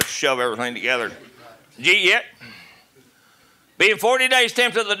vowels. We just shove everything together. Yet, being 40 days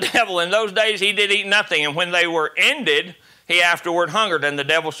tempted of the devil, in those days he did eat nothing, and when they were ended, he afterward hungered. And the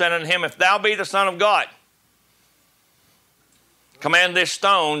devil said unto him, If thou be the Son of God, command this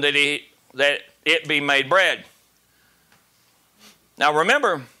stone that it be made bread. Now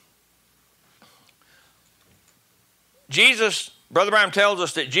remember, Jesus, Brother Branham tells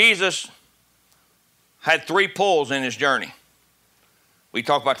us that Jesus had 3 pulls in his journey. We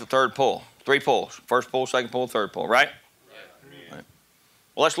talk about the 3rd pull. 3 pulls. 1st pull, 2nd pull, 3rd pull, right? Yeah. Right.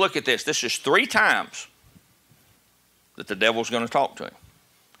 Well, let's look at this. This is 3 times that the devil's going to talk to him.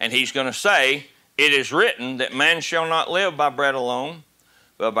 And he's going to say, It is written that man shall not live by bread alone,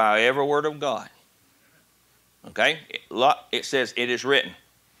 but by every word of God. Okay? It says, It is written.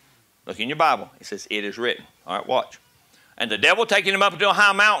 Look in your Bible. It says, It is written. All right, watch. And the devil taking him up into a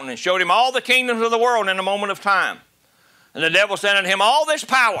high mountain and showed him all the kingdoms of the world in a moment of time. And the devil said unto him, All this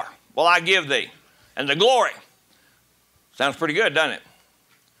power will I give thee, and the glory. Sounds pretty good, doesn't it?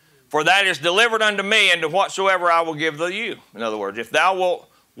 For that is delivered unto me, and to whatsoever I will give to you. In other words, if thou wilt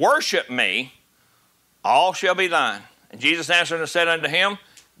worship me, all shall be thine. And Jesus answered and said unto him,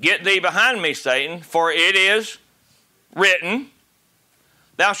 Get thee behind me, Satan, for it is written,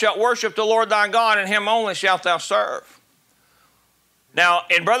 Thou shalt worship the Lord thy God, and him only shalt thou serve. Now,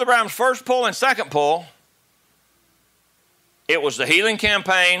 in Brother Branham's 1st pull and 2nd pull, it was the healing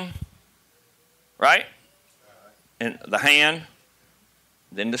campaign, right? And the hand,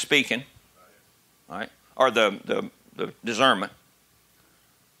 then the speaking, right? Or the discernment.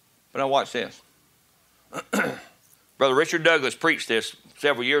 But now watch this. Brother Richard Douglas preached this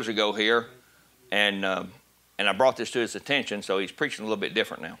several years ago here, and I brought this to his attention, so he's preaching a little bit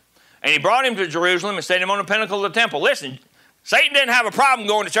different now. And he brought him to Jerusalem and set him on the pinnacle of the temple. Listen, Satan didn't have a problem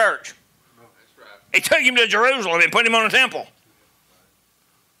going to church. No, that's right. He took him to Jerusalem and put him on the temple.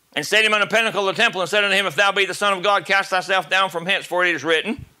 And set him on the pinnacle of the temple and said unto him, If thou be the Son of God, cast thyself down from hence, for it is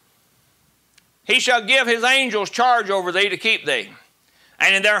written, He shall give his angels charge over thee to keep thee.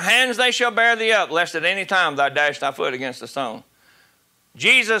 And in their hands they shall bear thee up, lest at any time thou dash thy foot against a stone.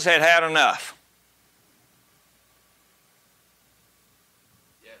 Jesus had had enough.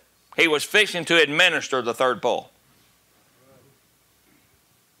 He was fixing to administer the third pull.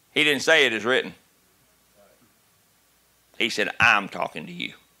 He didn't say it is written. He said, I'm talking to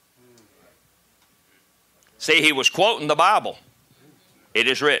you. See, he was quoting the Bible. It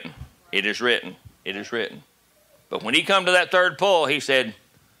is written. It is written. It is written. But when he come to that third pull, he said,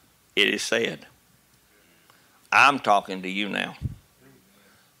 it is said. I'm talking to you now.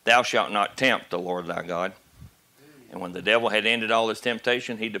 Thou shalt not tempt the Lord thy God. And when the devil had ended all his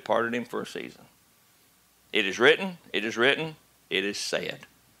temptation, he departed him for a season. It is written, it is written, it is said.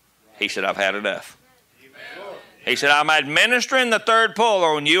 He said, I've had enough. He said, I'm administering the third pull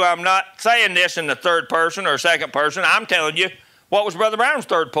on you. I'm not saying this in the third person or second person. I'm telling you what was Brother Brown's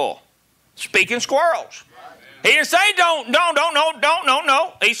third pull. Speaking squirrels. He didn't say don't.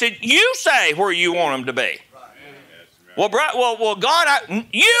 He said, you say where you want them to be. Well, God,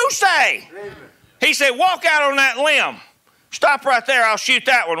 you say. He said, walk out on that limb. Stop right there, I'll shoot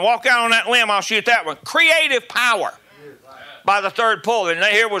that one. Walk out on that limb, I'll shoot that one. Creative power by the third pull. And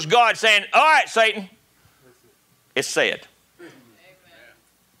here was God saying, all right, Satan, it's said.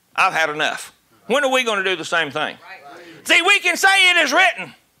 I've had enough. When are we going to do the same thing? See, we can say it is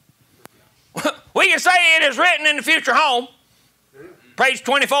written. We can say it is written in the future home. Page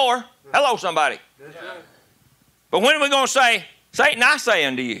 24. Hello, somebody. But when are we going to say, Satan, I say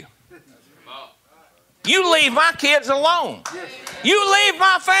unto you, you leave my kids alone. You leave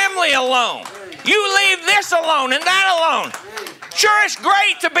my family alone. You leave this alone and that alone. Sure, it's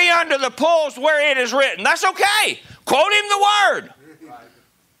great to be under the pulls where it is written. That's okay. Quote him the word.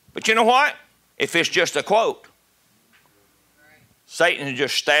 But you know what? If it's just a quote, Satan would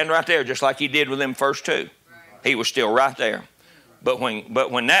just stand right there just like he did with them first two. He was still right there. But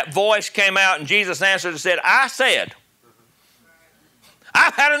when that voice came out and Jesus answered and said, I said,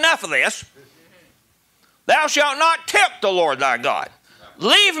 I've had enough of this. Thou shalt not tempt the Lord thy God.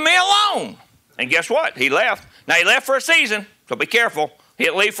 Leave me alone. And guess what? He left. Now, he left for a season, so be careful.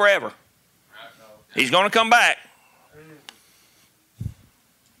 He'll leave forever. He's going to come back.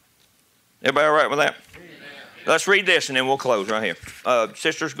 Everybody all right with that? Let's read this, and then we'll close right here.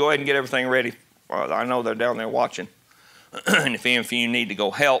 Sisters, go ahead and get everything ready. I know they're down there watching. And if any of you need to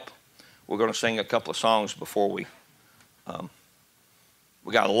go help, we're going to sing a couple of songs before we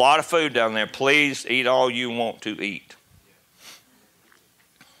got a lot of food down there. Please eat all you want to eat.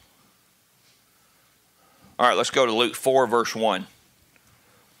 All right, let's go to Luke 4, verse 1.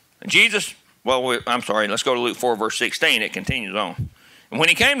 Let's go to Luke 4, verse 16. It continues on. And when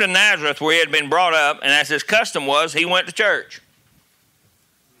he came to Nazareth, where he had been brought up, and as his custom was, he went to church.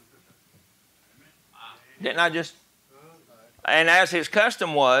 Didn't I just? And as his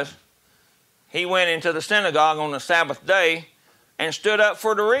custom was, he went into the synagogue on the Sabbath day and stood up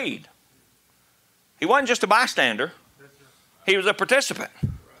for to read. He wasn't just a bystander. He was a participant.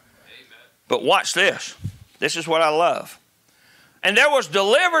 But watch this. This is what I love. And there was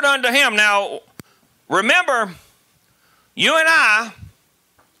delivered unto him. Now, remember, you and I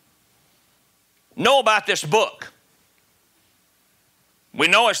know about this book. We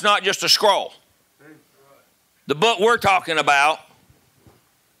know it's not just a scroll. The book we're talking about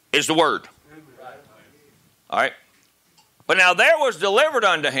is the Word. All right? But now there was delivered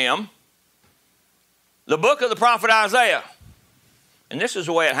unto him the book of the prophet Isaiah. And this is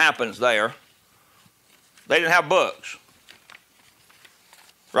the way it happens there. They didn't have books.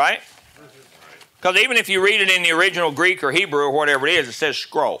 Right? Because even if you read it in the original Greek or Hebrew or whatever it is, it says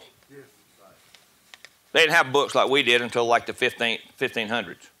scroll. They didn't have books like we did until like the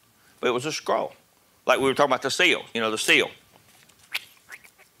 1500s. But it was a scroll. Like we were talking about the seal. You know, the seal.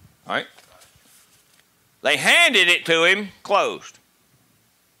 All right? They handed it to him closed.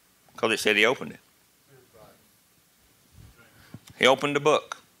 Because it said he opened it. He opened the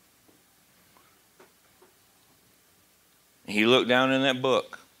book. He looked down in that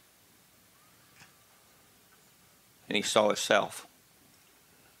book. And he saw himself.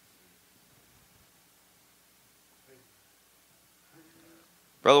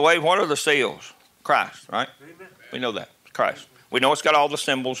 Brother Wade, what are the seals? Christ, right? Amen. We know that. It's Christ. We know it's got all the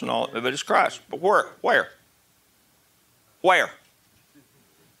symbols and all, but it's Christ. But where? Where?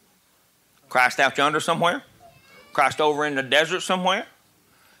 Christ out yonder somewhere? Christ over in the desert somewhere?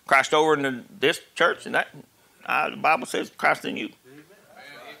 Christ over in this church? And that the Bible says Christ in you.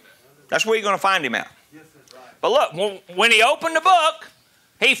 That's where you're going to find him at. But look, when he opened the book,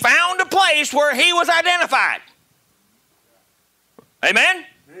 he found a place where he was identified. Amen?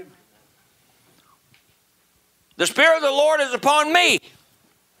 The Spirit of the Lord is upon me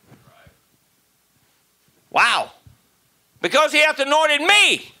Wow. Because he hath anointed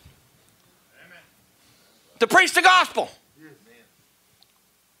me to preach the gospel.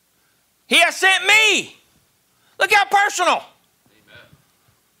 He has sent me. Look how personal.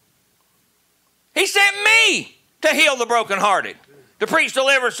 He sent me to heal the brokenhearted, to preach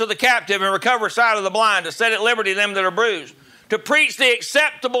deliverance to the captive and recover sight of the blind, to set at liberty them that are bruised, to preach the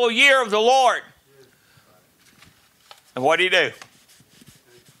acceptable year of the Lord. And what did he do?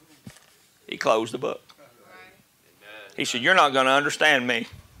 He closed the book. He said, you're not going to understand me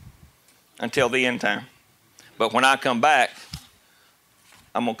until the end time. But when I come back,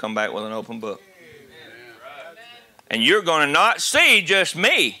 I'm going to come back with an open book. And you're going to not see just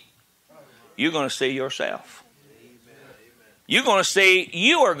me. You're going to see yourself. You're going to see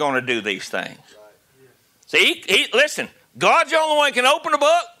you are going to do these things. See, listen, God's the only one who can open a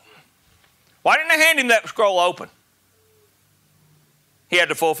book. Why didn't they hand him that scroll open? He had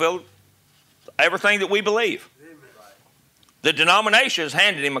to fulfill everything that we believe. The denominations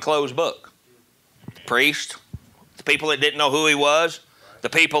handed him a closed book. The priest, the people that didn't know who he was, the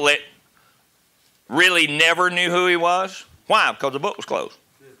people that really never knew who he was. Why? Because the book was closed.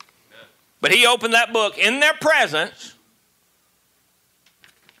 But he opened that book in their presence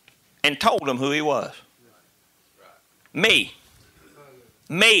and told them who he was. Me.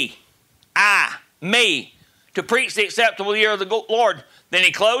 Me. Me. To preach the acceptable year of the Lord. Then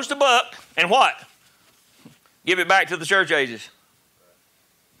he closed the book and what? Give it back to the church ages.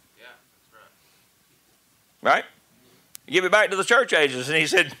 Yeah, that's right. Right? Give it back to the church ages. And he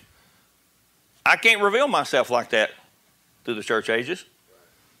said, I can't reveal myself like that to the church ages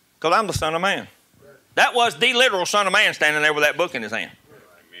because I'm the Son of Man. That was the literal Son of Man standing there with that book in his hand.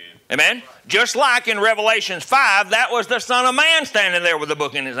 Amen? Amen? Just like in Revelation 5, that was the Son of Man standing there with the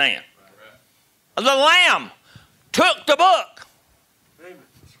book in his hand. The Lamb took the book.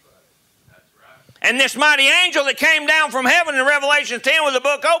 And this mighty angel that came down from heaven in Revelation 10 with the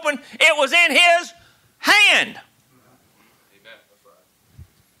book open, it was in his hand.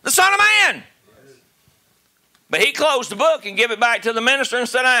 The Son of Man. But he closed the book and gave it back to the minister and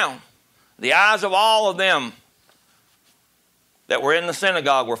sat down. The eyes of all of them that were in the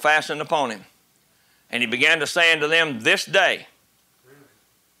synagogue were fastened upon him. And he began to say unto them, this day.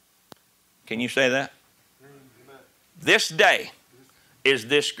 Can you say that? This day is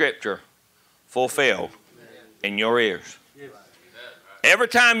this scripture fulfilled in your ears. Every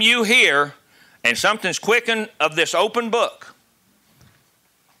time you hear and something's quickened of this open book,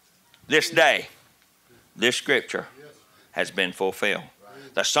 this day, this scripture has been fulfilled.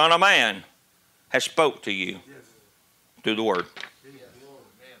 The Son of Man has spoke to you through the word.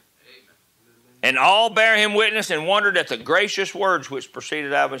 And all bare him witness and wondered at the gracious words which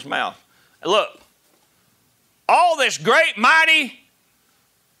proceeded out of his mouth. Look, all this great, mighty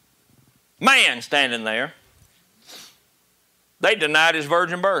man standing there, they denied his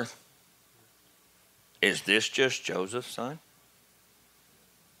virgin birth. Is this just Joseph's son?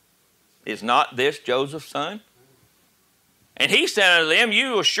 Is not this Joseph's son? And he said unto them,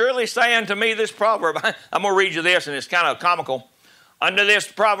 you will surely say unto me this proverb. I'm going to read you this, and it's kind of comical. Under this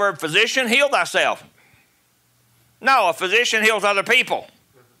proverb, physician, heal thyself. No, a physician heals other people.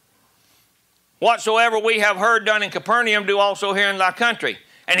 Whatsoever we have heard done in Capernaum, do also here in thy country.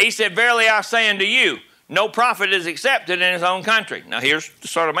 And he said, verily I say unto you, no prophet is accepted in his own country. Now here's the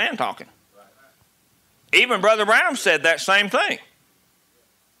Son of Man talking. Even Brother Branham said that same thing.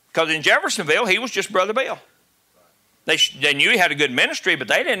 Because in Jeffersonville, he was just Brother Bill. They knew he had a good ministry, but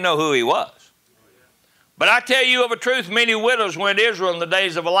they didn't know who he was. But I tell you of a truth, many widows went to Israel in the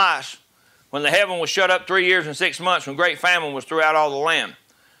days of Elias, when the heaven was shut up 3 years and 6 months, when great famine was throughout all the land.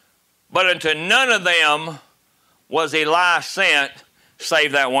 But unto none of them was Elias sent,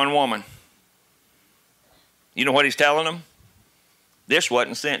 save that one woman. You know what he's telling them? This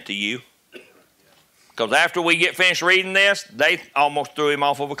wasn't sent to you. Because after we get finished reading this, they almost threw him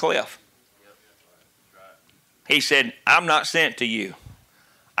off of a cliff. He said, I'm not sent to you.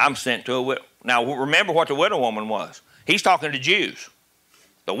 I'm sent to a widow. Now, remember what the widow woman was. He's talking to Jews.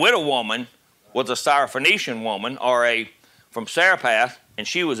 The widow woman was a Syrophoenician woman, or from Zarephath, and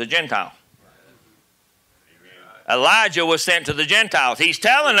she was a Gentile. Elijah was sent to the Gentiles. He's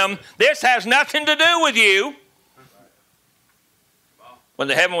telling them, this has nothing to do with you. When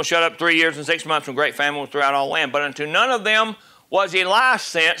the heaven was shut up 3 years and 6 months, when great famine was throughout all land. But unto none of them was Elias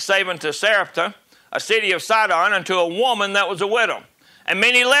sent, save unto Sarepta, a city of Sidon, unto a woman that was a widow. And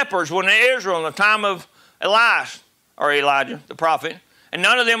many lepers were in Israel in the time of Elias, or Elijah, the prophet, and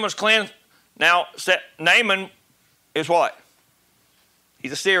none of them was cleansed. Now, Naaman is what?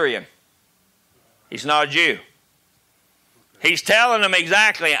 He's a Syrian. He's not a Jew. He's telling them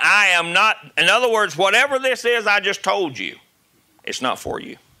exactly, I am not, in other words, whatever this is I just told you, it's not for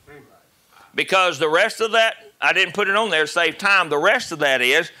you. Because the rest of that, I didn't put it on there to save time. The rest of that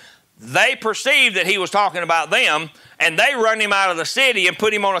is, they perceived that he was talking about them, and they run him out of the city and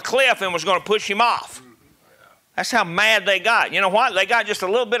put him on a cliff and was going to push him off. That's how mad they got. You know what? They got just a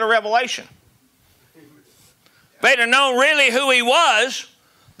little bit of revelation. If they'd have known really who he was,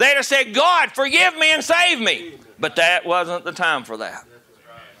 they'd have said, God, forgive me and save me. But that wasn't the time for that.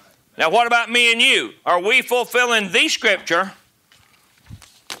 Now, what about me and you? Are we fulfilling the Scripture?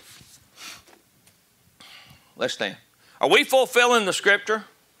 Let's stand. Are we fulfilling the Scripture?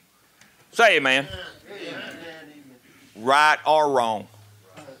 Say amen. Amen. Right or wrong.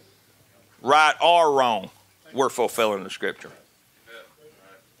 Right or wrong. We're fulfilling the Scripture.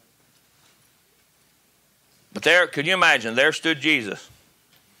 But there, could you imagine, there stood Jesus,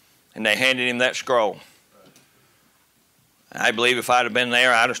 and they handed him that scroll. I believe if I'd have been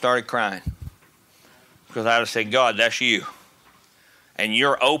there, I'd have started crying. Because I'd have said, God, that's you. And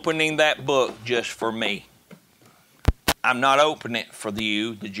you're opening that book just for me. I'm not opening it for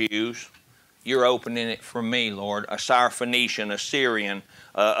you, the Jews. You're opening it for me, Lord. A Syrophoenician, a Syrian,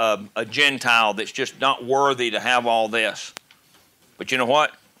 a Gentile that's just not worthy to have all this. But you know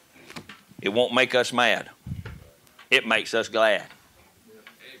what? It won't make us mad. It makes us glad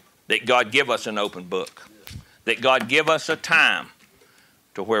that God give us an open book. That God give us a time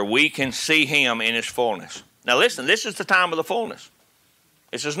to where we can see him in his fullness. Now listen, this is the time of the fullness.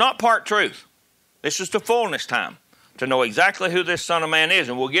 This is not part truth. This is the fullness time to know exactly who this Son of Man is.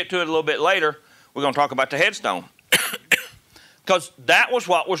 And we'll get to it a little bit later. We're going to talk about the headstone. Because that was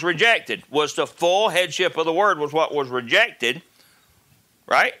what was rejected. Was the full headship of the Word was what was rejected.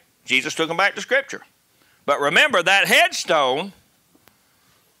 Right? Jesus took them back to Scripture. But remember, that headstone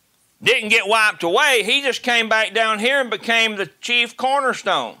didn't get wiped away. He just came back down here and became the chief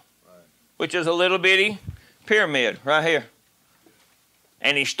cornerstone, which is a little bitty pyramid right here.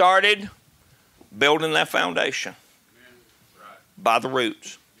 And he started building that foundation by the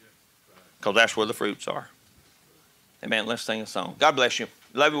roots, because that's where the fruits are. Amen. Let's sing a song. God bless you.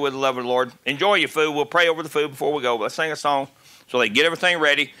 Love you with the love of the Lord. Enjoy your food. We'll pray over the food before we go. But let's sing a song so they get everything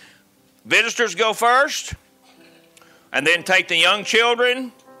ready. Visitors go first, and then take the young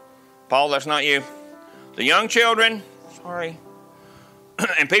children. Paul, that's not you. The young children, sorry,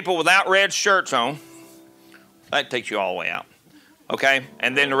 and people without red shirts on. That takes you all the way out. Okay?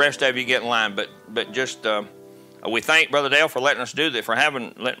 And then the rest of you get in line. But just, we thank Brother Dale for letting us do this, for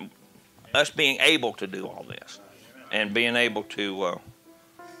letting us being able to do all this. And being able to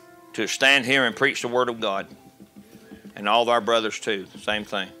stand here and preach the Word of God. And all of our brothers too, the same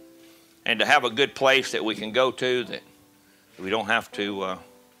thing. And to have a good place that we can go to, that we don't have to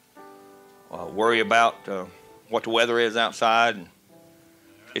worry about what the weather is outside. And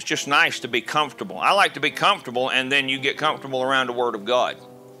it's just nice to be comfortable. I like to be comfortable, and then you get comfortable around the Word of God.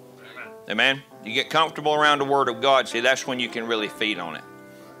 Amen? You get comfortable around the Word of God. See, that's when you can really feed on it.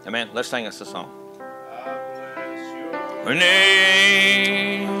 Amen? Let's sing us a song. Your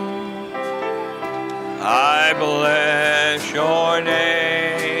name, I bless your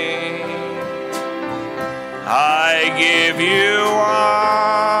name. I give you all,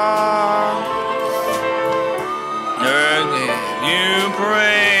 I give you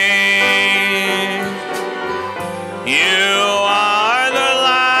praise. You are the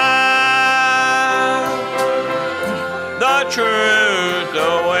light, the truth,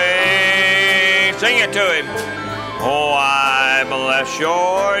 the way. Sing it to him. Oh, I bless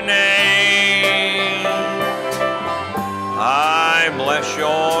your name. I bless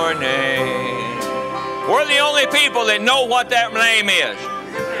your name. We're the only people that know what that name is.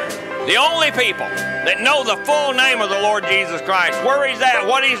 The only people that know the full name of the Lord Jesus Christ. Where he's at,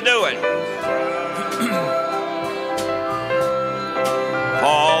 what he's doing.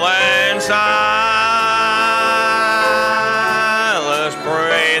 Paul and Silas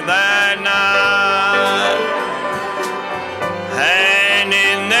prayed that night. And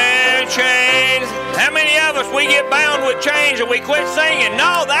in their chains, how many of us, we get bound with chains and we quit singing?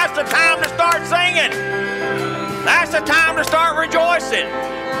 No, that's the time to start singing. That's the time to start rejoicing.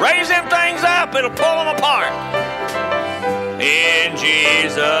 Raise them things up, it'll pull them apart. In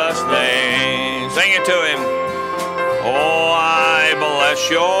Jesus' name. Sing it to him. Oh, I bless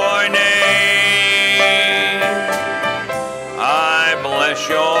your name. I bless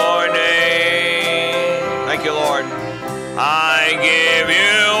your name. Thank you, Lord. I give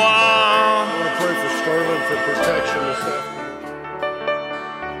you all. I want to pray for Sterling for protection this afternoon.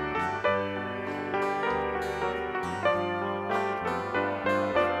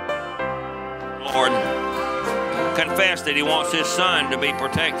 Lord. confess that he wants his son to be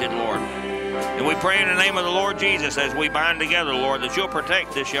protected, Lord. And we pray in the name of the Lord Jesus as we bind together, Lord, that you'll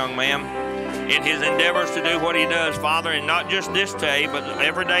protect this young man in his endeavors to do what he does, Father, and not just this day, but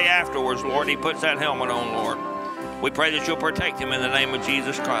every day afterwards, Lord, he puts that helmet on, Lord. We pray that you'll protect him in the name of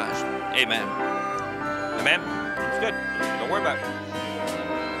Jesus Christ. Amen. Amen. It's good. Don't worry about it.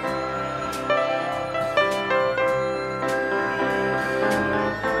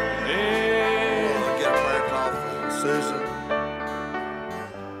 Get a prayer call for Susan.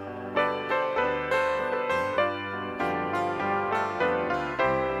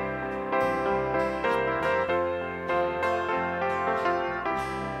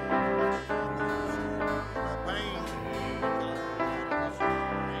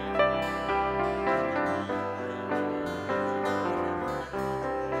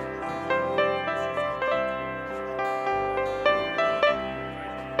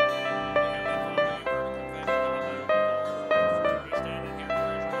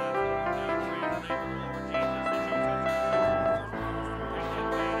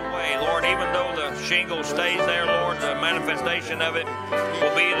 Shingle stays there, Lord, the manifestation of it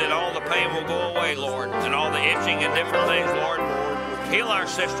will be that all the pain will go away, Lord, and all the itching and different things, Lord. Heal our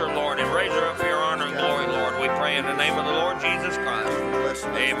sister, Lord, and raise her up for your honor and glory, Lord. We pray in the name of the Lord Jesus Christ.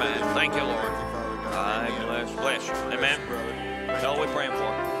 Amen. Thank you, Lord. I bless you. Amen. That's all we're praying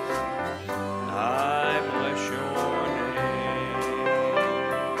for. I bless your name.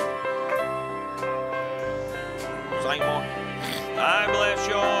 Sing more. I bless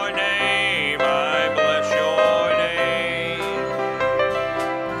your name.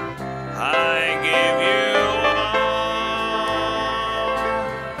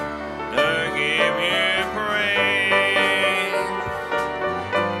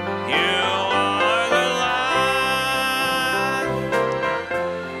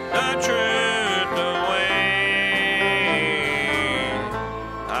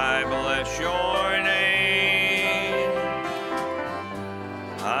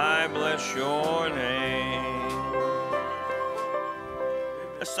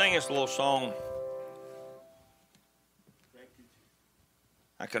 Sing this little song.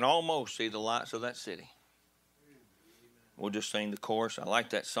 I can almost see the lights of that city. We'll just sing the chorus. I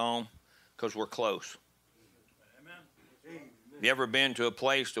like that song because we're close. Have you ever been to a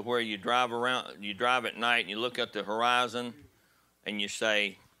place to where you drive around, you drive at night and you look at the horizon and you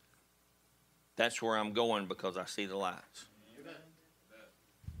say, that's where I'm going because I see the lights.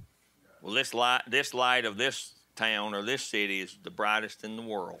 Well, this light of this town or this city is the brightest in the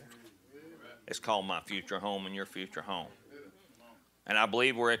world. It's called my future home and your future home. And I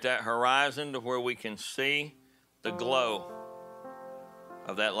believe we're at that horizon to where we can see the glow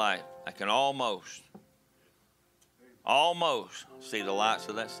of that light. I can almost see the lights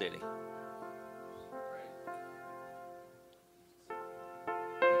of that city.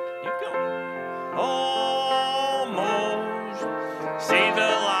 You go. Almost see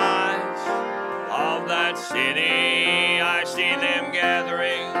the lights of that city. I see them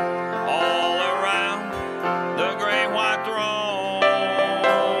gathering all around the great white throne.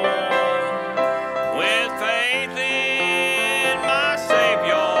 With faith in my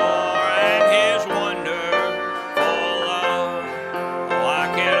Savior and his wonderful love, oh, I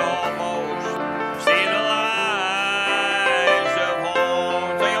can almost see the lights of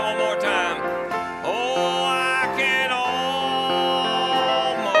home. Sing it one more time. Oh, I can almost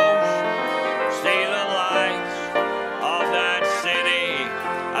see the lights of that city.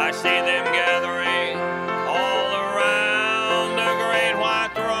 I see them gathering all around the great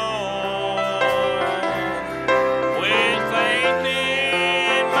white throne. With faith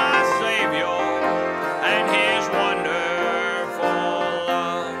in my Savior and his wonderful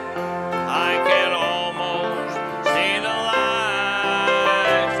love, I can almost see the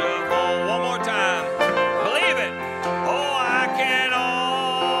lights of home. One more time. Believe it. Oh, I can almost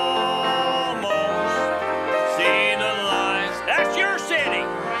see the lights. That's your city.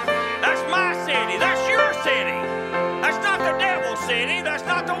 That's my city. That's your city. That's not the devil's city. That's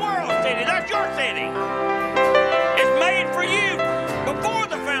not the world's city. That's your city. It's made for you before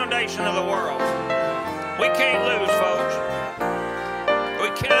the foundation of the world. We can't lose, folks. We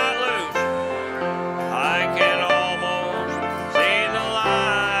cannot lose. I can almost see the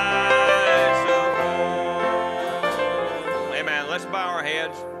lights of home. Amen. Let's bow our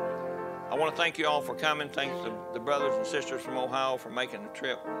heads. I want to thank you all for coming. Thanks to the brothers and sisters from Ohio for making the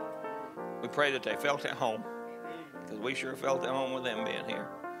trip. We pray that they felt at home, because we sure felt at home with them being here.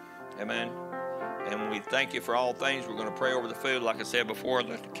 Amen. And we thank you for all things. We're going to pray over the food, like I said before,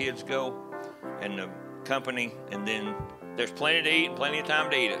 let the kids go and the company, and then there's plenty to eat and plenty of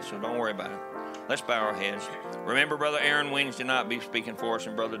time to eat it, so don't worry about it. Let's bow our heads. Remember, Brother Aaron Wednesday night be speaking for us,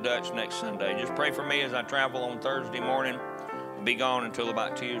 and Brother Dutch next Sunday. Just pray for me as I travel on Thursday morning and be gone until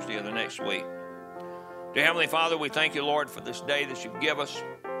about Tuesday of the next week. Dear Heavenly Father, we thank you, Lord, for this day that you've given us.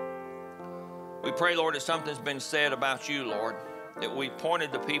 We pray, Lord, that something's been said about you, Lord, that we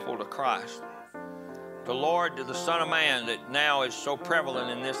pointed the people to Christ, to Lord, to the Son of Man that now is so prevalent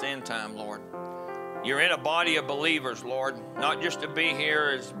in this end time, Lord. You're in a body of believers, Lord, not just to be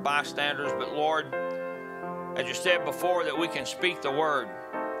here as bystanders, but Lord, as you said before, that we can speak the word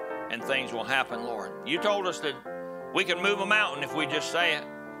and things will happen, Lord. You told us that we can move a mountain if we just say it.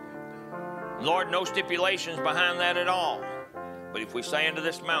 Lord, no stipulations behind that at all. But if we say unto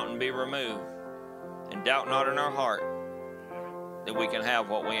this mountain, be removed, and doubt not in our heart that we can have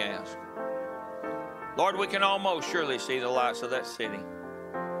what we ask. Lord, we can almost surely see the lights of that city.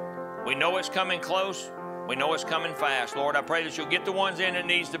 We know it's coming close. We know it's coming fast. Lord, I pray that you'll get the ones in that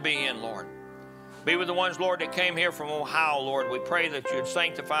needs to be in, Lord. Be with the ones, Lord, that came here from Ohio, Lord. We pray that you'd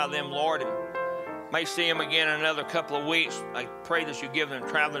sanctify them, Lord, and may see them again in another couple of weeks. I pray that you give them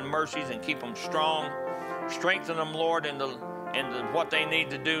traveling mercies and keep them strong. Strengthen them, Lord, into what they need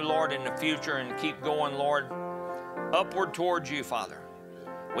to do, Lord, in the future, and keep going, Lord, upward towards you, Father.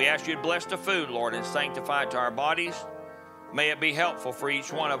 We ask you to bless the food, Lord, and sanctify it to our bodies. May it be helpful for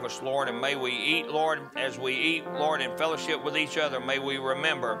each one of us, Lord, and may we eat, Lord, as we eat, Lord, in fellowship with each other. May we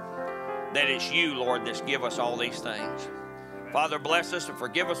remember that it's you, Lord, that's give us all these things. Father, bless us and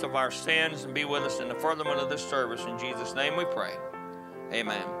forgive us of our sins and be with us in the furtherance of this service. In Jesus' name we pray.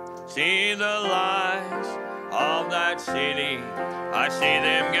 Amen. See the lights of that city. I see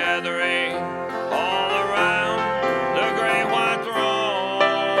them gathering